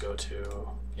then let's go to,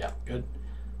 yeah, good.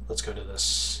 Let's go to the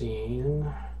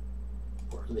scene,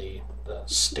 or the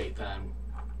state that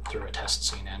I threw a test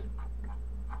scene in.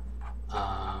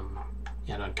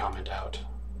 And I'd comment out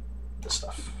this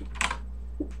stuff.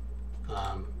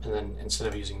 And then instead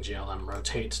of using GLM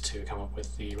rotate to come up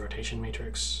with the rotation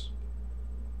matrix,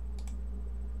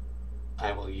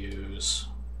 I will use,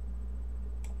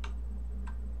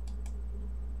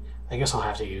 I guess I'll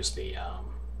have to use the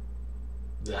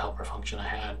helper function I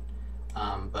had,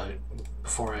 but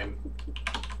before I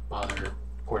bother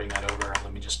porting that over,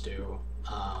 let me just do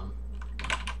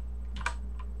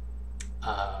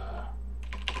a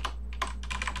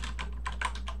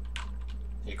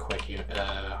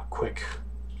quick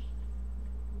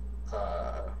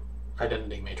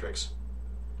identity matrix.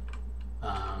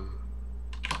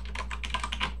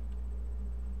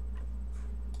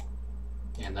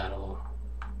 And that'll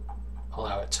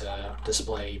allow it to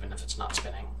display even if it's not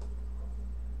spinning.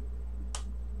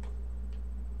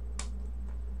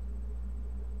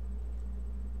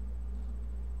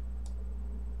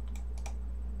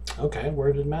 Okay,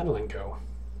 where did Madeline go?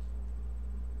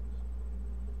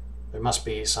 There must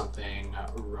be something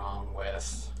wrong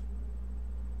with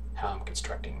how I'm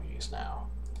constructing these now.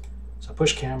 So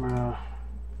push camera.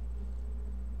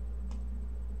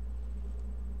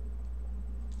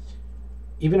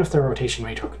 Even if the rotation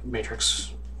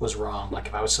matrix was wrong, like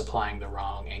if I was supplying the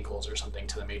wrong angles or something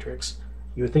to the matrix,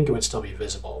 you would think it would still be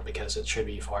visible because it should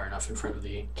be far enough in front of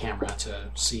the camera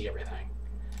to see everything.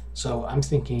 So I'm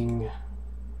thinking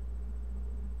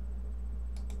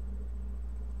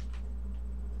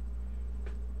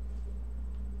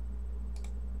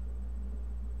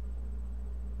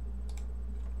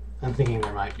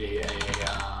there might be a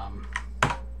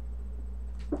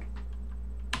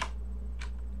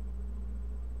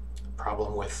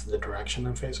problem with the direction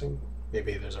I'm facing.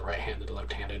 Maybe there's a right-handed,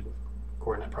 left-handed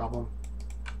coordinate problem.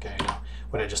 Okay, no.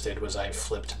 What I just did was I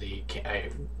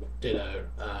did a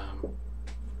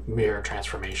mirror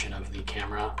transformation of the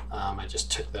camera. I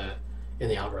just took in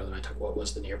the algorithm, I took what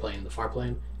was the near plane and the far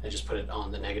plane, and I just put it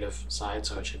on the negative side,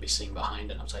 so it should be seen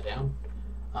behind and upside down.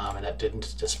 And that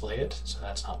didn't display it, so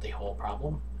that's not the whole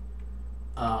problem.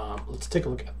 Let's take a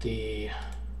look at the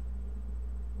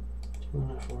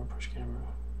 2.4 push camera.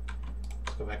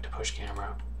 Let's go back to push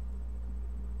camera.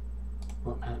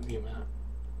 What map? View map.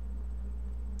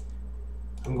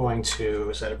 I'm going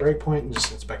to set a breakpoint and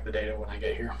just inspect the data when I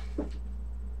get here.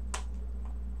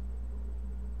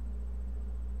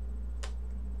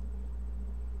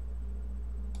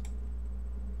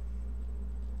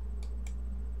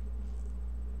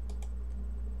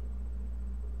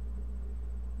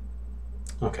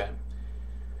 Okay.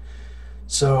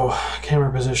 So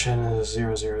camera position is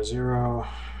 0, 0, 0.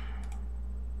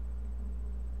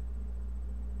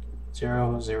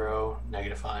 0, 0,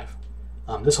 -5.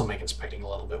 This will make inspecting a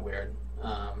little bit weird.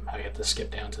 How you have to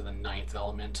skip down to the 9th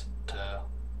element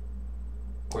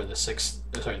or the 7th,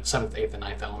 8th, and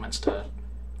 9th elements to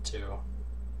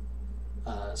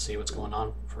see what's going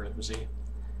on for Z.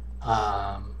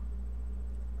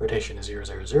 Rotation is 0,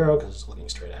 0, 0 because it's looking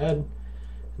straight ahead.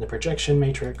 And the projection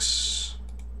matrix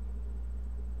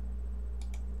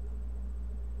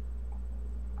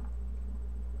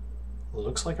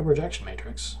looks like a projection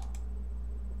matrix.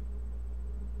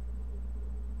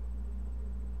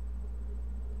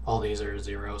 All these are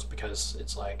zeros because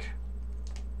it's like,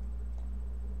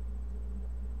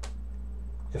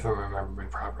 if I'm remembering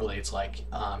properly, it's like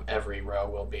every row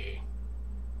will be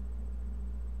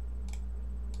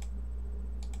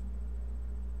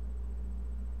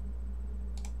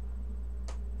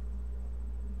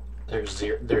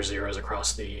there's zeros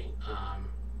across the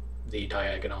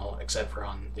diagonal, except for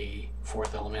on the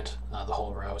 4th element. The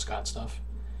whole row has got stuff.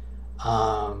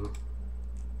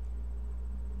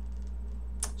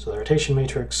 So the rotation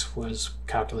matrix was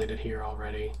calculated here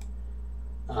already.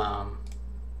 The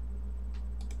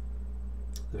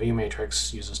view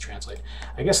matrix uses translate.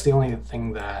 I guess the only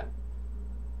thing that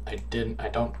I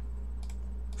don't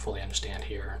fully understand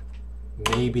here,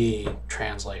 maybe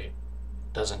translate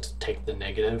doesn't take the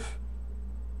negative.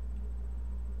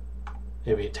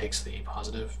 Maybe it takes the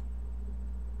positive.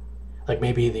 Like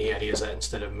maybe the idea is that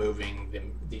instead of moving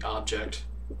the object,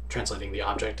 translating the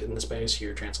object in the space,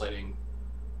 you're translating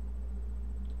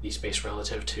the space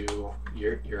relative to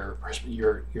your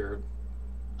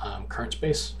current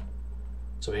space.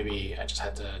 So maybe I just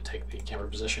had to take the camera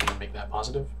position and make that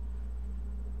positive.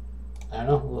 I don't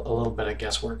know, a little bit of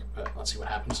guesswork, but let's see what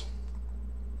happens.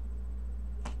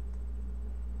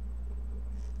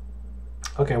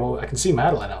 Okay, well, I can see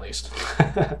Madeline at least.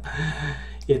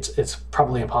 It's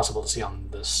probably impossible to see on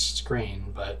the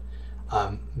screen, but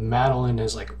Madeline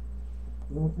is like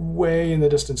way in the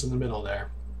distance in the middle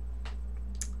there.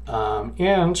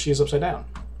 And she's upside down.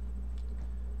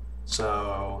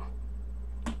 So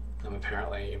I'm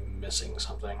apparently missing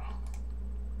something.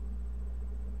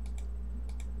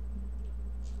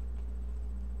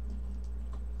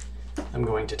 I'm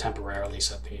going to temporarily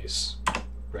set these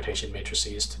rotation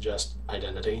matrices to just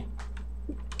identity.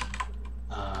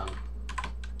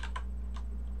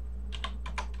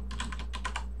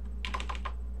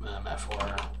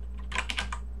 F4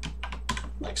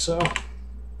 like so.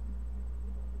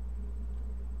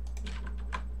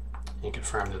 And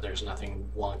confirm that there's nothing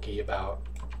wonky about,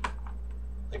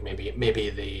 like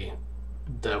maybe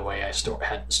the way I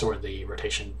had stored the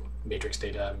rotation matrix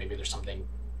data. Maybe there's something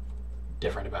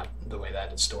different about the way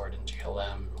that it's stored in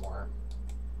GLM, or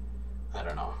I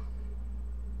don't know.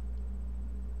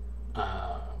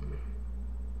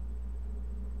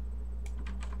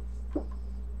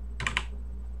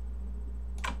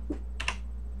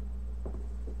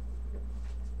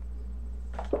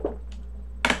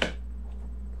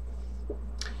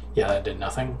 Yeah, that did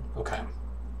nothing. Okay.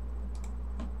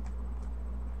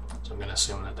 So I'm going to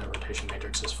assume that the rotation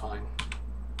matrix is fine.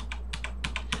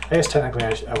 I guess technically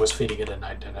I was feeding it an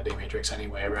identity matrix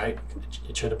anyway, right?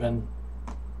 It should have been,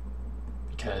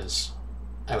 because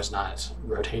I was not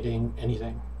rotating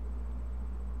anything.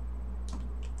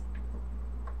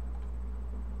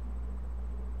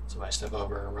 So if I step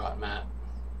over rot mat,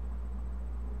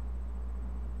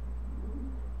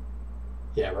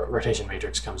 Yeah, rotation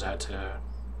matrix comes out to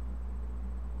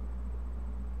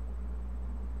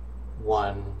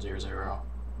 1, 0, 0,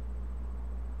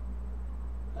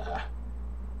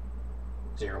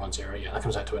 0, 1, 0. Yeah, that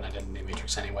comes out to an identity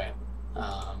matrix anyway.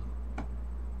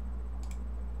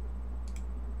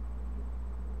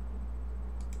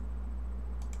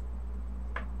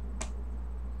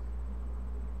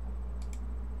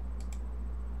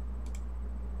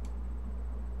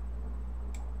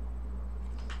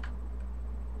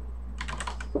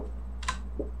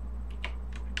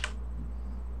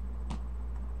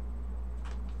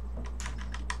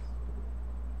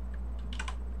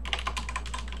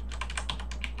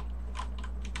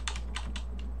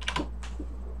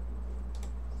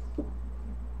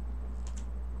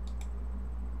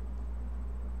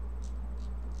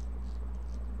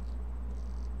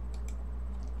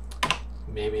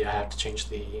 Maybe I have to change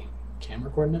the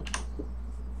camera coordinate.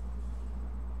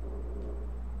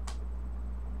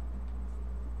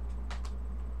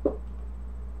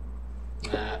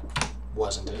 That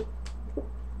wasn't it,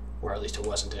 or at least it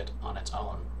wasn't it on its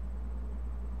own.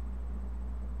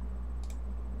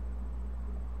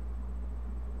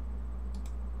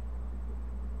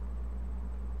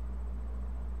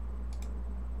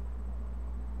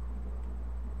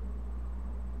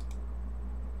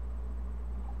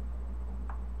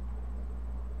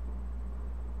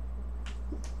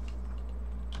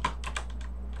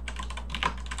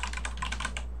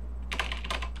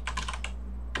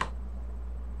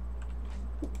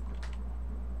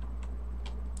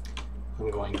 I'm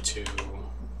going to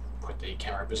put the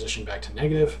camera position back to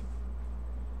negative.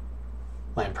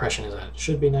 My impression is that it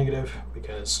should be negative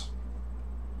because,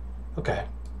 okay.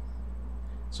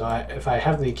 So if I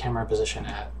have the camera position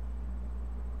at,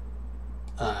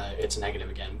 it's negative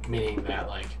again, meaning that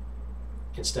like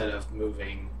instead of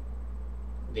moving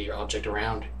the object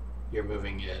around, you're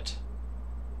moving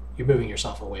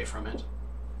yourself away from it,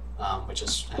 which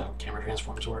is how camera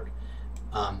transforms work.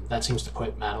 That seems to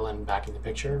put Madeline back in the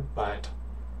picture, but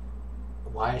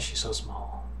why is she so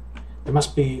small? There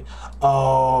must be,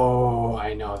 oh,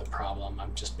 I know the problem.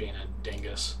 I'm just being a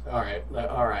dingus. All right,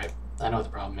 I know what the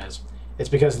problem is. It's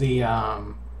because the,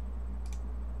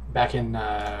 back in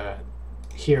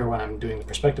here when I'm doing the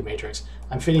perspective matrix,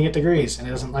 I'm feeding it degrees and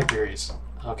it doesn't like degrees.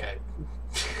 Okay.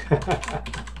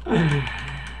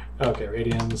 Okay,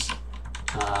 radians.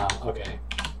 Okay.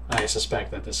 I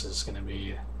suspect that this is going to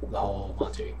be the whole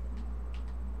Monty.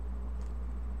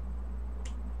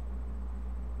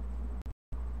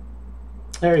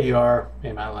 There you are.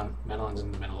 Hey, Madeline. Madeline's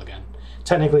in the middle again.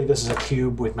 Technically, this is a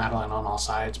cube with Madeline on all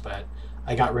sides, but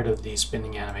I got rid of the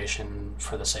spinning animation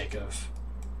for the sake of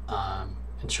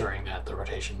ensuring that the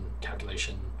rotation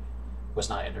calculation was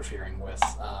not interfering with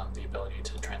the ability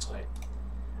to translate.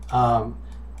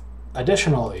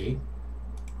 Additionally,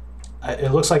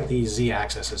 it looks like the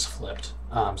z-axis is flipped.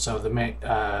 So the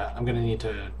I'm going to need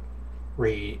to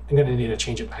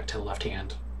change it back to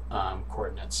left-hand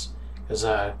coordinates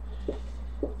because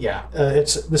yeah,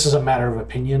 this is a matter of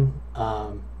opinion.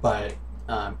 But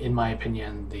in my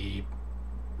opinion, the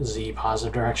z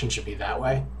positive direction should be that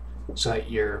way, so that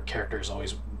your character is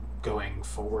always going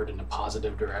forward in a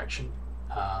positive direction.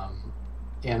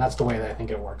 And that's the way that I think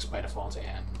it works by default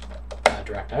in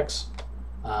DirectX.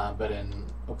 But in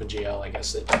OpenGL, I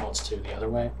guess it defaults to the other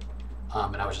way.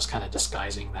 And I was just kind of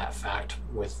disguising that fact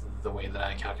with the way that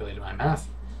I calculated my math.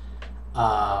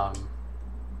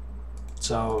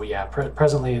 So yeah,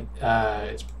 presently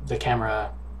it's the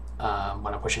camera,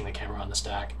 when I'm pushing the camera on the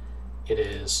stack, it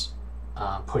is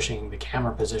pushing the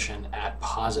camera position at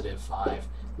 +5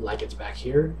 like it's back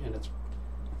here, and it's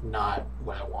not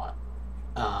what I want.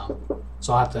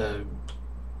 So I'll have to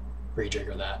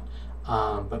rejigger that.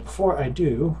 But before I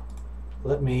do,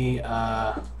 let me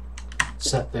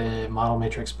set the model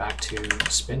matrix back to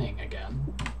spinning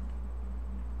again.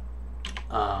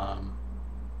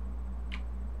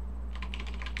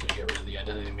 To get rid of the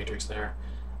identity matrix there.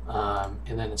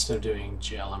 And then instead of doing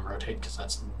GLM rotate, because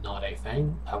that's not a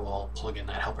thing, I will plug in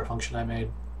that helper function I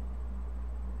made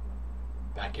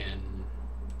back in,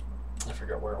 I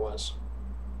forget where it was.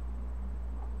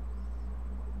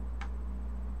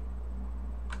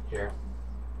 Here.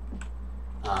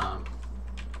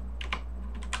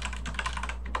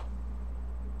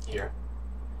 Here.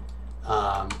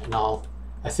 And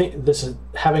I think this is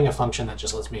having a function that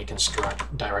just lets me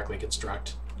directly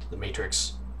construct the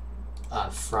matrix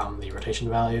from the rotation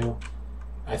value.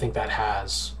 I think that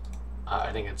has,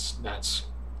 that's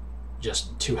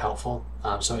just too helpful.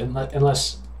 So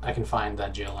unless I can find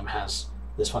that GLM has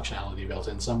this functionality built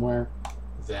in somewhere,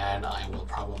 then I will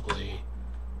probably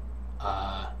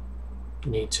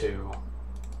need to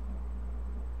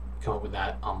come up with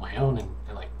that on my own and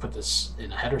like put this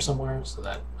in a header somewhere so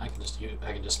that I can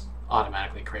just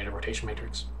automatically create a rotation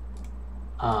matrix.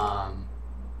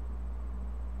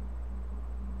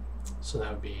 So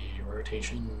that would be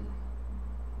rotation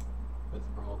with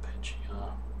roll pitch.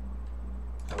 Yeah,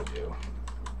 that would do.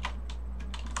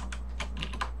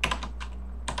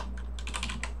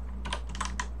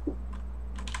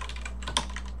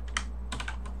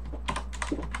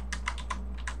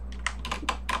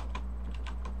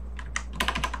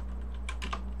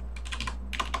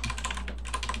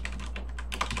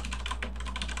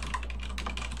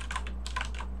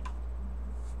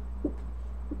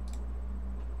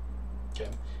 Okay,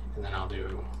 and then I'll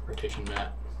do rotation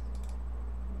mat.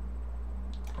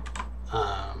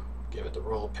 Give it the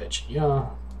roll, pitch, yaw,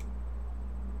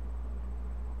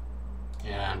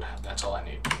 and that's all I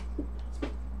need.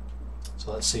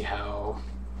 So let's see how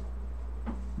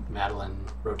Madeline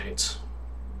rotates.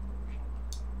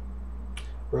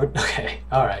 Okay,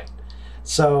 all right.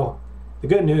 So the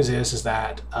good news is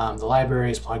that the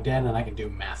library is plugged in and I can do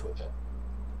math with it.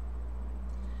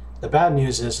 The bad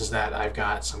news is that I've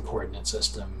got some coordinate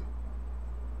system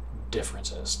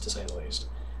differences, to say the least.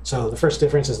 So the first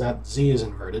difference is that Z is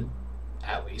inverted,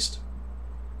 at least.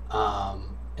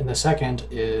 And the second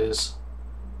is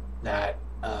that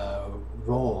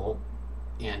roll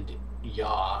and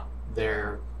yaw,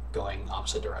 they're going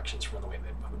opposite directions from the way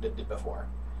they did before.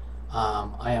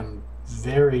 I am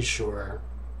very sure.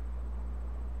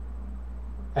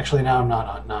 Actually, now I'm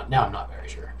not very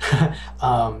sure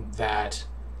that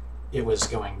it was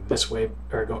going this way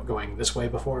or going this way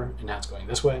before, and now it's going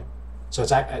this way. So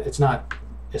it's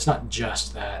not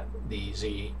just that the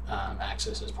z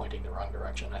axis is pointing the wrong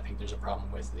direction. I think there's a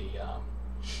problem with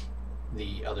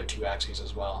the other two axes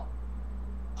as well.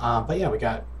 But yeah, we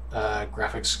got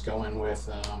graphics going with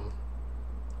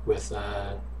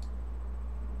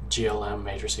GLM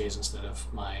matrices instead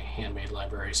of my handmade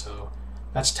library. So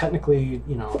that's technically,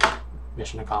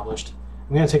 mission accomplished.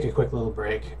 I'm going to take a quick little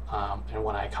break, and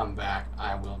when I come back,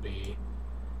 I will be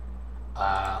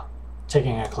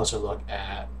taking a closer look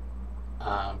at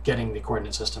getting the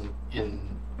coordinate system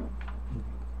in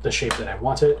the shape that I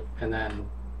want it, and then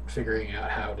figuring out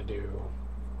how to do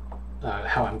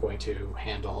how I'm going to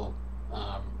handle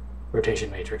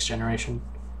rotation matrix generation,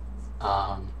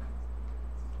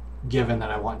 given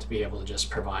that I want to be able to just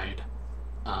provide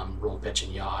roll, pitch,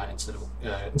 and yaw instead of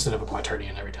a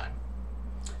quaternion every time.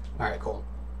 All right, cool.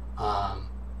 I'm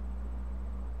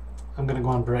gonna go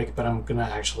on break, but I'm gonna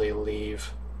actually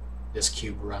leave this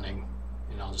cube running,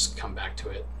 and I'll just come back to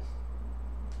it.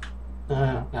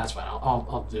 That's fine.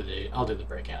 I'll do the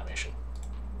break animation.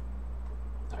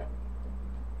 All right.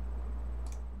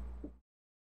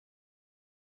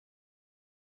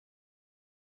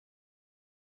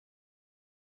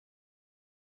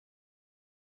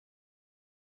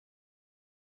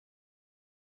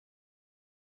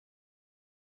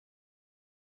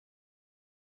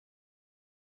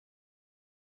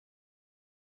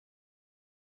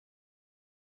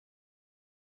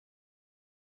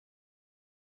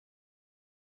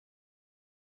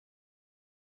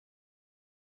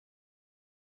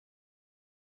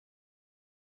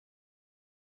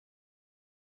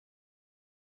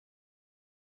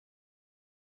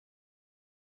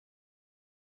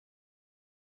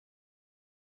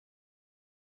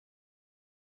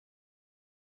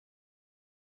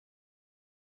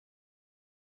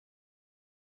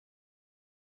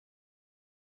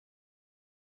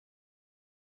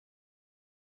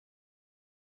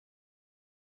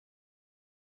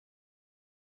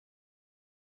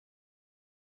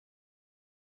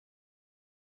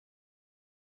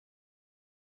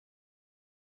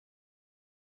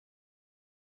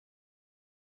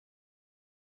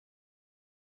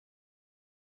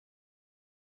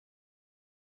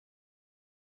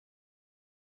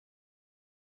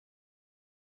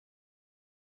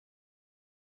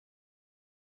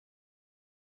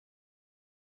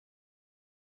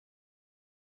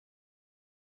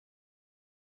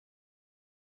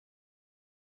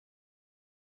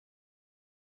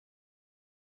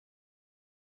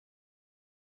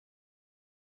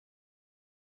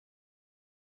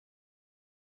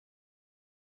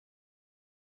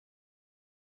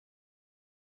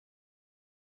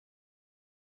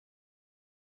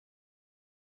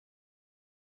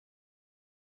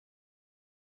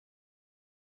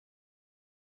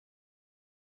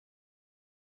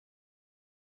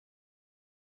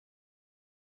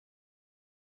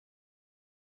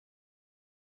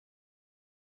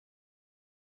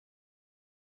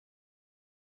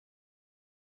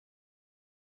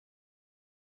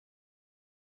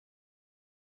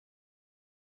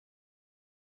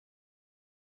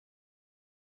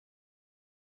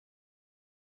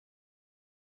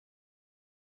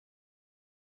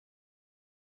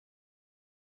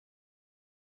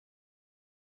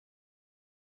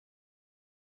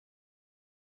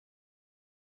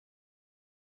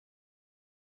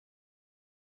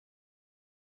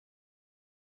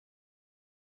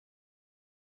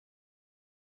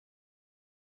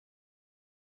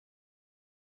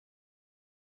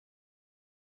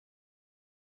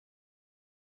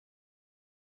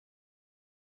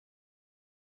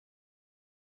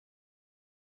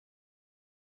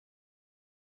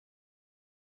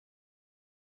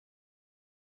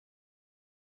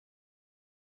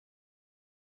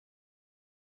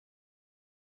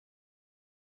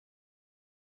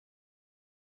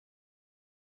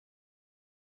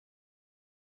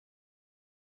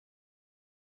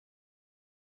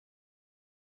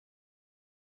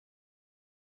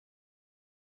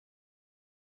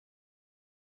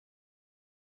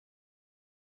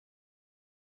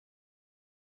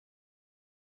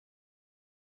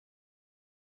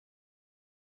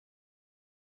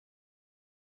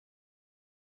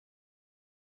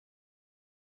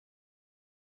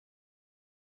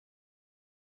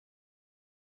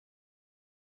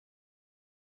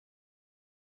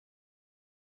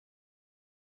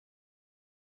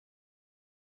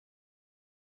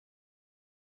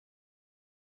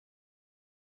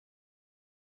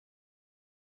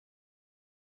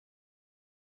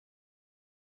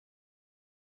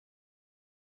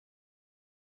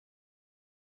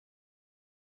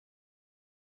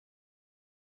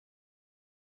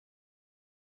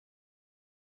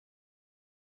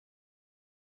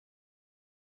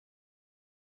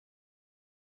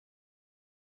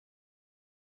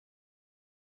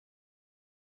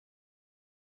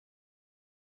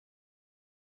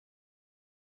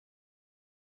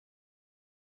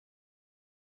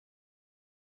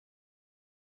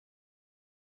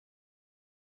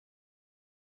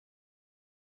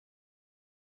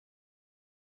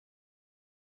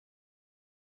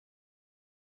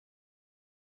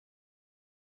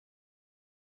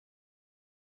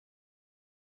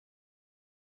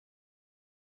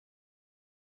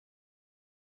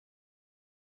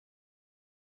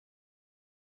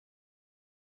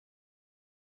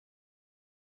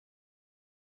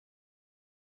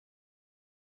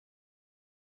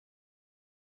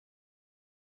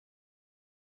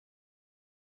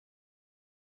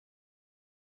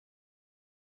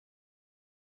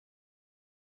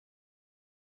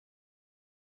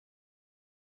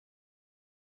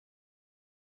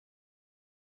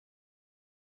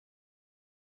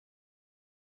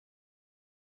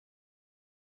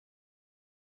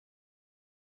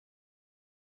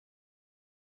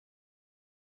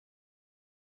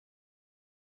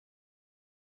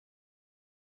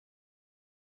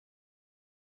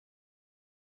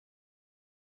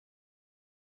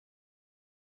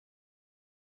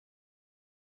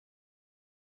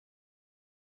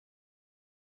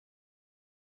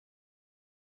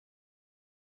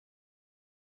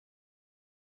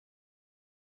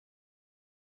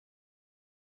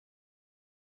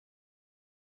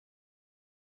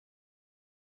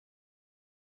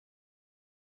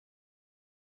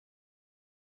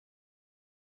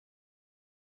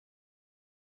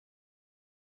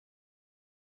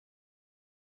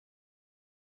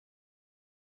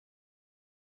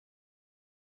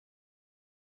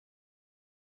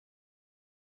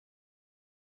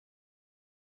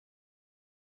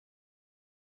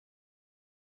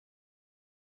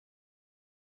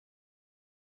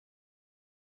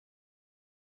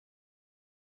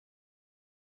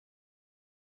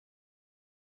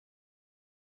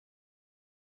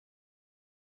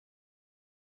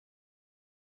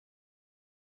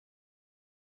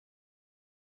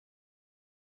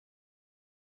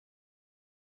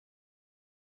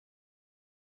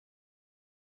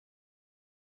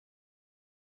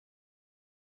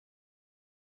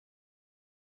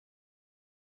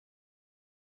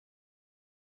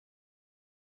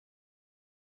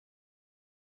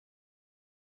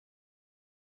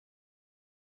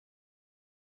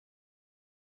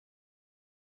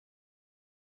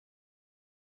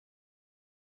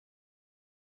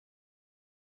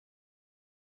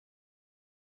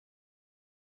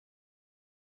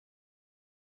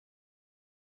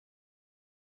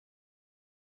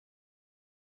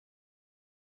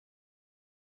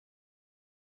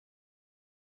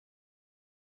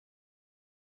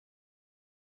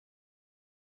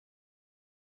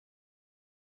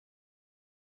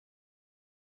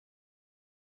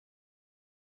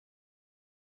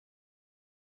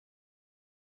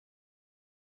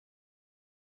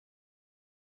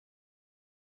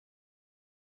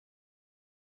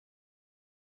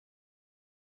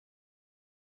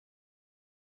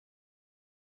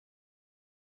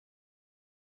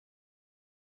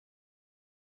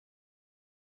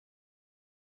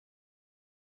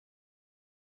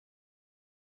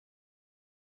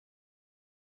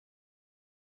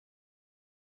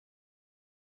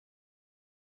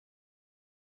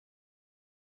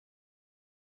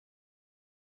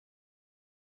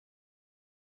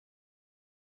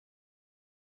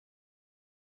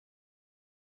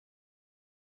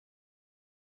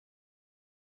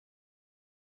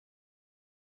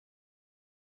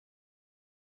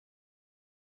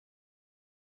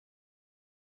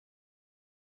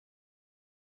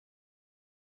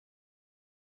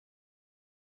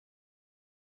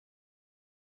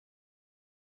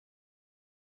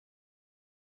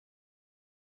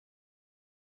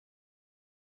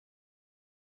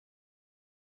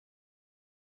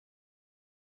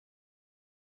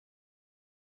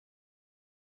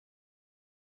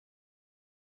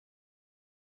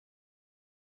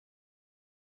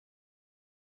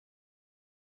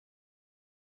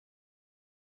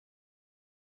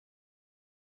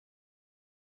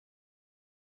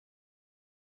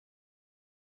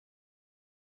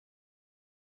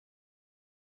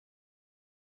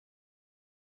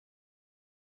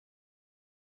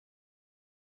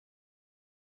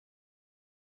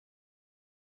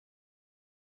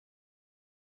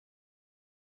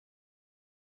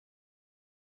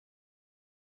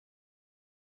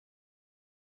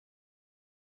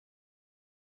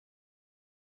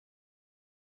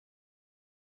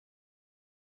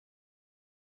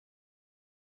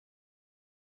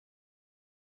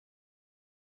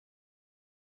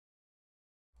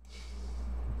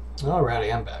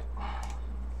 Alrighty, I'm back.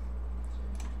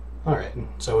 Alright,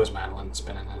 so is Madeline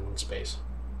spinning in space.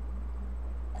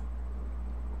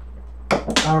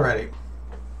 Alrighty.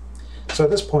 So at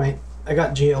this point, I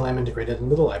got GLM integrated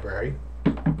into the library.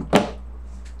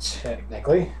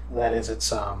 Technically, that is,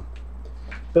 it's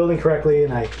building correctly,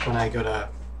 and when I go to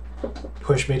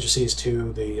push matrices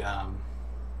to the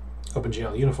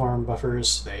OpenGL uniform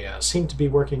buffers, they seem to be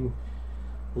working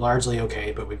largely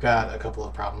okay, but we've got a couple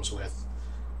of problems with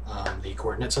the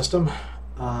coordinate system,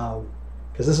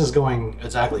 because this is going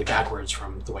exactly backwards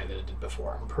from the way that it did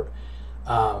before.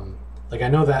 Like I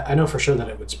know for sure that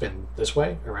it would spin this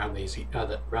way around the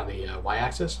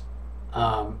y-axis,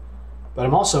 but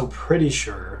I'm also pretty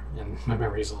sure, and my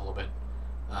memory is a little bit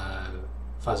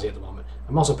fuzzy at the moment,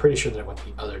 I'm also pretty sure that it went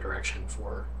the other direction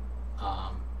for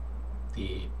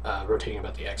the rotating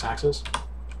about the x-axis.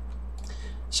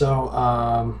 So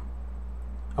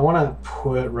I want to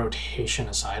put rotation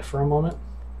aside for a moment,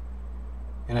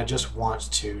 and I just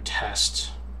want to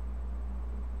test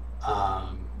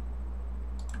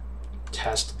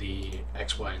test the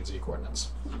x, y, and z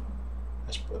coordinates.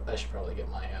 I should probably get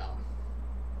my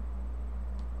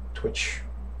Twitch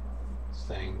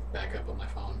thing back up on my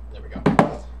phone. There we go,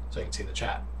 so I can see the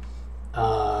chat.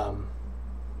 All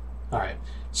right,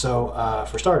 so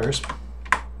for starters,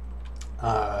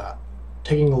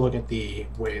 taking a look at the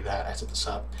way that I set this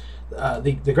up,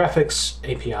 the graphics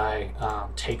API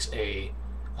takes a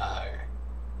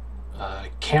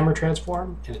camera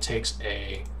transform, and it takes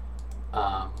a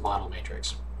model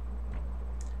matrix.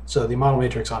 So the model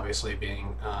matrix obviously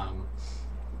being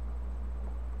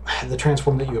the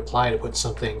transform that you apply to put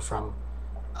something from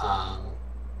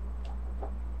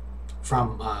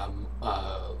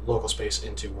local space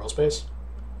into world space.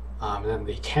 And then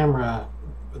the camera,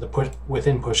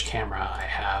 within push camera, I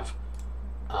have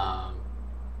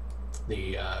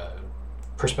the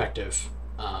perspective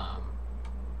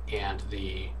and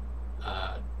the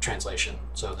translation.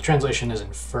 So the translation is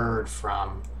inferred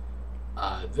from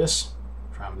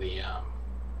from the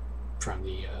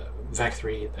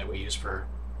vec3 that we use for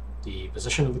the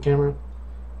position of the camera,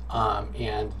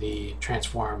 and the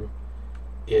transform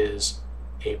is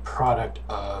a product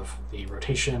of the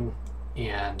rotation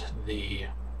and the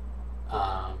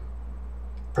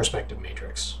perspective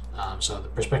matrix. So the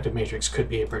perspective matrix could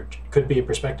be a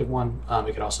perspective one.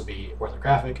 It could also be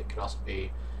orthographic. It could also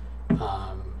be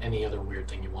any other weird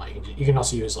thing you want. You can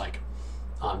also use like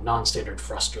non-standard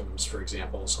frustrums, for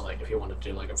example. So like if you wanted to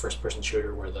do like a first-person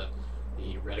shooter where the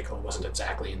reticle wasn't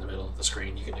exactly in the middle of the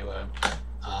screen, you could do a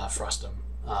frustum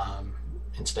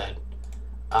instead.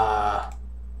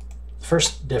 The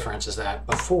first difference is that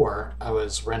before I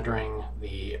was rendering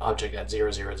the object at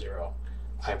 0, 0, 0.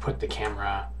 I put the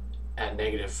camera at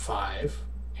 -5,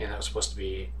 and that was supposed to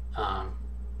be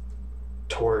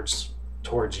towards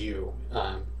you.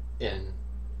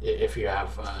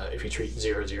 If you treat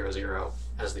 0, 0, 0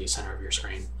 as the center of your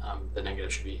screen, the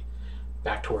negative should be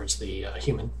back towards the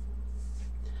human.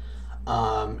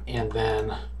 And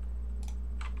then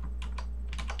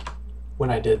when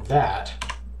I did that,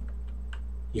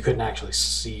 you couldn't actually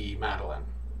see Madeline.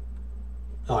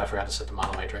 Oh, I forgot to set the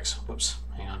model matrix. Whoops,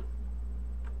 hang on.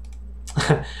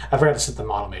 I forgot to set the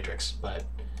model matrix, but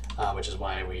which is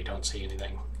why we don't see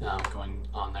anything going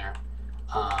on there.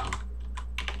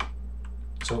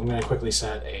 So I'm going to quickly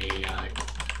set a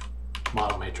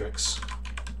model matrix.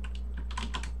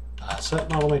 Set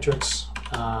model matrix,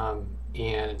 and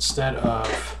instead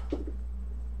of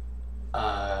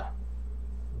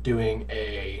doing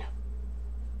a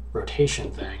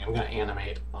rotation thing, I'm going to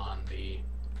animate on the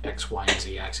X, Y, and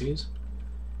Z axes,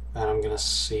 and I'm going to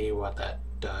see what that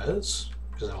does,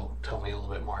 because it'll tell me a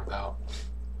little bit more about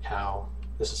how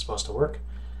this is supposed to work.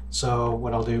 So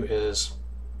what I'll do is,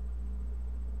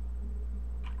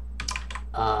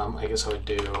 I guess I would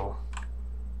do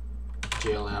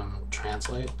GLM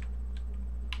translate.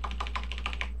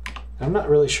 And I'm not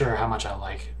really sure how much I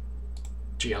like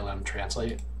GLM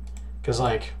translate, because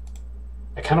like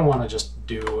I kind of want to just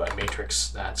do a matrix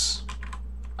that's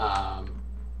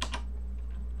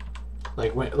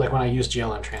like when I use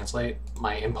GLM translate,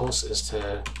 my impulse is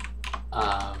to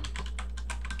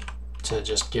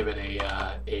just give it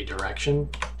a direction,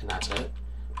 and that's it.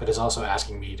 But it's also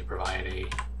asking me to provide a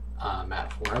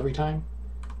map for every time.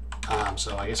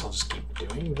 So I guess I'll just keep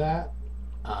doing that.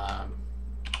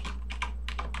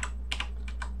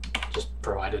 Just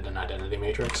provided an identity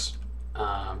matrix.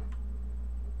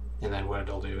 And then what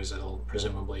it'll do is it'll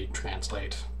presumably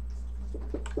translate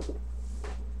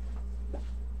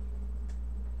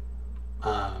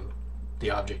the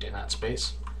object in that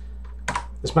space.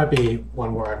 This might be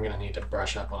one where I'm going to need to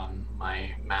brush up on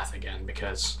my math again,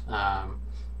 because I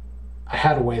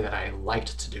had a way that I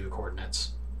liked to do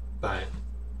coordinates, but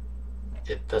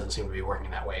it doesn't seem to be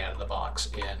working that way out of the box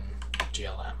in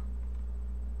GLM.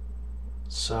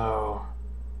 So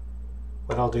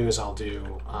what I'll do is I'll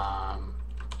do a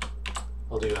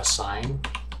sine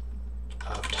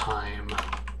of time.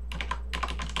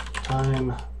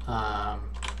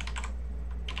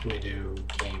 Let me do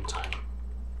game time.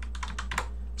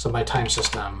 So my time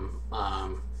system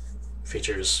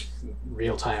features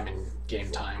real time and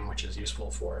game time, which is useful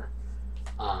for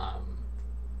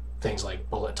things like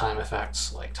bullet time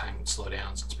effects, like time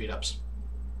slowdowns and speedups.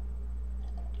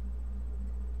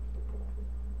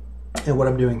 And what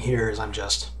I'm doing here is I'm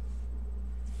just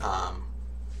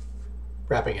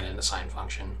wrapping it in a sine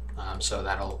function, so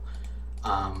that'll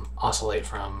oscillate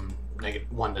from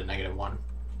 -1 to -1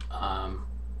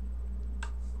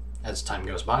 as time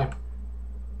goes by.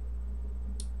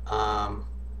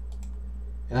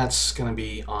 And that's going to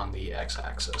be on the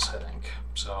x-axis, I think.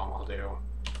 So I'll do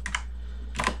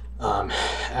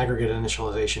aggregate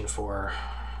initialization for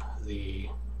the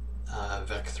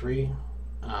vec3,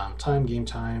 time, game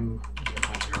time,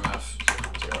 0.0f,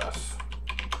 0.0f.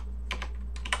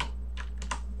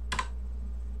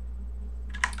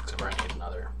 Except where I need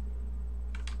another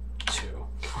 2.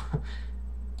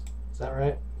 Is that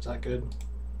right? Is that good?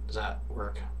 Does that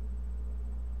work?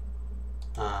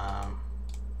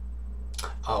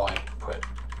 Oh, I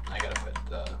gotta put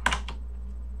the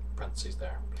parentheses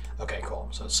there. Okay, cool.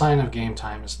 So sine of game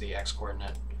time is the x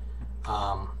coordinate.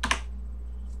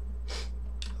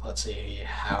 Let's see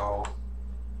how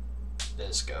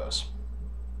this goes.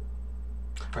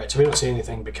 All right, so we don't see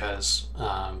anything because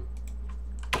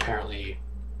apparently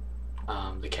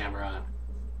the camera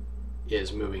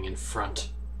is moving in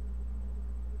front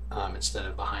instead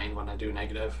of behind when I do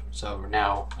negative. So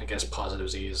now I guess positive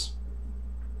z is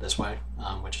this way,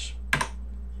 which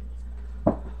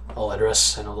I'll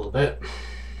address in a little bit.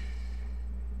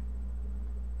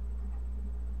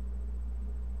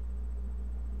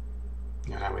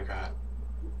 Now we got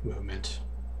movement.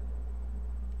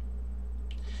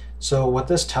 So what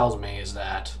this tells me is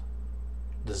that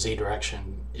the z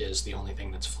direction is the only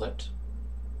thing that's flipped.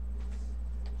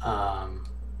 I'll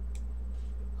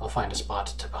find a spot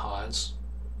to pause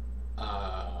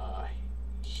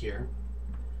here,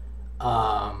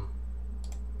 and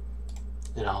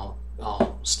I'll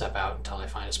step out until I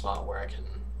find a spot where I can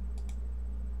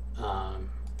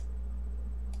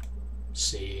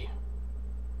see.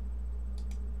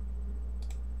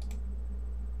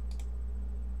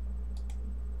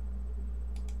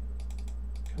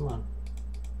 Come on.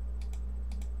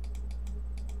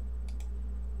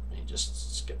 Let me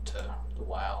just skip to the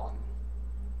while.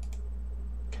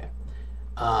 Okay.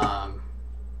 Update.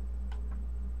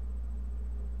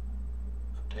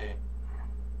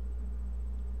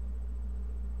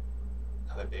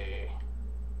 That would be,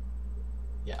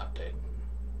 yeah, update.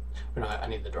 But no, I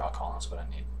need the draw column. That's what I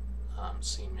need.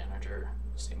 Scene manager,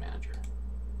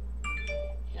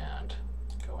 and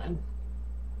go in.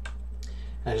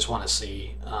 And I just want to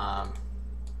see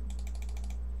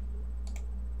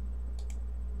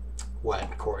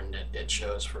what coordinate it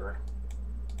shows for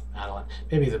Madeline.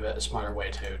 Maybe the smarter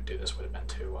way to do this would have been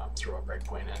to throw a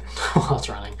breakpoint in while it's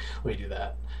running. We do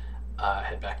that.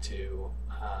 Head back to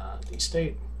the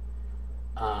state.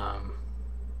 And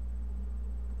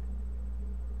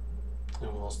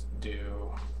we'll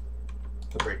do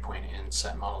the breakpoint in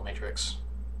set model matrix.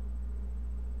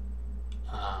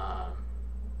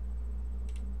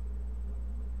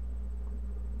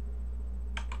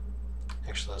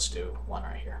 Actually, let's do one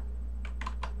right here.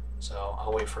 So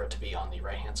I'll wait for it to be on the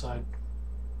right-hand side,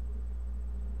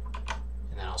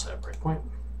 and then I'll set a breakpoint.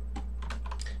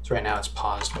 So right now it's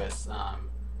paused with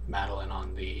Madeline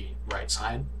on the right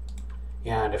side,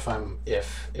 and if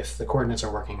the coordinates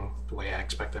are working the way I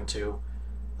expect them to,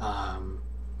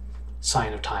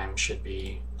 sine of time should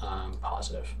be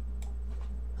positive.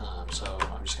 So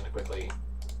I'm just going to quickly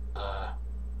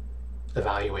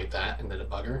evaluate that in the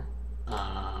debugger.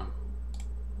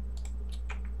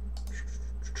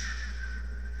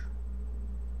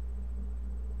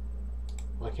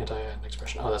 Why can't I add an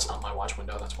expression? Oh, that's not my watch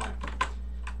window, that's why.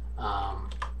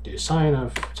 Do sine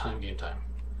of time, game time.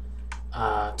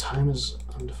 Time is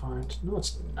undefined. No,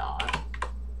 it's not.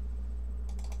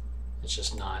 It's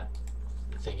just not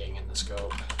thinking in the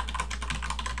scope.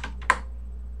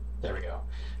 There we go.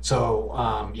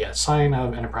 So yeah, sine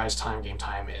of enterprise time, game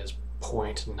time is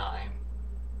 0.9,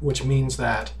 which means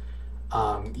that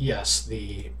yes,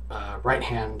 the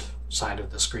right-hand side of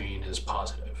the screen is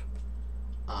positive.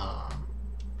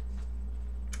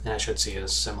 And I should see a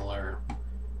similar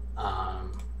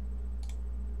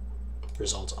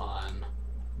result on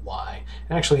Y.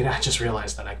 And actually, I just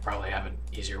realized that I probably have an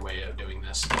easier way of doing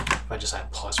this. If I just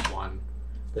add +1,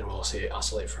 then we'll see it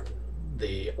oscillate from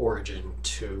the origin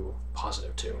to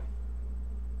 +2.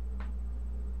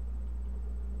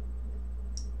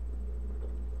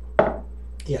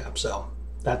 Yeah, so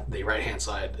that the right-hand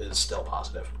side is still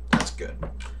positive. That's good.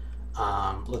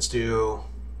 Let's do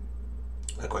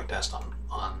a quick test on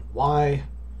Y.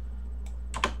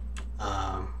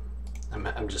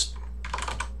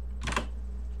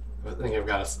 I think I've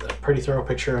got a pretty thorough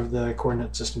picture of the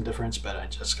coordinate system difference, but I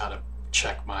just gotta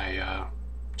check my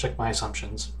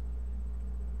assumptions.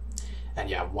 And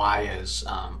yeah, Y is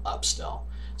up still.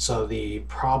 So the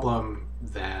problem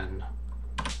then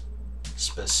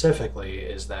specifically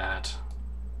is that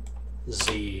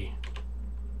Z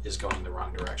is going the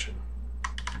wrong direction.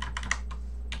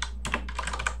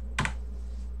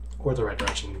 Or the right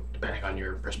direction, depending on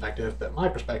your perspective, but my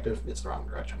perspective, it's the wrong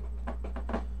direction.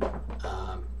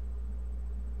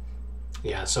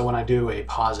 Yeah, so when I do a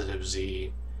positive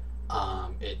Z,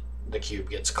 the cube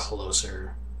gets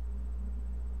closer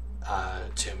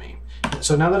to me.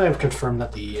 So now that I've confirmed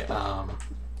that the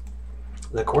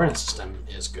coordinate system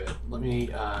is good, let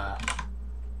me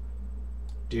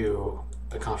do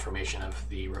a confirmation of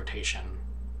the rotation,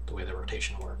 the way the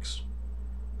rotation works.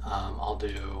 I'll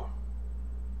do,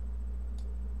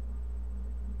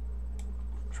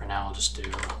 for now, I'll just do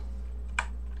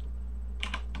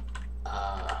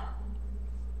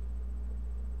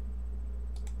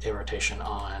a rotation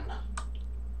on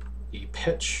the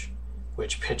pitch,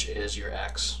 which pitch is your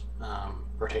x,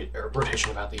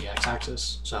 rotation about the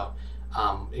x-axis. So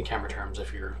in camera terms,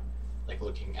 if you're like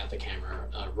looking at the camera,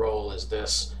 roll is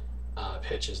this,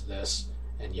 pitch is this,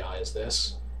 and yaw is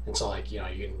this. And so like, you know,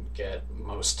 you can get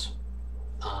most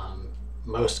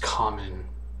common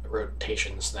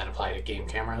rotations that apply to game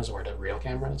cameras or to real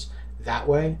cameras that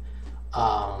way,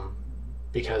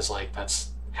 because like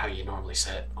that's how you normally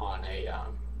set on a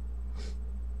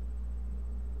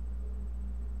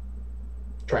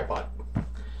tripod.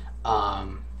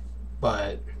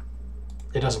 But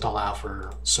it doesn't allow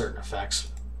for certain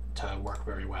effects to work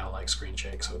very well, like screen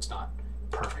shake, so it's not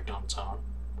perfect on its own.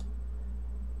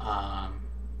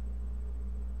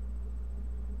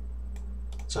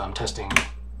 So I'm testing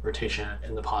rotation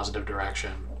in the positive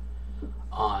direction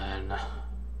on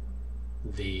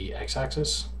the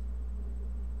x-axis,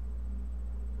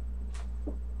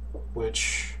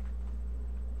 which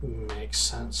makes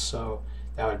sense. So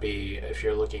that would be if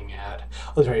you're looking at,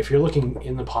 oh, sorry, if you're looking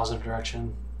in the positive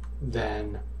direction,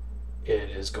 then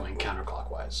it is going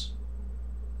counterclockwise.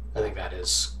 I think that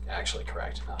is actually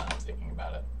correct now that I'm thinking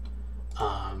about it.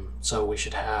 So we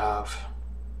should have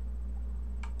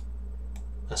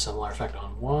a similar effect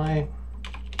on Y.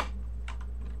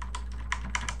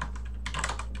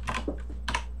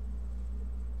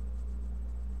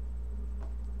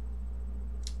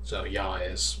 So yaw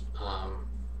is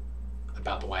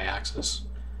about the y-axis.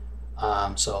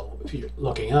 So if you're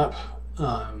looking up,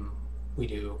 we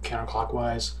do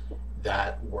counterclockwise.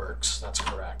 That works. That's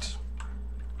correct.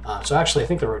 So actually, I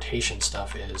think the rotation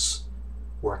stuff is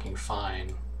working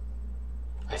fine.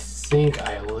 I think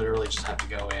I literally just have to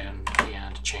go in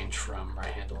and change from right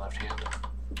hand to left hand.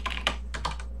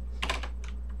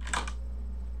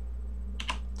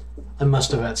 I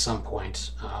must have at some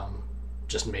point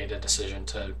just made a decision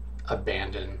to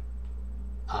abandon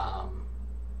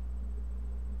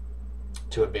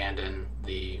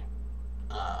the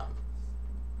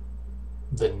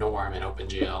norm in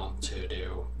OpenGL to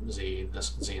do Z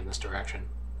in this direction.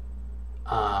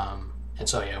 And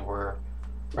so yeah,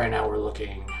 right now we're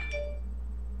looking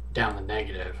down the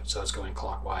negative, so it's going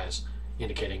clockwise,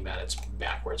 indicating that it's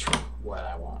backwards from what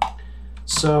I want.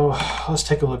 So let's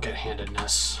take a look at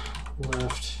handedness.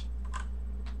 Left.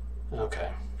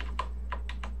 Okay.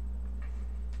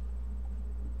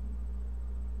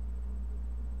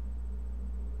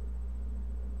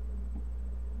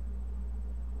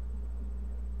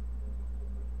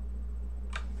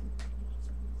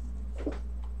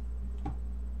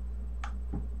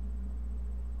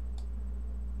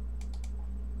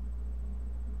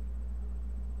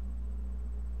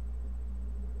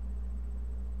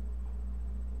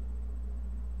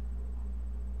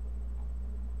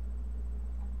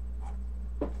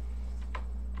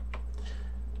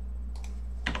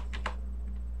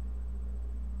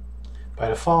 By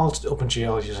default,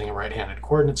 OpenGL is using a right-handed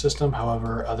coordinate system.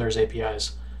 However, others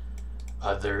APIs,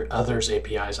 I'm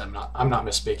not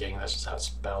misspeaking. That's just how it's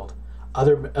spelled.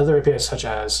 Other APIs such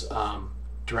as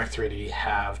Direct3D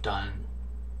have done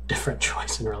different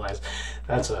choice and realize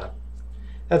that's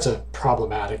that's a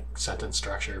problematic sentence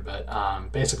structure, but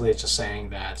basically it's just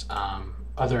saying that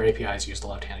other APIs use the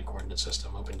left-handed coordinate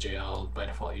system. OpenGL by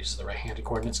default uses the right-handed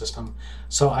coordinate system.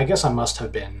 So I guess I must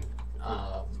have been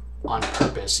on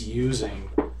purpose using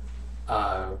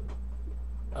the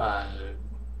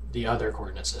other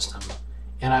coordinate system,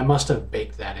 and I must have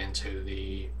baked that into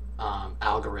the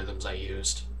algorithms I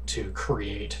used to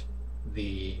create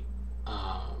the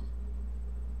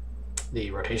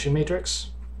rotation matrix,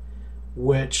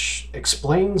 which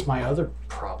explains my other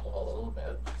problem a little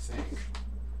bit, I think.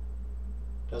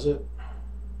 Does it?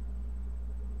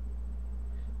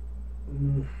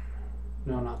 No,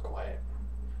 not quite.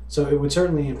 So it would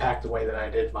certainly impact the way that I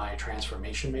did my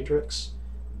transformation matrix,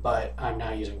 but I'm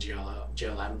now using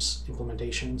GLM's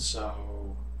implementation,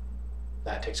 so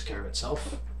that takes care of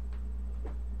itself.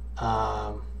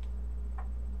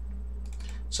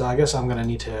 So I guess I'm going to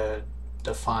need to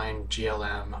define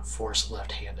GLM force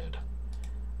left-handed.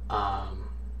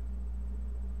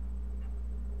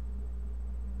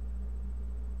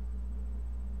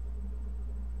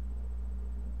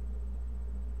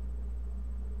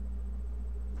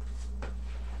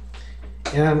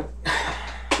 And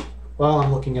while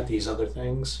I'm looking at these other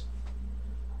things,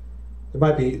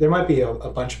 there might be a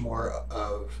bunch more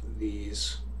of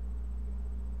these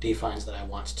defines that I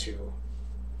want to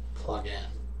plug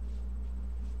in.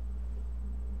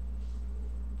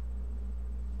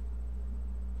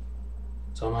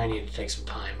 So I might need to take some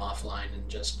time offline and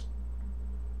just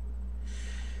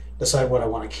decide what I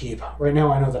want to keep. Right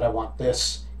now I know that I want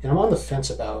this, and I'm on the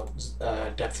fence about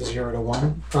depth 0 to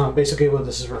 1. Basically what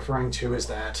this is referring to is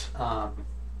that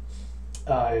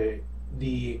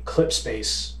the clip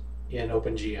space in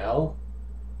OpenGL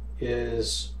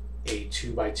is a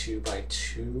 2 by 2 by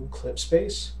 2 clip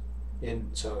space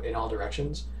in all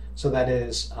directions. So that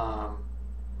is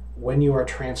when you are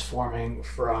transforming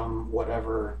from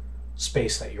whatever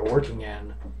space that you're working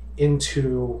in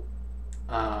into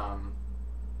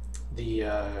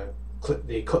the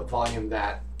clip volume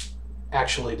that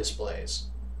actually displays.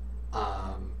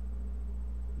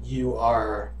 You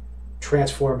are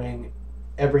transforming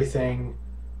everything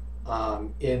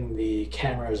in the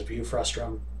camera's view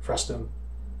frustum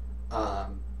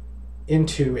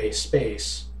into a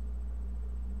space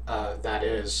that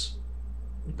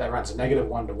runs a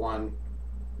 -1 to 1,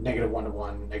 -1 to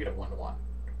 1, -1 to 1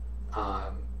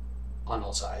 on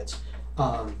all sides.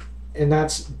 And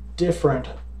that's different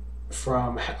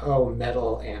from how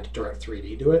Metal and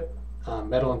Direct3D do it.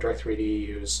 Metal and Direct3D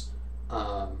use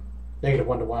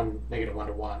 -1 to 1, -1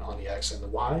 to 1 on the X and the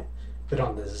Y, but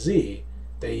on the Z,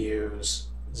 they use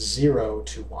 0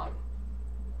 to 1.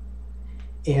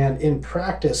 And in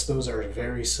practice, those are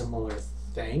very similar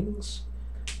things,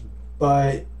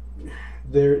 but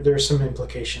there's some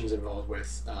implications involved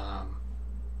with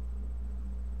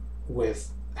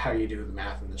how you do the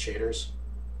math and the shaders.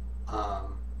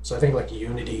 So I think like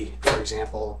Unity, for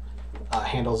example,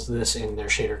 handles this in their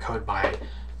shader code by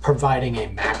providing a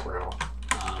macro.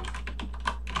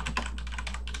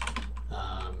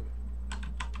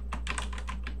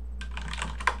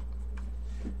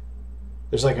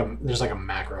 There's like a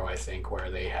macro, I think, where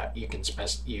you can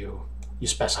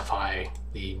specify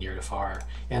the near to far,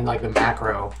 and like the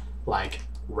macro like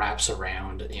wraps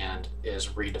around and is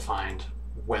redefined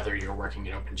whether you're working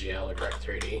in OpenGL or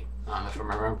Direct3D, if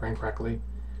I'm remembering correctly.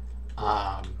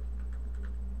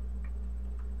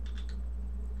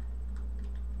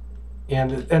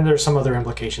 And there's some other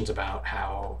implications about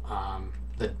how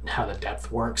the depth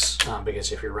works,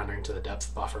 because if you're rendering to the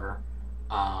depth buffer,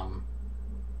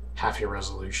 half your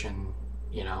resolution,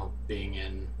 being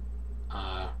in,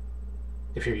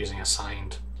 if you're using a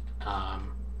signed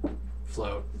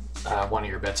float, one of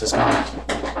your bits is gone.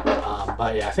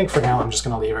 But yeah, I think for now I'm just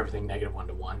gonna leave everything -1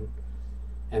 to 1,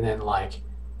 and then like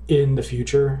in the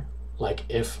future, like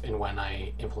if and when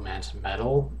I implement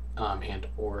Metal and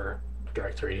or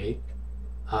Direct3D,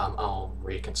 I'll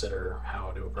reconsider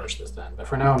how to approach this then. But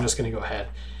for now, I'm just going to go ahead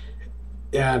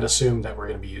and assume that we're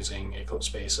going to be using a clip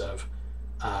space of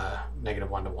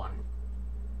 -1 to 1.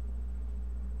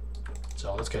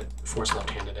 So let's get force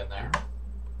left-handed in there.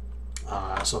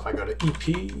 So if I go to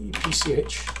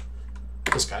PCH,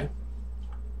 this guy,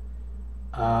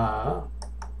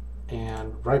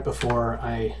 and right before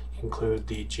I include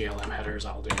the GLM headers,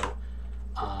 I'll do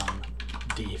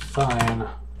define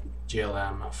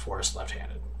GLM force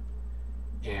left-handed.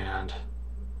 And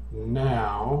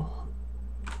now,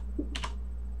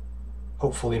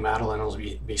 hopefully Madeline will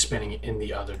be spinning in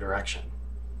the other direction.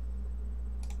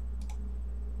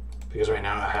 Because right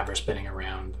now I have her spinning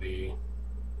around the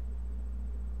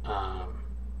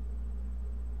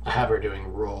I have her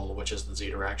doing roll, which is the z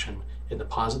direction, in the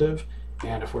positive.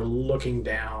 And if we're looking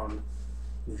down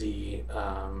the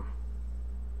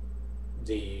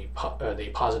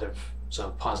positive,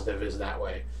 so positive is that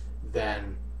way,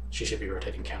 then she should be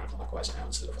rotating counterclockwise now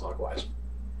instead of clockwise.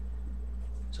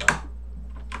 So,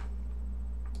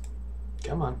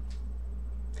 come on.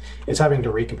 It's having to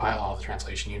recompile all the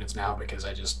translation units now because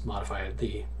I just modified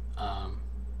the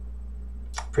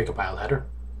precompiled header.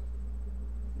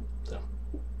 So.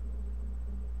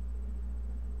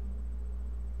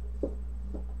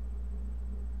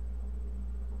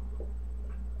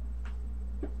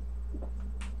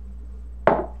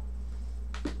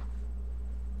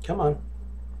 Come on.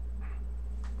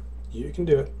 You can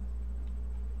do it.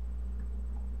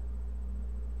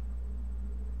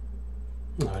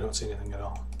 No, I don't see anything at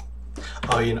all.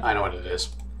 Oh, I know what it is.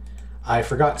 I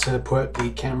forgot to put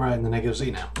the camera in the negative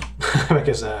Z now,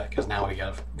 because now we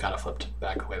got it flipped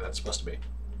back the way that's supposed to be.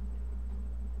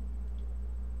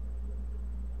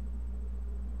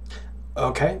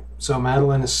 Okay, so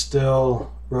Madeline is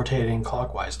still rotating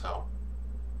clockwise though.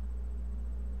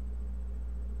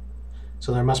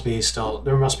 So there must be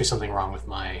something wrong with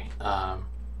my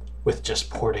with just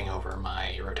porting over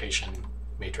my rotation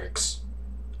matrix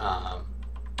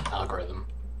algorithm.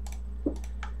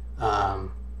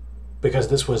 Because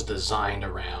this was designed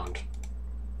around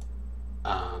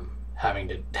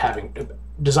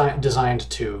designed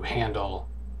to handle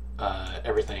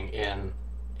everything in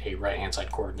a right-hand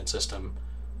side coordinate system,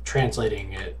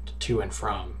 translating it to and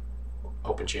from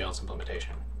OpenGL's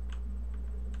implementation.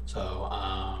 So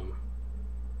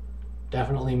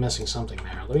definitely missing something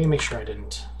there. Let me make sure I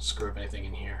didn't screw up anything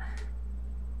in here.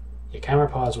 Yeah, camera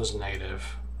pause was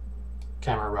negative.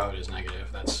 Camera road is negative.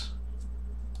 That's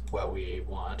what we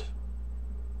want.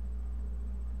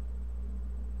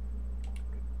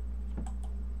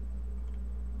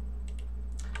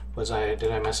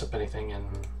 Did I mess up anything in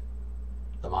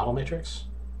the model matrix?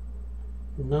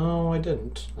 No, I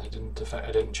didn't. I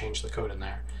didn't change the code in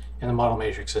there. And the model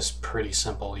matrix is pretty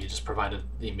simple. You just provided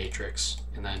the matrix,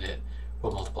 and then it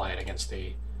will multiply it against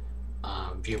the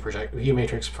view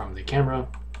matrix from the camera,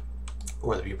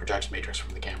 or the view projection matrix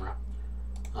from the camera,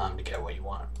 to get what you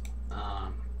want.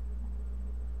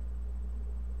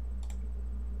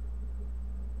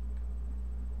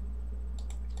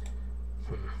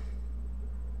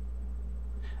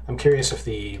 I'm curious if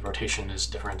the rotation is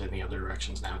different in the other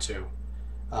directions now too.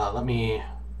 Let me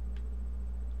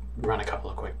run a couple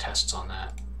of quick tests on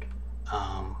that.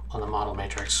 On the model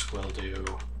matrix, we'll do,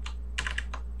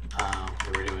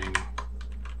 we were doing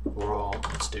roll,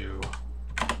 let's do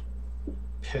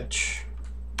pitch.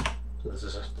 So this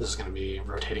is going to be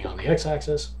rotating on the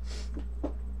x-axis.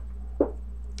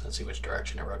 Let's see which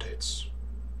direction it rotates.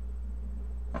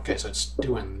 Okay, so it's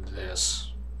doing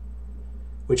this,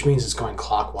 which means it's going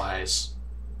clockwise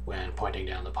when pointing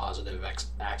down the positive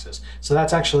x-axis. So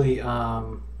that's actually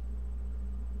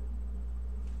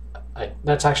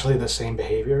the same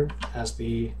behavior as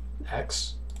the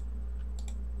x.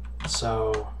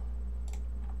 So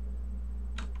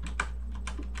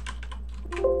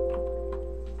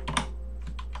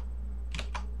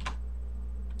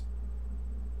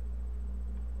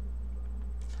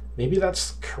maybe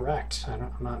that's correct.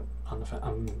 I'm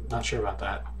not sure about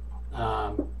that.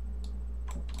 I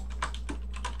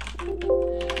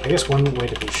guess one way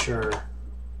to be sure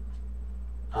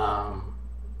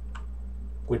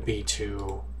would be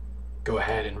to go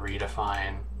ahead and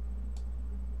redefine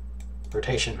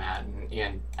rotation mat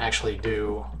and actually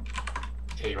do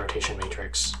a rotation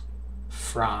matrix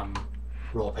from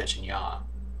roll, pitch, and yaw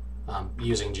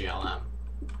using GLM.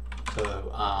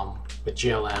 So with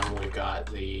GLM, we've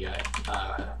got the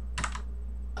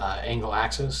angle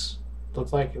axis.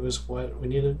 Looked like it was what we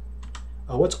needed.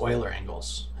 Oh, what's Euler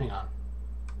angles? Hang on.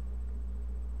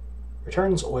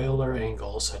 Returns Euler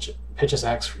angles such as pitch is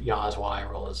x, yaw is y,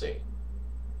 roll is z.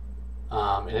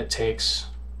 And it takes.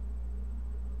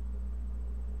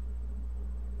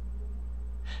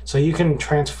 So you can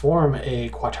transform a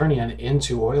quaternion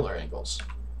into Euler angles,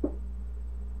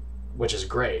 which is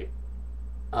great.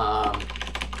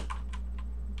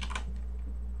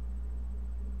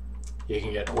 You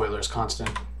can get Euler's constant.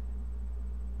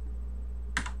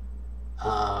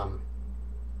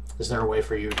 Is there a way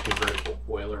for you to convert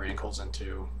Euler angles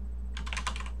into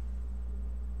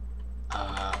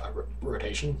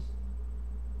rotation?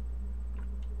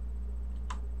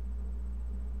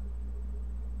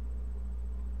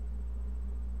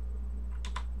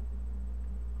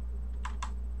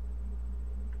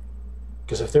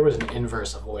 Because if there was an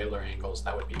inverse of Euler angles,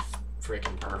 that would be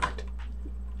freaking perfect.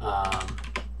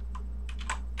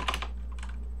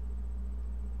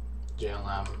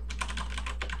 GLM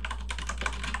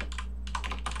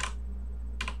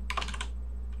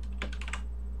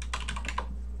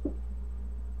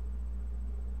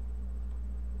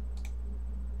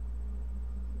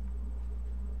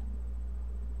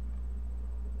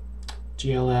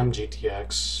GLM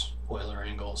GTX Euler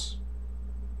angles.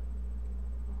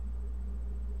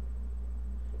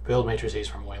 Build matrices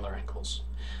from Euler angles.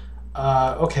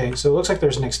 Okay, so it looks like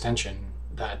there's an extension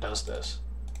that does this.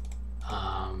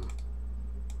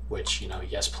 Which, you know,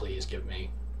 yes, please give me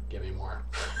more.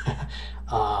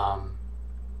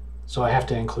 So I have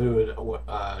to include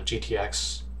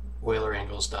GTX Euler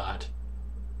angles dot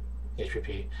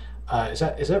HPP. Is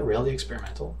that really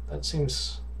experimental? That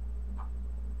seems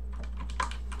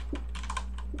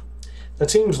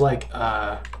like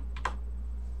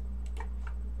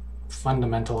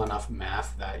fundamental enough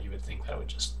math that you would think that would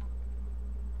just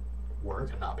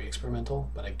work and not be experimental,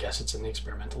 but I guess it's in the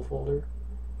experimental folder.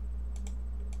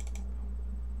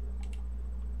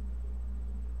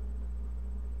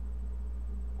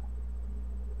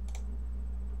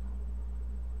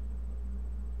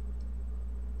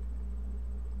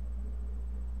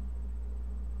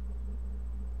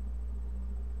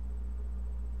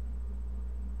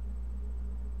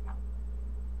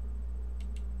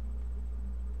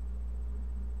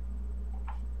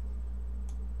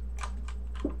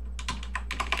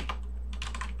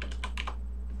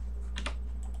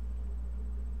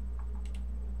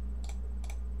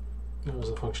 What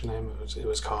was the function name? It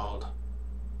was called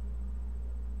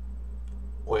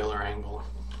Euler angle.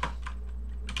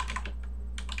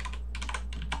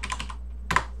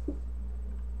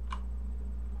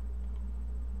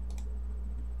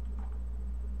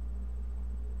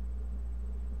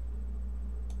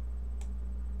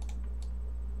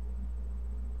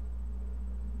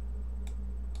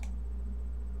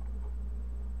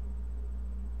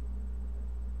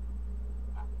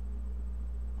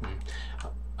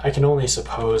 I can only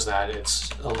suppose that it's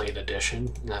a late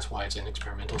addition, and that's why it's in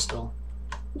experimental still.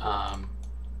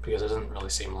 Because it doesn't really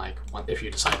seem like, if you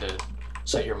decide to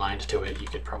set your mind to it, you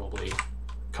could probably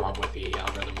come up with the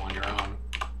algorithm on your own.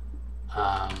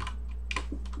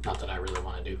 Not that I really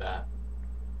want to do that.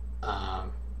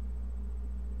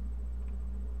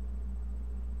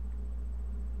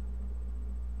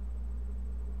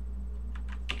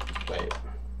 Wait.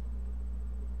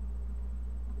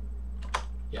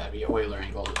 Yeah, the Euler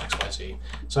angle XYZ.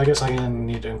 So I guess I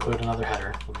need to include another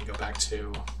header. Let me go back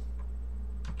to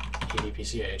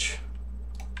EDPCH.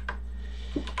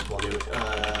 We'll do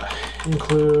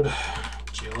include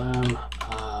GLM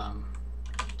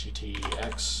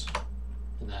GTX,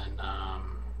 and then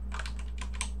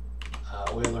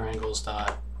Euler angles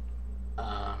dot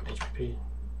HPP.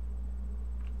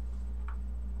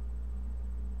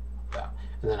 Yeah,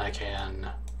 and then I can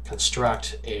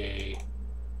construct a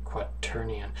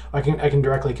quaternion. I can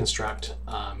directly construct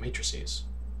matrices.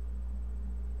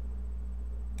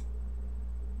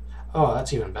 Oh,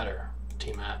 that's even better,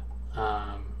 TMAT.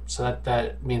 So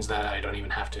that means that I don't even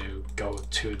have to go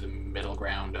to the middle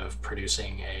ground of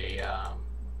producing a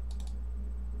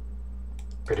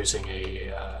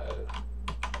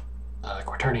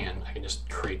quaternion. I can just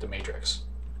create the matrix.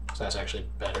 So that's actually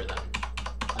better than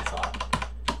I thought.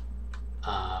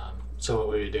 So what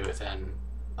we would do then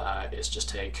is just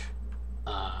take,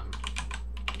 I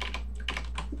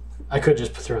could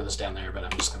just throw this down there, but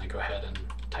I'm just going to go ahead and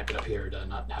type it up here to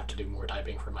not have to do more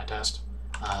typing for my test.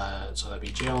 So that'd be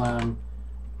GLM,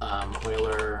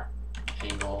 Euler,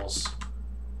 angles,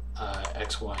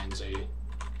 X, Y, and Z.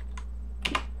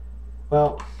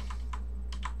 Well,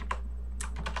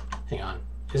 hang on.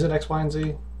 Is it X, Y, and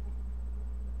Z?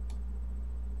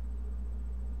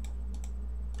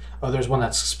 Oh, there's one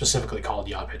that's specifically called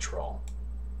yaw pitch roll.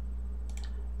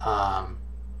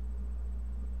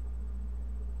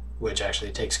 Which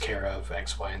actually takes care of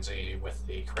X, Y, and Z with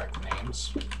the correct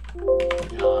names.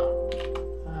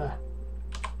 Yeah.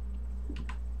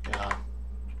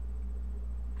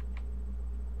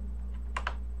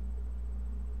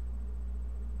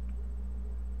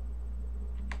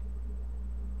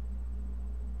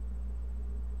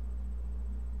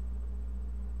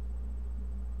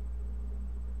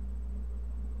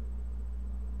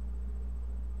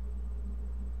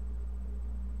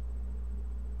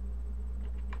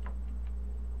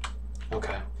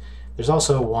 Okay. There's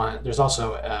also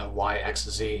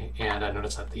YXZ, and I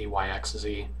noticed that the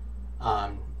YXZ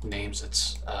names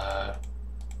its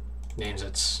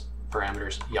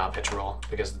parameters yaw pitch roll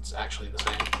because it's actually the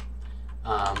same.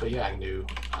 But yeah, I can do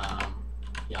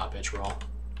yaw pitch roll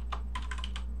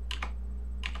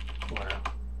or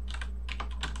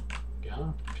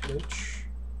yaw pitch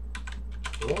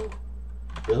roll.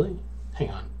 Really? Hang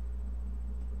on.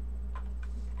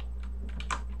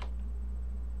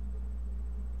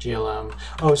 GLM.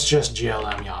 Oh, it's just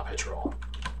GLM yaw pitch roll.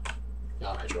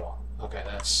 Yaw pitch roll. Okay,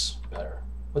 that's better.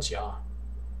 What's yaw?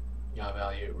 Yaw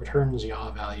value. Returns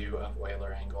yaw value of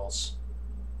Euler angles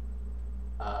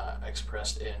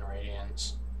expressed in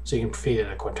radians. So you can feed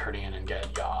it a quaternion and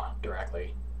get yaw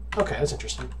directly. Okay, that's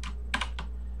interesting.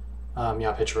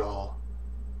 Yaw pitch roll.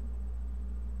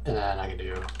 And then I can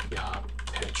do yaw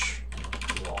pitch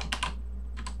and roll.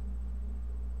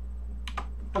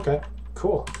 Okay,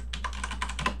 cool.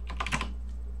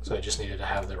 So I just needed to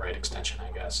have the right extension,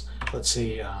 I guess. Let's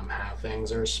see how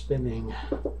things are spinning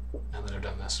now that I've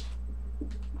done this.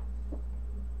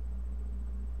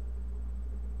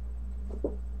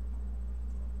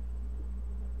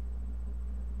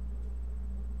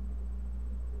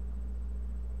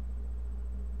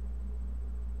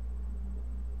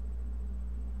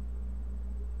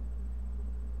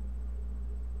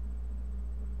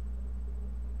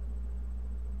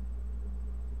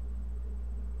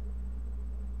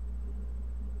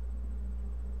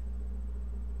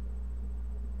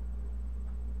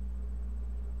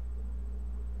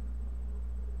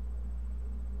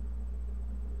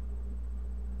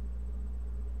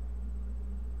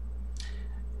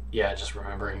 Yeah, just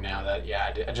remembering now that,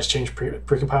 yeah, I just changed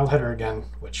precompiled header again,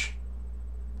 which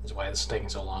is why this is taking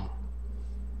so long.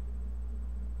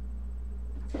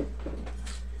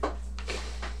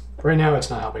 Right now it's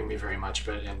not helping me very much,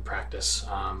 but in practice,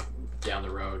 down the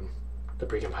road, the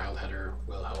precompiled header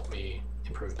will help me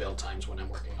improve build times when I'm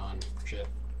working on shit.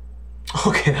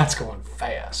 Okay, that's going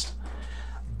fast.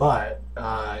 But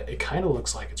it kind of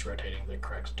looks like it's rotating the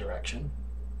correct direction.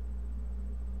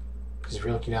 Because if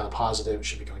you're looking down the positive, it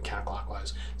should be going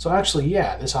counterclockwise. So actually,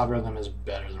 yeah, this algorithm is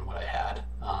better than what I had.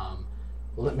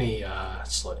 Let me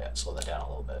slow that down a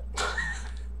little bit.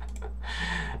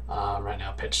 Right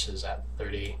now, pitch is at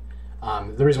 30.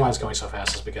 The reason why it's going so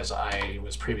fast is because I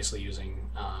was previously using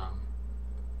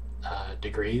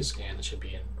degrees, and it should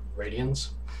be in radians.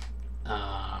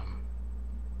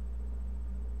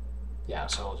 Yeah,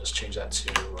 so I'll just change that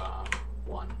to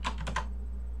 1.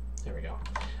 There we go.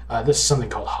 This is something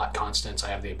called hot constants. I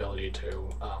have the ability to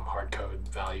hard code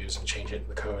values and change it in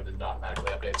the code, and it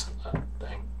automatically updates the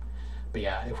thing. But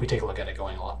yeah, if we take a look at it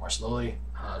going a lot more slowly,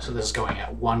 so this is going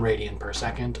at 1 radian per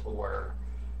second, or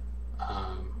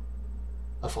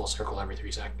a full circle every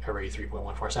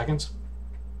 3.14 seconds.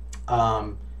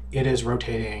 It is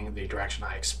rotating the direction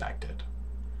I expected.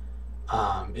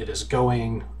 It is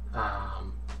going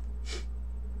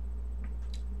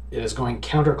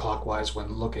counterclockwise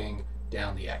when looking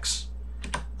down the X.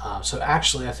 So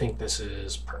actually, I think this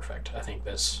is perfect. I think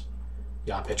this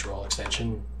yaw pitch roll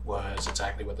extension was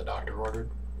exactly what the doctor ordered.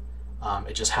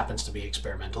 It just happens to be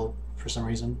experimental for some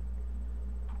reason.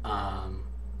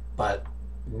 But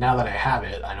now that I have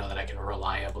it, I know that I can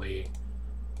reliably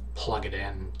plug it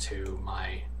in to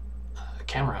my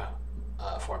camera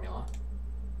formula.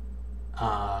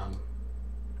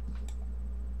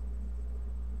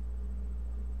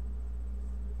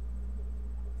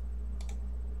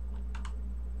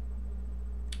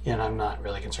 And I'm not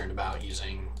really concerned about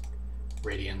using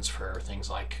radians for things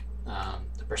like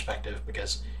the perspective,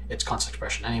 because it's constant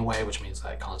expression anyway, which means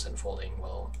that constant folding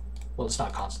will, well, it's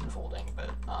not constant folding,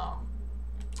 but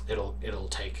it'll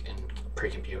take and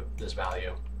pre-compute this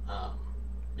value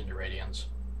into radians.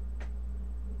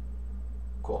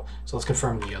 Cool. So let's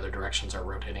confirm the other directions are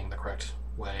rotating the correct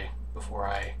way before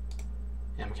I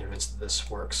am convinced that this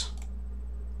works.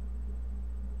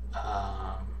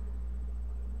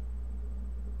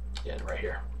 Yeah, right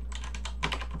here.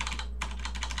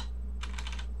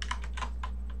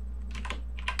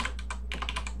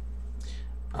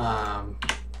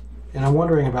 And I'm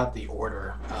wondering about the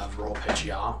order of roll, pitch,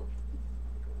 yaw,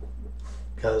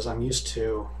 because I'm used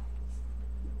to,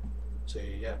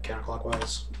 say, yeah,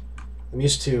 counterclockwise. I'm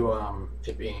used to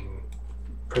it being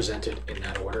presented in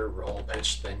that order: roll,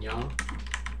 pitch, then yaw.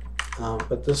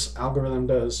 But this algorithm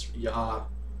does yaw,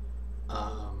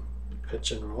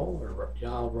 pitch and roll, or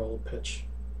yaw, roll, pitch,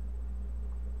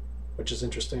 which is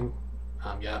interesting.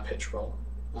 Yaw, pitch, roll.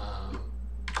 I'm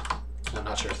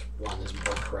not sure if one is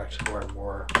more correct or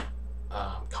more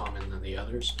common than the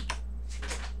others.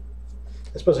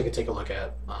 I suppose I could take a look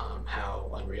at how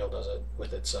Unreal does it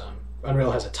with its,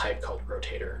 Unreal has a type called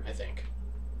rotator, I think.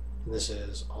 And this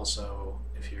is also,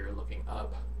 if you're looking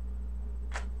up,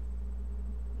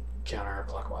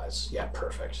 counterclockwise. Yeah,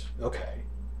 perfect. Okay.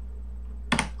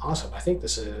 Awesome. I think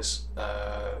this is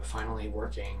finally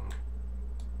working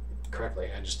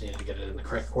correctly. I just needed to get it in the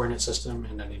correct coordinate system,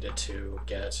 and I needed to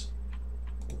get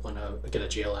a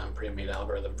GLM pre-made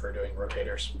algorithm for doing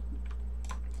rotators.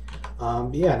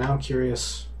 Yeah, now I'm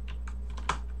curious.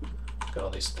 Got all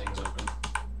these things open.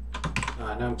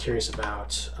 Now I'm curious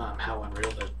about how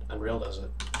Unreal does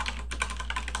it,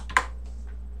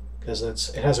 because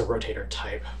it has a rotator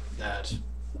type that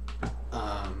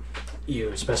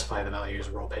you specify the values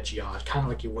roll, pitch, yaw, kind of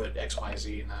like you would X, Y,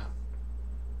 Z in that.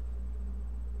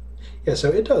 Yeah, so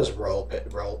it does roll,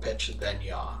 pitch, then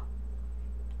yaw.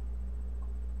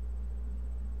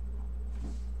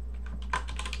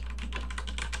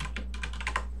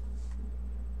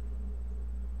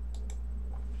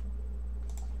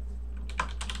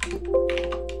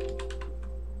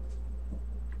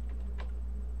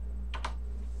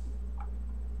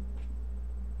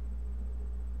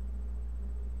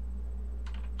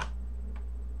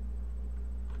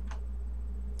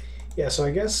 Yeah, so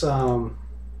I guess there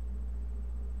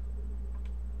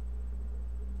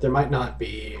might not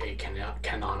be a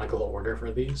canonical order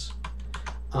for these.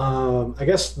 I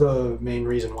guess the main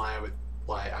reason why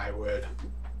I would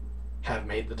have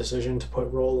made the decision to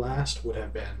put roll last would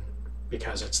have been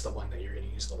because it's the one that you're going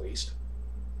to use the least.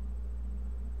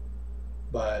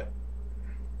 But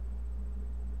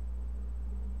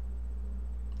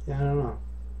yeah, I don't know.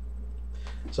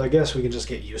 So I guess we can just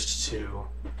get used to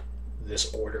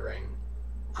this ordering.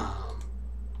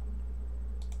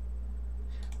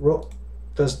 Roll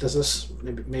does this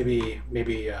maybe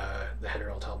the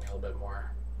header will tell me a little bit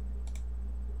more.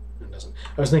 It doesn't.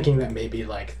 I was thinking that maybe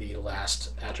like the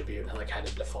last attribute like had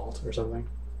a default or something,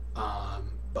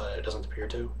 but it doesn't appear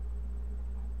to.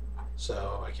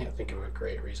 So I can't think of a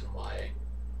great reason why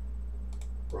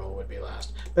roll would be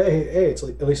last. But hey, it's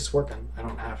at least it's working. I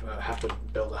don't have to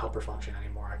build a helper function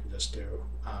anymore. I can just do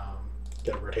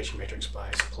get a rotation matrix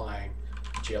by supplying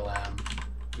GLM,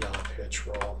 yaw, pitch,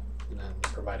 roll, and then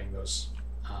providing those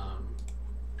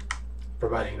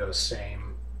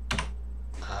same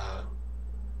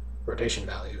rotation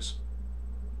values.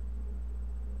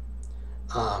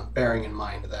 Bearing in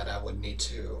mind that I would need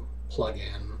to plug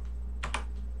in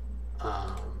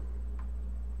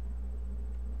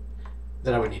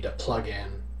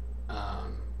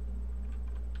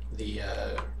the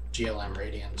GLM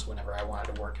radians whenever I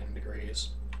wanted to work in degrees.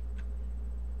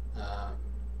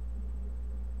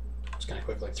 Just going to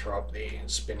quickly throw up the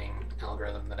spinning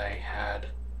algorithm that I had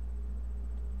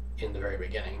in the very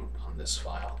beginning on this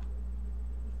file,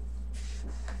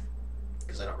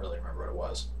 because I don't really remember what it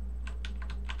was.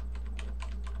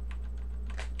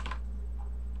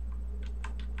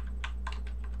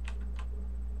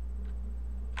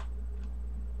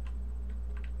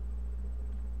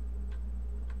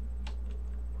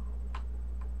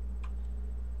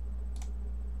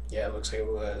 Yeah, it looks like it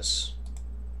was.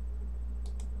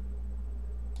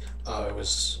 Oh, it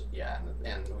was, yeah,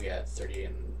 and we had 30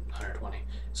 and 120.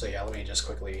 So yeah, let me just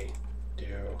quickly do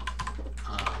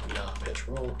yaw, pitch,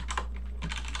 roll.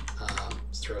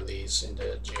 Throw these into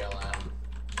GLM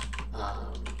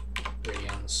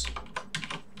radians.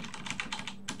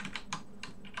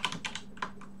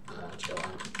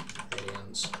 GLM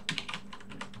radians.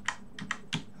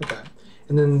 Okay,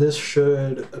 and then this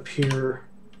should appear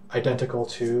identical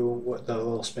to what the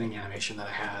little spinning animation that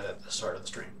I had at the start of the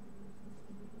stream.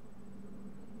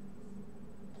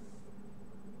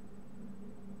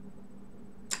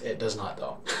 It does not,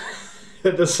 though.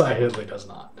 It decidedly does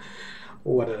not.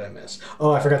 What did I miss?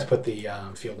 Oh, I forgot to put the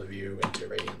field of view into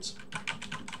radians.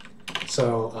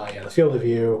 So yeah, the field of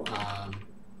view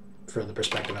for the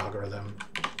perspective algorithm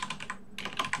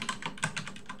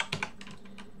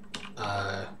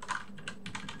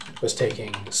was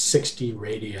taking 60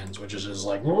 radians, which is just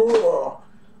like,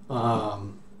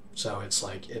 so it's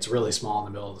like, it's really small in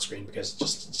the middle of the screen because it's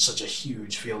just such a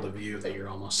huge field of view that you're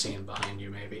almost seeing behind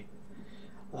you, maybe.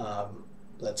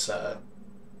 Let's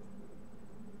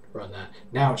run that.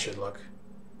 Now it should look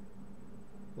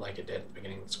like it did at the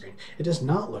beginning of the screen. It does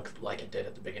not look like it did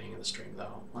at the beginning of the stream,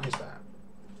 though. Why is that?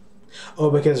 Oh,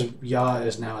 because yaw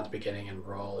is now at the beginning and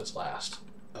roll is last.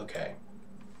 Okay.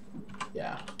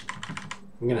 Yeah.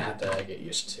 I'm gonna have to get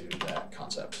used to that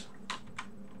concept.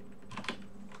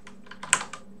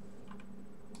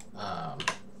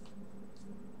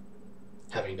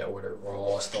 Having to order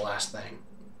roll as the last thing.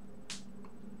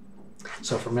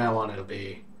 So from now on, it'll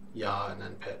be yaw and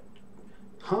then pitch.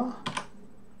 Huh?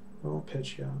 Roll,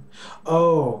 pitch, yaw.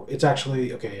 Oh, it's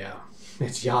actually, okay, yeah.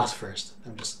 It's yaws first.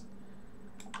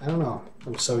 I don't know.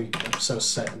 I'm so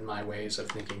set in my ways of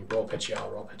thinking roll, pitch, yaw,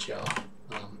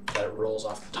 that it rolls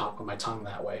off the top of my tongue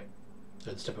that way,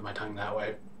 or the tip of my tongue that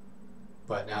way.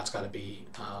 But now it's got to be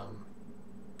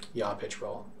yaw, pitch,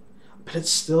 roll. But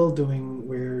it's still doing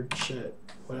weird shit.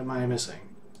 What am I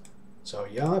missing? So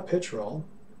yaw, pitch, roll.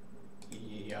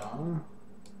 Yaw.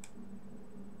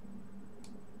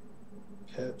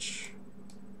 pitch,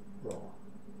 roll.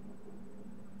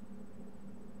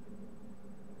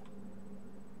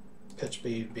 Pitch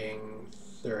speed being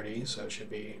 30, so it should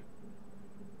be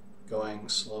going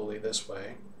slowly this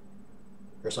way,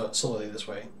 or so slowly this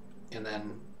way, and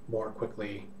then more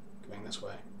quickly going this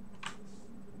way.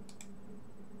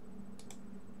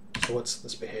 So what's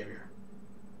this behavior?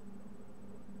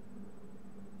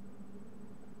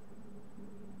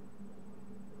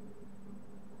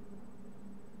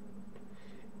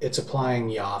 It's applying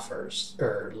yaw first,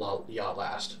 or yaw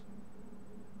last,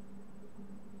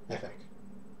 I think.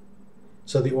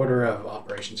 So the order of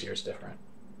operations here is different.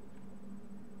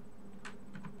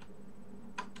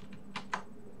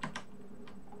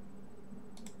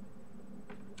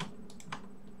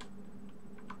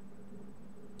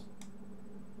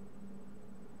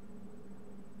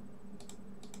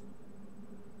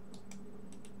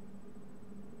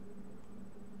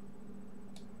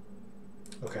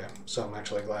 Okay, so I'm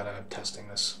actually glad I'm testing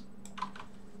this.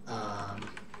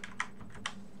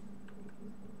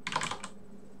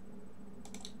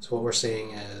 So what we're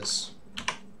seeing is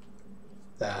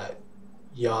that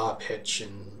yaw, pitch,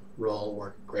 and roll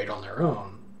work great on their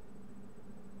own.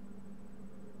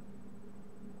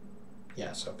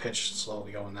 Yeah, so pitch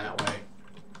slowly going that way.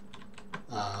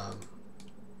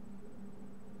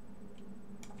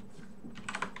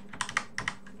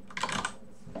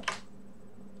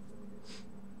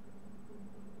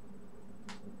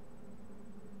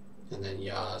 And then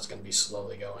yaw is going to be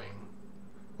slowly going,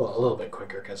 well, a little bit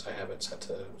quicker because I have it set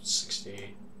to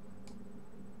 60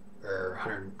 or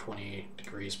 120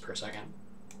 degrees per second.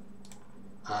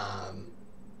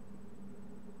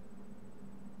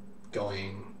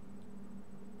 Going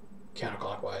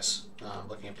counterclockwise,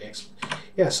 looking at the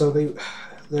yeah, so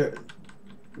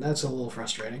that's a little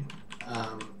frustrating,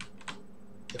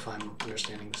 if I'm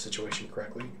understanding the situation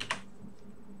correctly.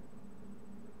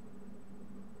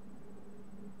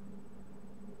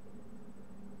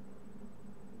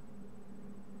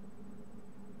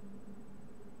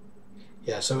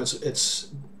 Yeah, so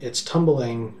it's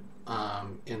tumbling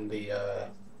in the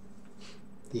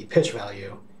pitch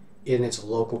value in its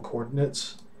local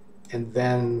coordinates, and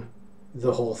then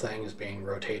the whole thing is being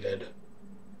rotated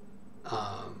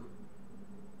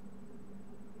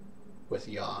with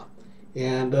yaw.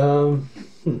 And I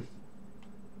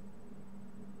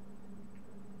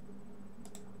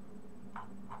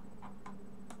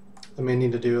may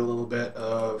need to do a little bit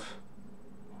of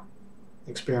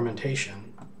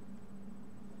experimentation,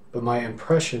 but my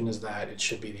impression is that it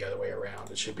should be the other way around.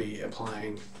 It should be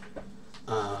applying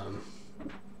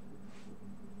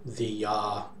the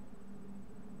yaw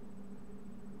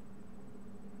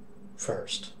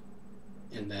first,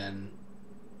 and then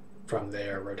from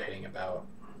there rotating about.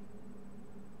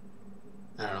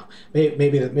 I don't know.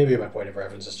 Maybe my point of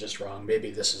reference is just wrong.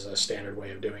 Maybe this is a standard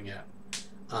way of doing it.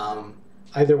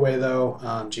 Either way, though,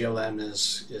 GLM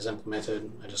is implemented.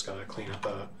 I just got to clean up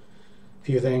a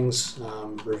few things.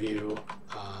 Review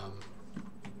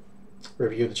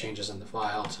the changes in the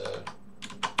file to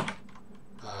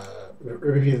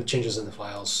review the changes in the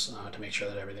files to make sure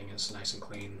that everything is nice and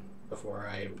clean before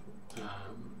I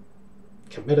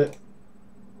commit it.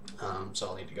 So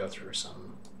I'll need to go through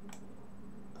some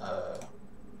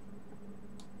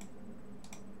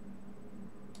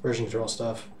version control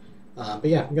stuff. But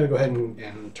yeah, I'm going to go ahead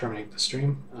and terminate the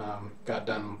stream. Got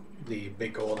done the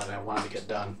big goal that I wanted to get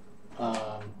done.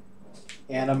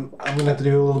 And I'm going to have to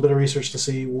do a little bit of research to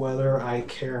see whether I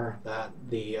care that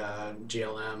the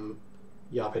GLM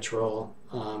yaw pitch roll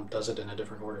does it in a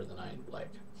different order than I like.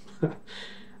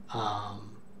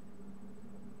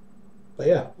 But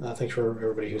yeah, thanks for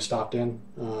everybody who stopped in.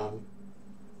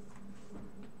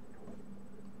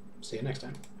 See you next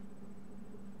time.